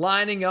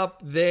lining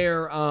up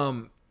their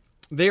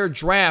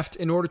draft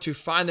in order to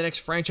find the next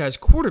franchise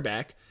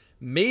quarterback.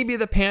 Maybe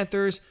the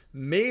Panthers,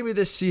 maybe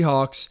the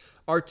Seahawks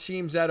are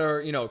teams that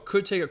are,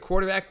 could take a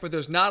quarterback, but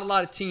there's not a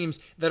lot of teams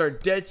that are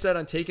dead set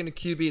on taking a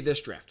QB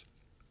this draft.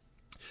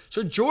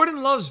 So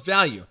Jordan Love's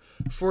value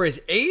for his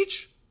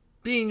age,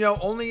 being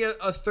only a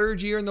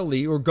 3rd year in the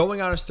league or going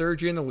on his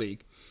 3rd year in the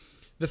league,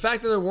 the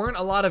fact that there weren't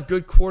a lot of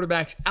good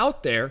quarterbacks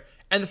out there,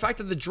 and the fact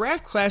that the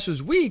draft class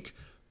was weak,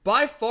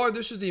 by far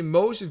this was the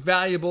most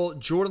valuable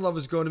Jordan Love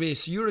was going to be,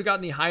 so you would have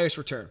gotten the highest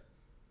return.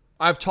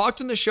 I've talked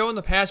in the show in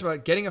the past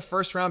about getting a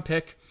 1st round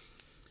pick.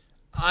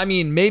 I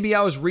mean, maybe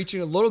I was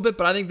reaching a little bit,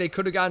 but I think they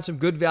could have gotten some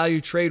good value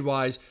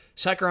trade-wise.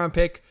 Second-round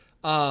pick,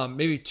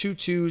 maybe 2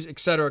 2s,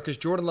 etc. Because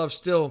Jordan Love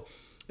still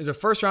is a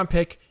first-round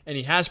pick, and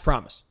he has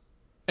promise.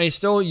 And he's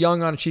still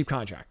young on a cheap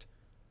contract.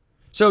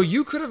 So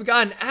you could have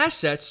gotten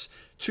assets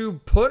to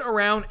put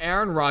around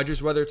Aaron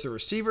Rodgers, whether it's the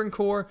receiving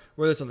core,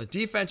 whether it's on the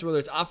defense, whether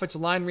it's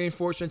offensive line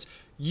reinforcements.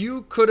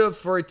 You could have,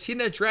 for a team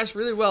that drafts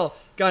really well,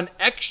 gotten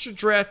extra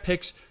draft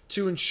picks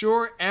to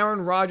ensure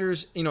Aaron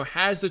Rodgers,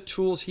 has the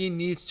tools he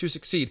needs to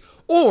succeed.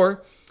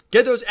 Or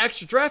get those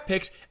extra draft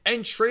picks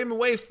and trade them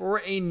away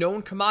for a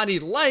known commodity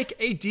like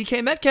a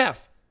DK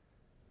Metcalf.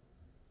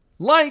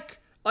 Like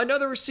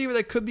another receiver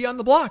that could be on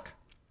the block.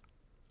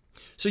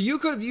 So you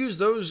could have used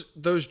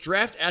those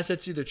draft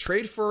assets to either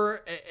trade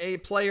for a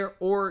player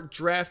or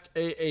draft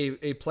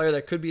a player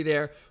that could be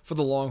there for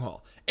the long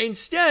haul.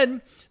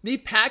 Instead, the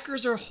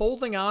Packers are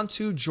holding on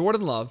to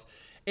Jordan Love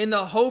in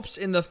the hopes,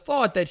 in the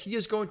thought that he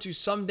is going to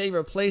someday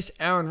replace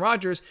Aaron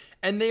Rodgers,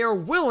 and they are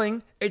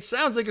willing, it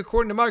sounds like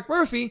according to Mark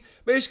Murphy,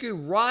 basically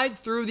ride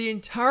through the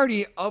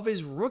entirety of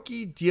his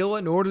rookie deal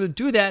in order to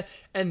do that,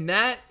 and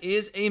that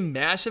is a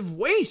massive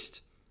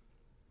waste.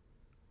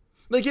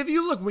 Like, if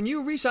you look, when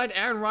you re-sign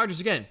Aaron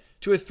Rodgers again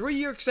to a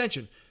 3-year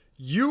extension,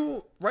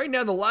 right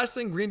now, the last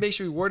thing Green Bay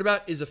should be worried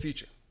about is the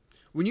future.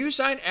 When you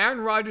sign Aaron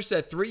Rodgers to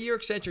that 3-year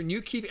extension,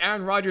 you keep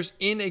Aaron Rodgers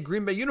in a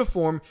Green Bay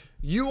uniform,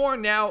 you are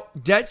now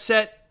dead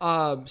set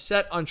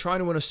on trying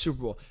to win a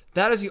Super Bowl.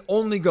 That is the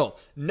only goal.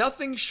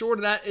 Nothing short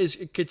of that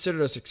is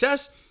considered a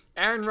success.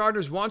 Aaron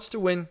Rodgers wants to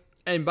win,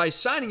 and by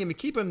signing him and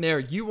keep him there,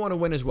 you want to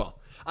win as well.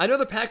 I know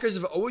the Packers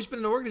have always been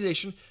an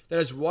organization that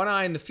has one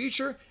eye in the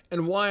future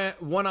and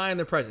one eye in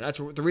the present. That's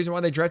the reason why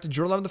they drafted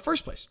Jordan Love in the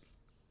first place.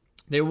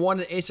 They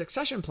wanted a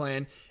succession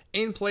plan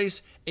in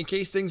place in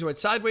case things went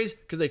sideways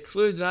because they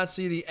clearly did not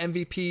see the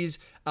MVPs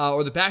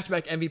or the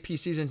back-to-back MVP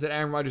seasons that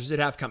Aaron Rodgers did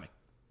have coming.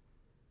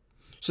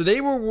 So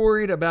they were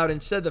worried about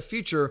instead the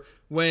future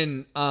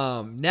when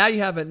now you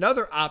have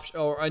another option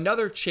or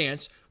another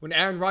chance when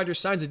Aaron Rodgers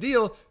signs a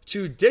deal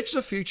to ditch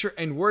the future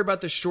and worry about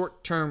the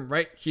short term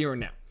right here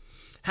and now.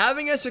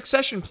 Having a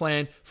succession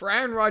plan for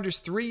Aaron Rodgers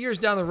 3 years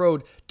down the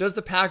road does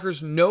the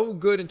Packers no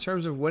good in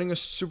terms of winning a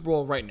Super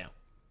Bowl right now.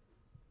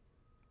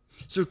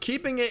 So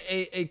keeping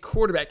a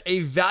quarterback,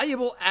 a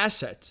valuable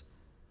asset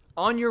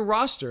on your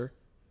roster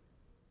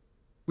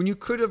when you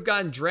could have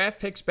gotten draft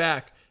picks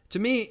back, to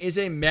me, is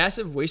a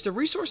massive waste of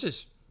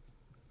resources.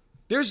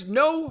 There's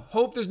no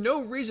hope, there's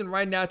no reason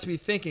right now to be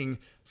thinking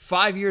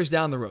 5 years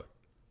down the road.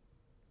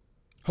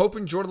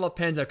 Hoping Jordan Love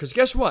pans out. Because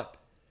guess what?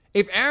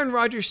 If Aaron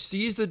Rodgers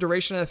sees the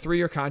duration of a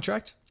 3-year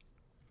contract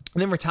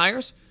and then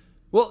retires,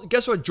 well,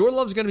 guess what? Jordan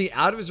Love's going to be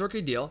out of his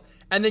rookie deal,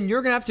 and then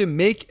you're going to have to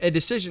make a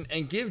decision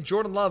and give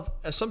Jordan Love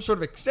some sort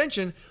of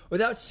extension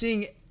without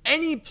seeing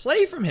any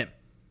play from him,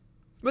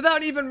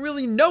 without even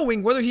really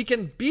knowing whether he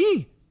can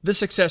be the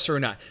successor or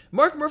not.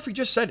 Mark Murphy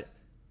just said it.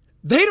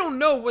 They don't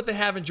know what they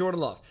have in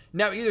Jordan Love.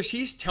 Now, either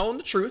he's telling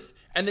the truth,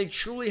 and they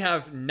truly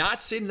have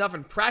not seen enough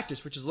in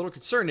practice, which is a little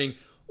concerning,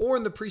 or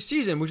in the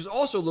preseason, which is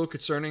also a little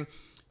concerning,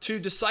 to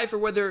decipher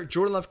whether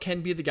Jordan Love can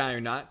be the guy or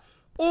not,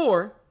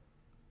 or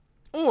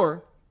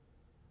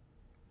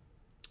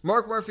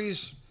Mark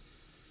Murphy's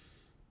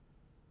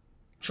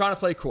trying to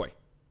play coy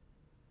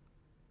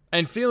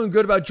and feeling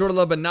good about Jordan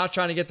Love, but not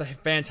trying to get the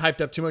fans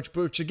hyped up too much,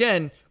 which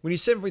again, when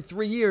he's sitting for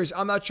 3 years,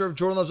 I'm not sure if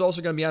Jordan Love's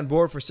also going to be on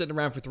board for sitting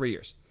around for 3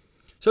 years.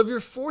 So if you're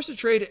forced to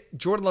trade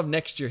Jordan Love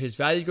next year, his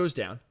value goes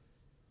down.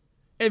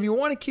 And if you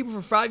want to keep him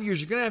for 5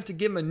 years, you're going to have to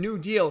give him a new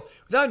deal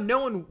without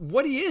knowing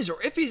what he is or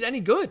if he's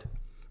any good.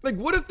 Like,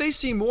 what if they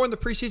see more in the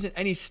preseason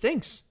and he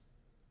stinks?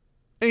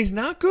 And he's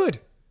not good.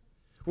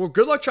 Well,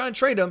 good luck trying to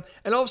trade him,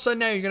 and all of a sudden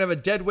now you're going to have a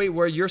dead weight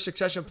where your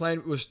succession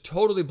plan was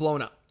totally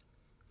blown up.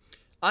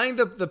 I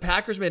think the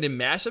Packers made a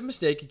massive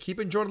mistake in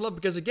keeping Jordan Love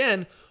because,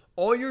 again,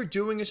 all you're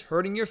doing is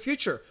hurting your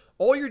future.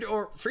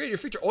 Forget your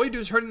future. All you do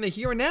is hurting the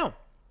here and now.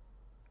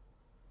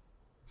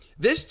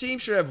 This team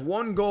should have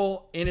one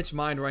goal in its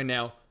mind right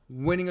now,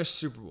 winning a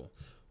Super Bowl.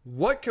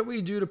 What can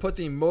we do to put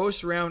the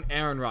most around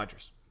Aaron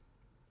Rodgers?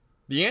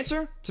 The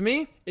answer, to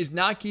me, is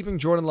not keeping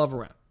Jordan Love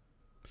around.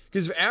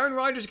 Because if Aaron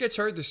Rodgers gets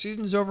hurt, the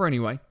season's over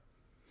anyway.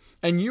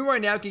 And you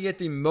right now can get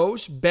the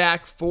most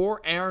back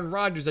for Aaron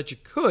Rodgers that you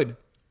could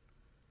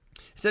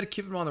instead of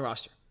keeping him on the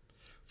roster.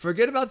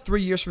 Forget about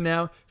 3 years from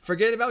now.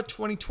 Forget about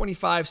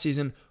 2025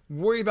 season.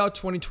 Worry about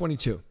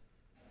 2022.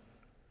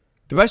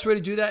 The best way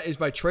to do that is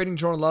by trading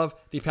Jordan Love.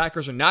 The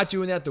Packers are not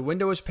doing that. The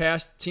window is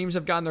passed. Teams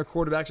have gotten their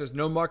quarterbacks. There's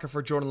no market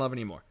for Jordan Love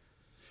anymore.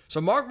 So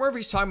Mark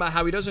Murphy's talking about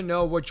how he doesn't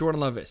know what Jordan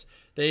Love is.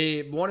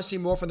 They want to see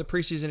more from the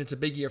preseason. It's a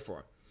big year for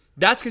him.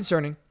 That's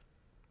concerning.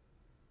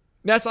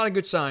 That's not a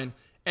good sign.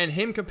 And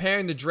him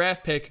comparing the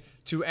draft pick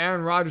to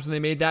Aaron Rodgers when they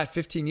made that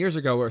 15 years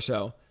ago or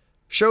so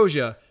shows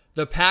you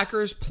the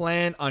Packers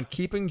plan on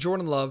keeping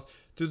Jordan Love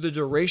through the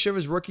duration of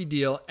his rookie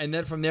deal, and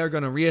then from there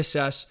going to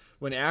reassess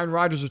when Aaron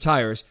Rodgers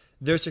retires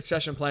their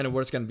succession plan and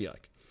what it's going to be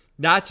like.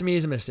 That, to me,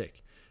 is a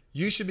mistake.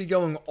 You should be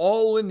going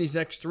all in these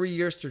next 3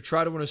 years to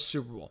try to win a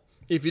Super Bowl.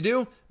 If you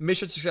do,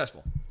 mission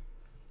successful.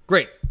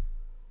 Great.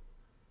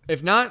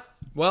 If not,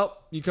 Well,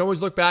 you can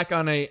always look back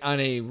on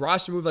a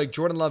roster move like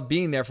Jordan Love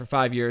being there for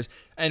 5 years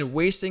and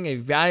wasting a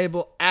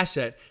valuable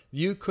asset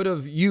you could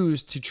have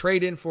used to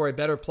trade in for a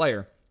better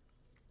player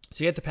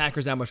to get the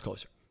Packers that much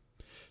closer.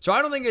 So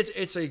I don't think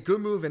it's a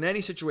good move in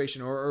any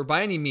situation or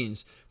by any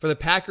means for the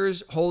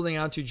Packers holding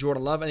on to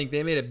Jordan Love. I think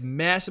they made a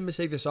massive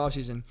mistake this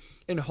offseason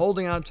in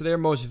holding on to their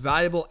most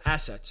valuable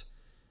asset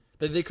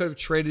that they could have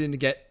traded in to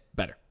get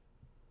better.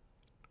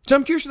 So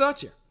I'm curious your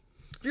thoughts here.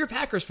 If you're a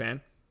Packers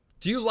fan,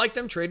 do you like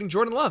them trading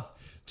Jordan Love?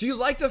 Do you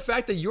like the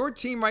fact that your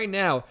team right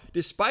now,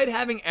 despite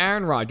having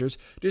Aaron Rodgers,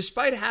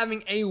 despite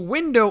having a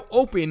window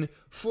open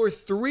for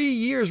 3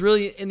 years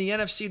really in the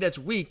NFC that's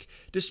weak,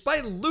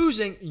 despite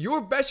losing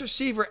your best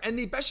receiver and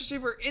the best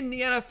receiver in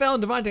the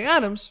NFL, Devontae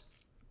Adams,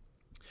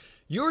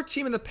 your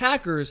team in the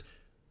Packers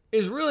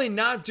is really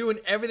not doing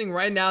everything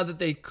right now that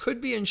they could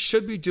be and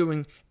should be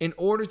doing in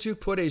order to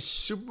put a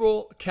Super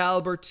Bowl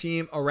caliber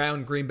team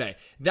around Green Bay.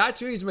 That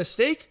to me is a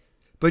mistake,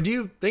 but do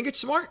you think it's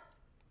smart?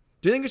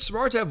 Do you think it's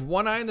smart to have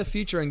one eye in the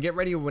future and get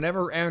ready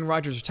whenever Aaron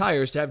Rodgers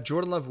retires to have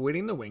Jordan Love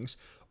waiting in the wings?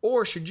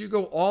 Or should you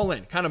go all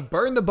in, kind of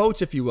burn the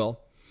boats, if you will,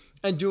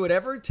 and do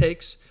whatever it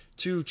takes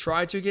to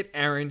try to get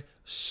Aaron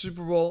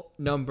Super Bowl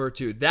number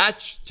 2?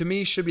 That, to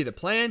me, should be the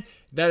plan.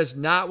 That is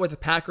not what the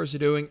Packers are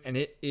doing, and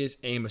it is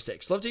a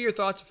mistake. So love to hear your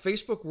thoughts.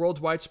 Facebook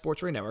Worldwide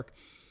Sports Radio Network.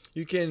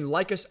 You can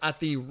like us at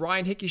the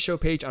Ryan Hickey Show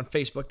page on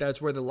Facebook.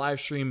 That's where the live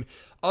stream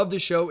of the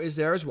show is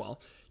there as well.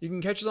 You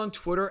can catch us on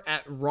Twitter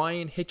at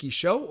Ryan Hickey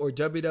Show or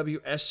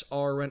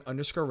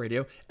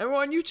WWSRN_radio. And we're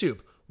on YouTube,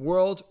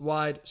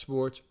 Worldwide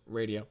Sports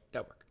Radio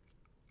Network.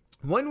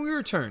 When we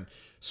return,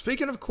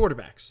 speaking of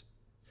quarterbacks,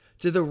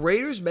 did the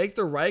Raiders make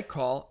the right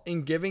call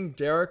in giving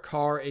Derek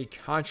Carr a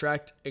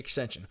contract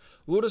extension?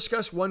 We'll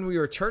discuss when we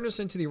return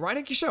us into the Ryan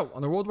Hickey Show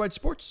on the Worldwide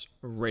Sports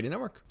Radio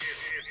Network.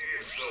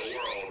 It's the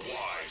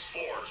Worldwide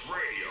Sports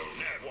Radio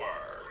Network.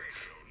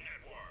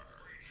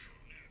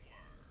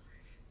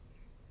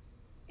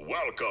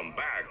 Welcome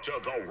back to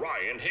the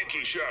Ryan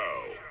Hickey Show,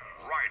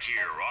 right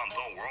here on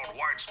the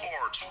Worldwide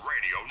Sports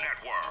Radio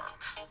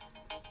Network.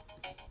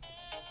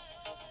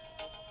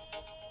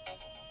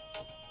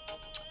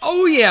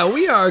 Oh yeah,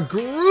 we are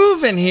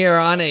grooving here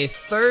on a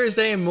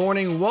Thursday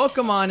morning.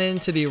 Welcome on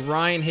into the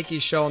Ryan Hickey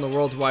Show on the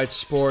Worldwide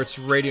Sports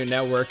Radio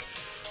Network.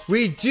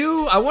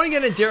 I want to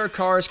get into Derek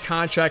Carr's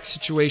contract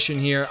situation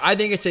here. I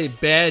think it's a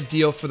bad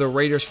deal for the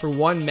Raiders for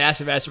one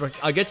massive aspect.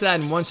 I'll get to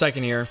that in 1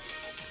 second here.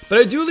 But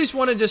I do at least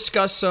want to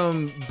discuss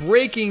some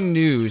breaking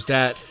news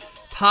that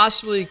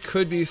possibly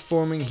could be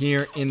forming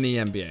here in the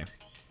NBA.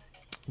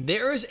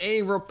 There is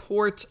a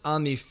report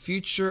on the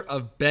future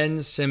of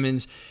Ben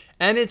Simmons,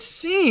 and it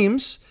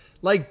seems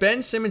like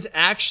Ben Simmons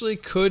actually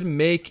could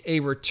make a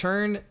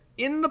return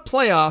in the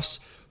playoffs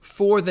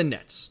for the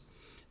Nets.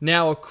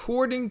 Now,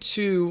 according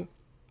to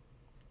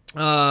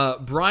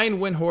Brian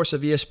Windhorst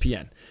of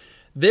ESPN,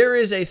 there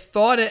is a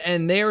thought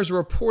and there's a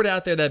report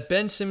out there that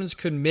Ben Simmons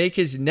could make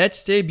his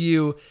Nets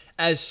debut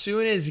as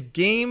soon as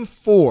Game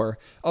 4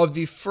 of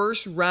the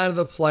first round of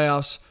the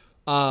playoffs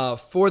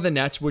for the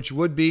Nets, which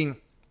would be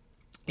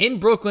in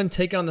Brooklyn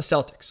taking on the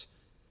Celtics.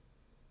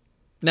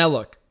 Now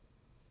look,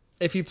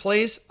 if he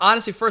plays,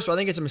 honestly, first of all, I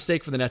think it's a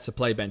mistake for the Nets to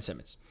play Ben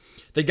Simmons.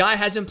 The guy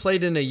hasn't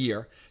played in a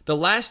year. The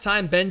last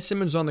time Ben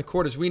Simmons was on the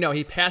court, as we know,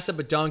 he passed up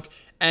a dunk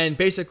and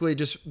basically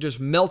just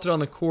melted on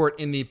the court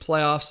in the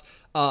playoffs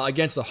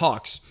against the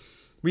Hawks.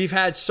 We've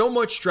had so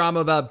much drama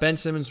about Ben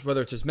Simmons,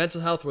 whether it's his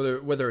mental health,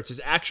 whether it's his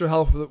actual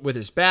health with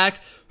his back,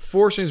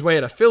 forcing his way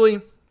out of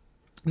Philly.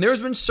 And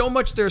there's so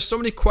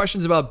many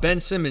questions about Ben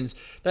Simmons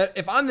that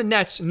if I'm the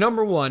Nets,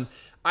 number one,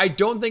 I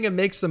don't think it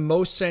makes the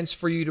most sense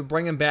for you to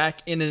bring him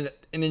back in an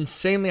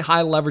insanely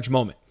high leverage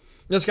moment.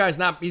 This guy's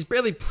he's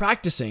barely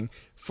practicing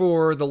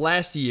for the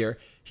last year.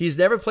 He's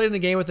never played in the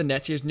game with the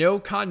Nets. He has no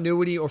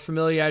continuity or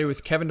familiarity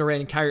with Kevin Durant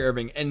and Kyrie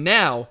Irving. And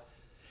now,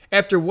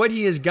 after what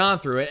he has gone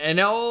through and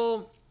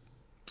all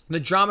the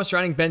drama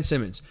surrounding Ben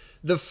Simmons,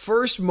 the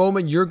first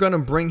moment you're going to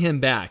bring him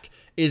back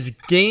is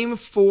Game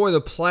 4 of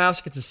the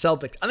playoffs against the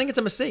Celtics. I think it's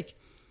a mistake.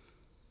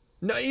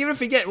 No, even if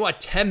you get,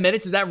 10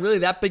 minutes, is that really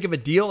that big of a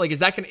deal? Like, is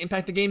that going to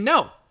impact the game?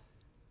 No.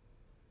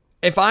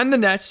 If I'm the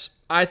Nets,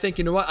 I think,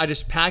 you know what? I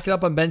just pack it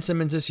up on Ben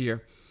Simmons this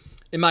year.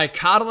 Am I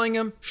coddling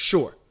him?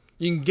 Sure.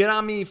 You can get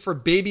on me for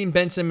babying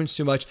Ben Simmons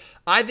too much.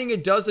 I think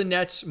it does the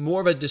Nets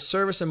more of a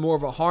disservice and more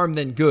of a harm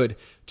than good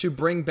to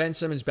bring Ben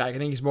Simmons back. I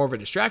think he's more of a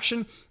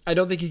distraction. I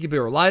don't think he can be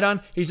relied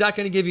on. He's not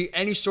going to give you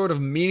any sort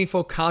of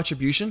meaningful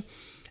contribution.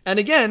 And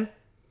again,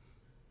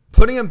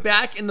 putting him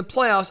back in the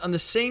playoffs on the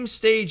same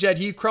stage that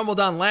he crumbled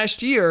on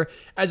last year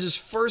as his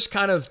first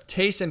kind of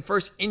taste and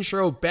first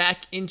intro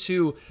back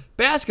into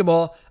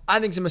basketball, I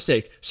think it's a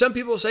mistake. Some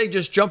people say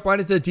just jump right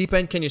into the deep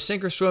end. Can you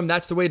sink or swim?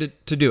 That's the way to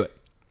do it.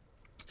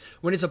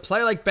 When it's a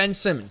player like Ben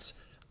Simmons,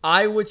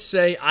 I would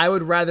say I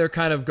would rather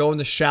kind of go in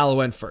the shallow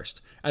end first.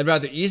 I'd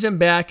rather ease him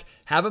back,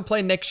 have him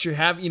play next year,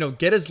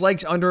 get his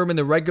legs under him in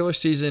the regular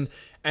season,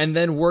 and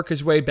then work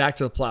his way back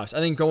to the playoffs. I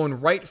think going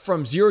right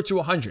from 0 to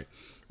 100,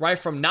 right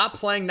from not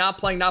playing.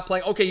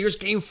 Okay, here's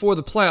Game 4 of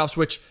the playoffs,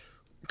 which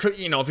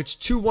if it's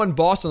 2-1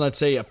 Boston, let's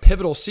say a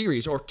pivotal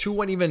series, or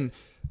 2-1 even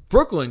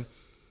Brooklyn,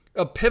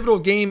 a pivotal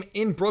game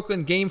in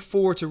Brooklyn, game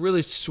 4 to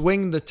really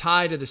swing the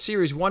tide of the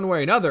series one way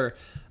or another,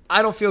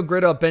 I don't feel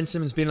great about Ben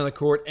Simmons being on the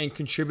court and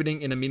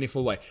contributing in a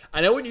meaningful way.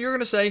 I know what you're going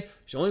to say.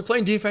 He's only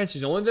playing defense.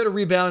 He's only there to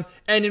rebound.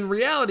 And in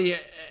reality,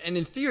 and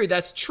in theory,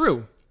 that's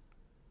true.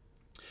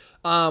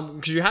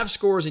 Because you have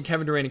scorers in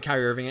Kevin Durant and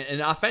Kyrie Irving.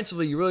 And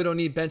offensively, you really don't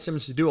need Ben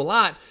Simmons to do a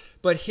lot.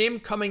 But him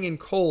coming in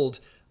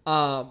cold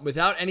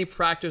without any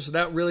practice,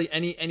 without really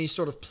any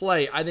sort of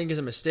play, I think is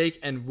a mistake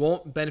and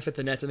won't benefit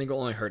the Nets. I think it'll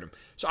only hurt him.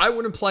 So I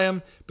wouldn't play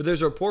him, but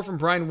there's a report from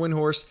Brian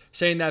Windhorst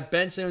saying that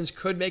Ben Simmons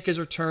could make his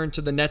return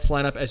to the Nets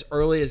lineup as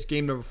early as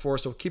game number 4,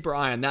 so keep our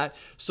eye on that.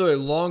 So a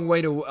long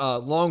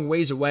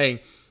ways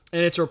away,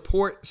 and it's a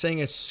report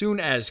saying as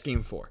soon as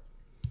game 4.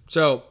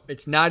 So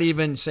it's not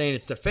even saying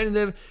it's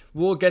definitive.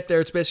 We'll get there.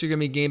 It's basically going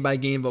to be game by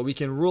game, but we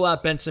can rule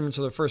out Ben Simmons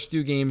for the first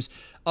 2 games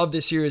of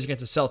this series against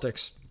the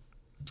Celtics.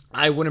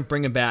 I wouldn't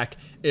bring him back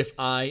if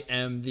I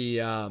am the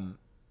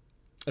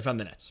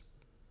Nets.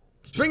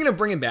 Speaking of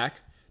bringing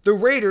back, the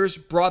Raiders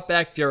brought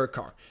back Derek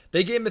Carr.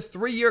 They gave him a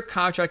 3-year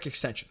contract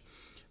extension.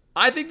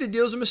 I think the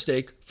deal's a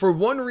mistake for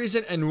one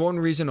reason and one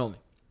reason only.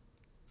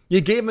 You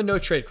gave him a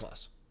no-trade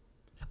clause.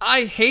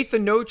 I hate the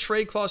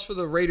no-trade clause for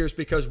the Raiders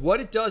because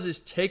what it does is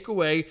take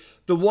away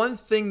the one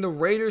thing the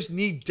Raiders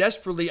need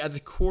desperately at the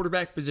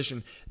quarterback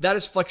position. That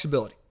is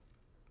flexibility.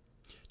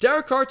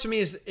 Derek Carr, to me,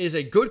 is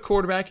a good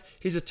quarterback.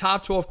 He's a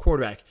top 12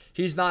 quarterback.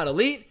 He's not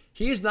elite.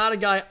 He's not a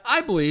guy, I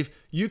believe,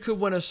 you could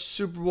win a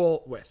Super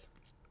Bowl with.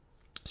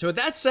 So with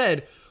that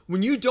said,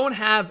 when you don't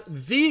have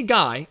the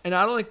guy, and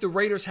I don't think the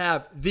Raiders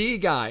have the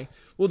guy,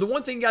 well, the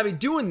one thing you got to be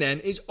doing then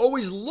is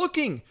always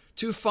looking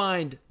to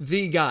find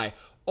the guy.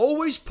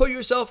 Always put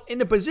yourself in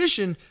a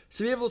position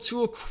to be able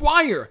to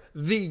acquire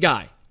the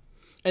guy.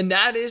 And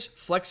that is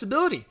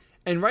flexibility.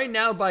 And right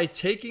now, by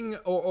taking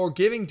or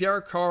giving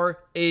Derek Carr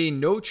a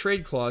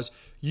no-trade clause,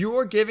 you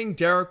are giving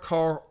Derek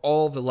Carr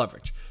all the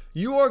leverage.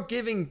 You are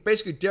giving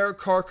basically Derek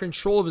Carr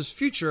control of his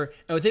future,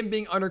 and with him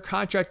being under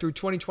contract through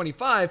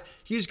 2025,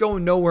 he's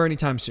going nowhere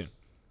anytime soon.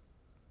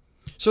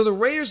 So the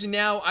Raiders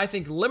now, I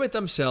think, limit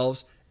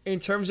themselves in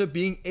terms of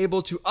being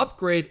able to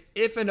upgrade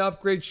if an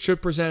upgrade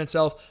should present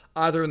itself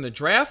either in the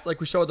draft,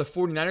 like we saw what the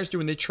 49ers do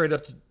when they trade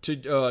up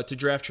to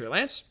draft Trey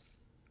Lance,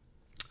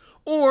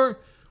 or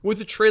with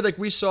a trade like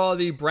we saw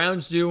the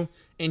Browns do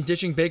in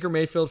ditching Baker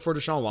Mayfield for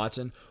Deshaun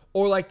Watson,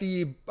 or like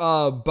the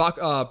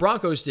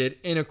Broncos did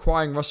in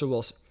acquiring Russell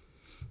Wilson.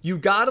 You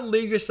got to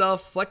leave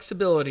yourself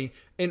flexibility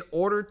in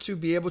order to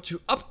be able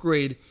to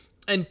upgrade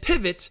and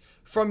pivot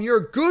from your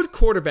good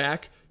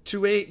quarterback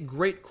to a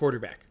great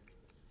quarterback.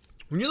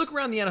 When you look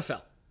around the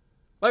NFL,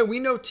 right,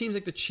 we know teams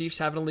like the Chiefs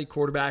have an elite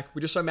quarterback.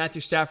 We just saw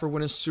Matthew Stafford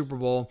win a Super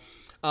Bowl.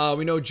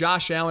 We know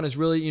Josh Allen has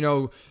really,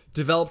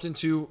 developed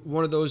into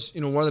one of those,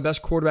 one of the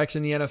best quarterbacks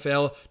in the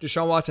NFL.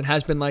 Deshaun Watson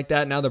has been like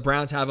that. Now the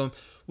Browns have him.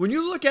 When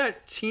you look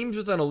at teams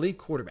with an elite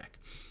quarterback,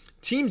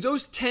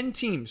 those 10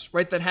 teams,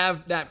 right, that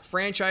have that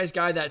franchise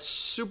guy, that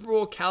Super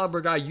Bowl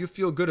caliber guy you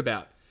feel good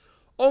about,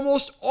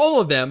 almost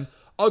all of them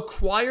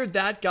acquired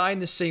that guy in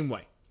the same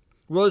way.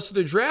 Whether it's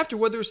through the draft or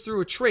whether it's through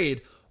a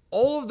trade,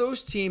 all of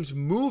those teams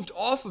moved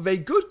off of a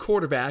good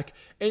quarterback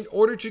in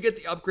order to get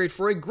the upgrade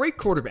for a great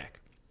quarterback.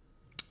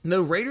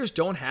 The Raiders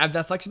don't have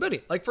that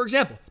flexibility. Like, for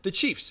example, the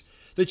Chiefs.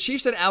 The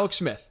Chiefs had Alex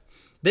Smith.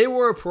 They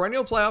were a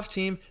perennial playoff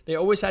team. They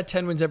always had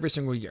 10 wins every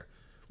single year.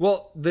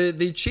 Well,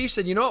 the Chiefs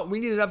said, you know what? We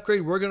need an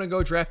upgrade. We're going to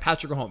go draft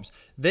Patrick Mahomes.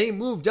 They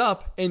moved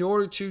up in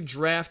order to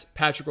draft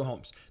Patrick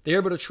Mahomes. They were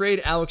able to trade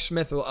Alex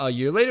Smith a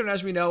year later, and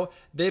as we know,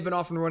 they've been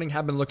off and running,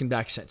 have been looking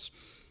back since.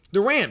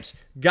 The Rams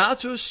got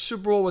to a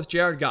Super Bowl with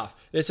Jared Goff.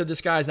 They said,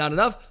 this guy is not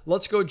enough.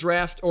 Let's go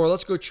trade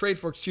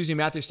for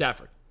Matthew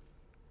Stafford.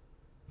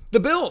 The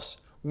Bills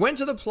went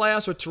to the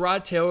playoffs with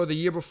Tyrod Taylor the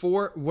year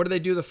before. What did they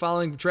do the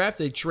following draft?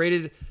 They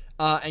traded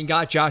and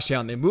got Josh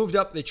Allen. They moved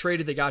up, they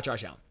traded, they got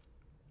Josh Allen.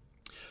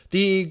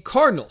 The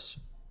Cardinals,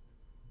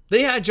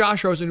 they had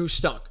Josh Rosen, who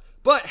stunk.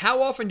 But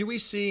how often do we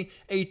see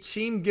a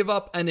team give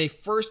up on a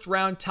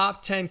first-round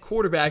top 10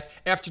 quarterback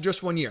after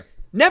just 1 year?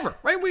 Never,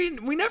 right?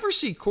 We never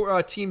see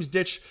teams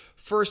ditch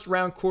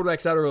first-round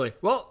quarterbacks that early.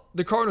 Well,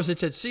 the Cardinals had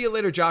said, see you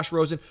later, Josh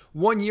Rosen.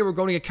 1 year, we're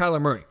going to get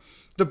Kyler Murray.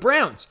 The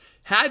Browns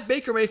had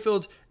Baker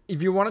Mayfield.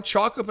 If you want to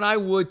chalk up, and I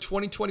would,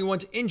 2021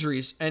 to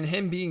injuries and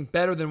him being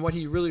better than what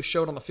he really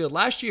showed on the field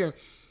last year,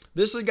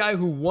 this is a guy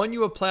who won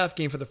you a playoff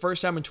game for the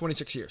first time in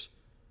 26 years.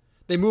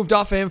 They moved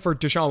off of him for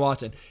Deshaun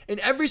Watson. In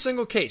every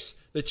single case,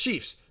 the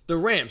Chiefs, the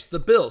Rams, the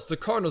Bills, the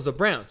Cardinals, the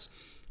Browns,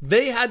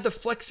 they had the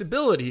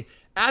flexibility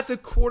at the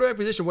quarterback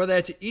position, whether they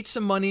had to eat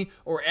some money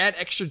or add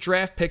extra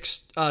draft picks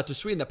to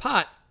sweeten the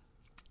pot.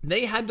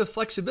 They had the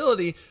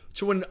flexibility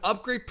to, when an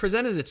upgrade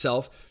presented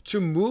itself, to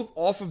move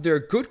off of their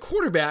good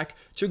quarterback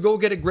to go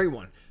get a great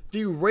one.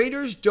 The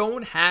Raiders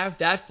don't have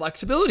that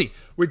flexibility.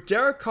 With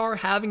Derek Carr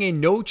having a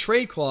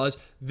no-trade clause,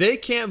 they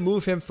can't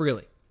move him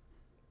freely.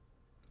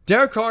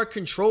 Derek Carr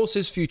controls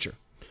his future,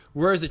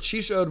 whereas the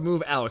Chiefs are able to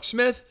move Alex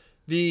Smith,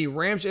 the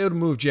Rams are able to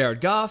move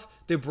Jared Goff,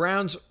 the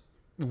Browns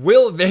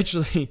will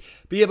eventually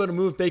be able to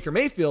move Baker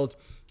Mayfield,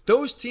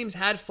 those teams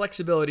had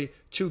flexibility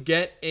to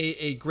get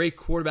a great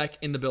quarterback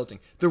in the building.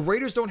 The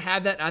Raiders don't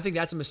have that, and I think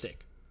that's a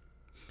mistake.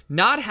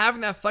 Not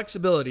having that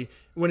flexibility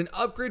when an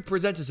upgrade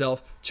presents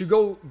itself to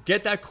go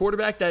get that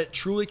quarterback that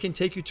truly can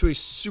take you to a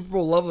Super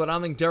Bowl level that I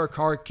don't think Derek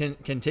Carr can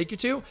take you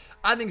to,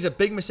 I think is a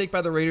big mistake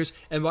by the Raiders,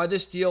 and why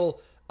this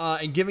deal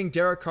and giving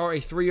Derek Carr a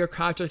 3-year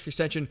contract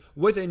extension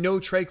with a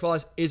no-trade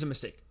clause is a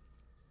mistake.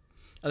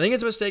 I think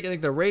it's a mistake. I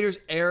think the Raiders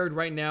erred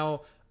right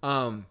now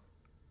on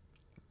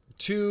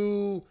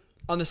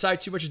the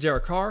side too much of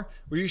Derek Carr,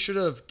 where you should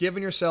have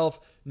given yourself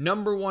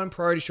number one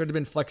priority should have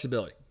been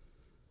flexibility.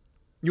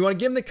 You want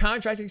to give him the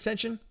contract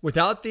extension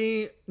without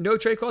the no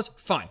trade clause?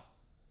 Fine.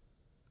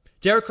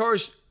 Derek Carr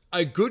is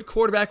a good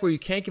quarterback where you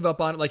can't give up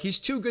on it. Like, he's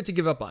too good to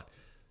give up on.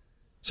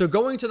 So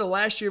going to the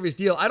last year of his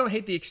deal, I don't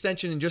hate the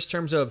extension in just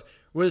terms of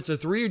whether it's a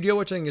 3-year deal,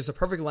 which I think is the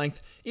perfect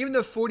length. Even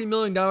though $40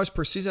 million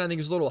per season I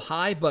think is a little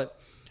high, but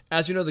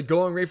as you know, the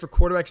going rate for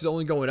quarterbacks is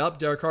only going up.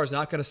 Derek Carr is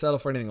not going to settle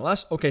for anything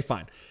less. Okay,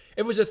 fine.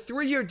 If it was a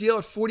 3-year deal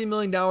at $40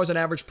 million on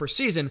average per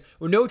season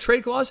with no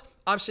trade clause,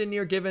 I'm sitting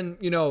here giving,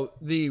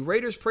 the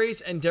Raiders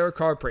praise and Derek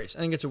Carr praise. I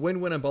think it's a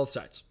win-win on both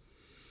sides.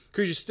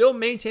 Because you still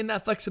maintain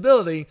that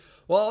flexibility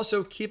while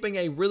also keeping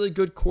a really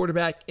good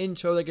quarterback in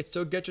tow that can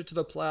still get you to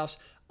the playoffs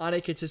on a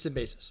consistent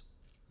basis.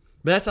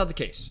 But that's not the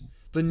case.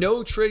 The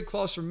no trade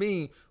clause for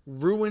me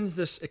ruins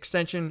this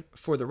extension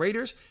for the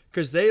Raiders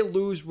because they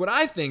lose what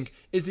I think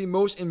is the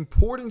most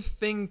important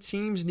thing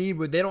teams need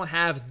when they don't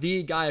have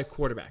the guy at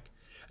quarterback.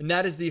 And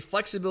that is the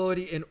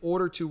flexibility in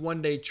order to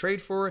one day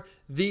trade for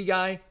the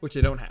guy, which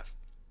they don't have.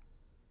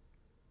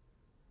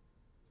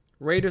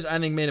 Raiders, I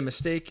think, made a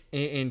mistake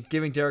in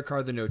giving Derek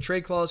Carr the no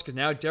trade clause because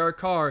now Derek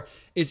Carr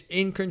is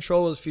in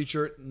control of his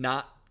future,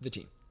 not the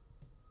team.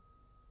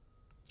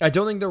 I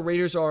don't think the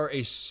Raiders are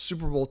a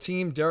Super Bowl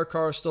team. Derek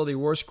Carr is still the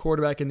worst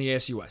quarterback in the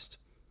AFC West.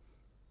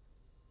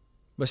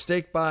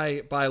 Mistake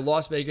by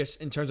Las Vegas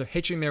in terms of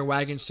hitching their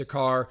wagons to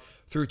Carr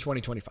through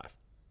 2025.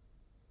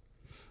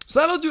 So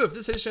that'll do it for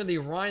this edition of the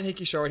Ryan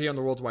Hickey Show right here on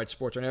the Worldwide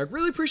Sports Network. I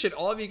really appreciate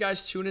all of you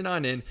guys tuning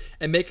on in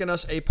and making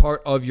us a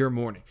part of your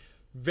morning.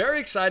 Very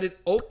excited.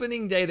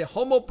 Opening day, the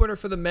home opener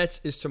for the Mets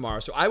is tomorrow.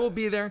 So I will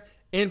be there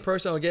in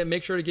person. I'll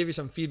make sure to give you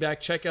some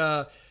feedback. Check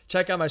out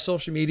my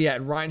social media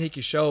at Ryan Hickey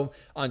Show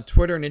on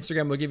Twitter and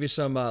Instagram. We'll give you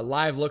some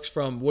live looks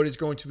from what is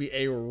going to be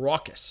a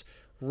raucous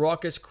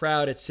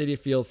crowd at Citi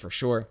Field for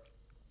sure.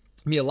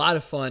 It'll be a lot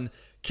of fun.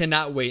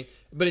 Cannot wait.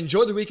 But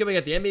enjoy the weekend. We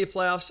got the NBA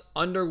playoffs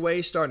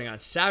underway starting on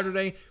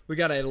Saturday. We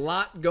got a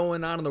lot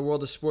going on in the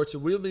world of sports. So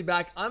we'll be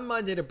back on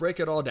Monday to break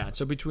it all down.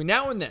 So between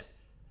now and then,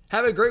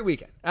 have a great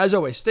weekend. As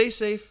always, stay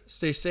safe,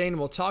 stay sane, and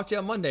we'll talk to you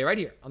on Monday right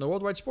here on the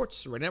Worldwide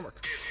Sports Radio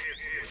Network.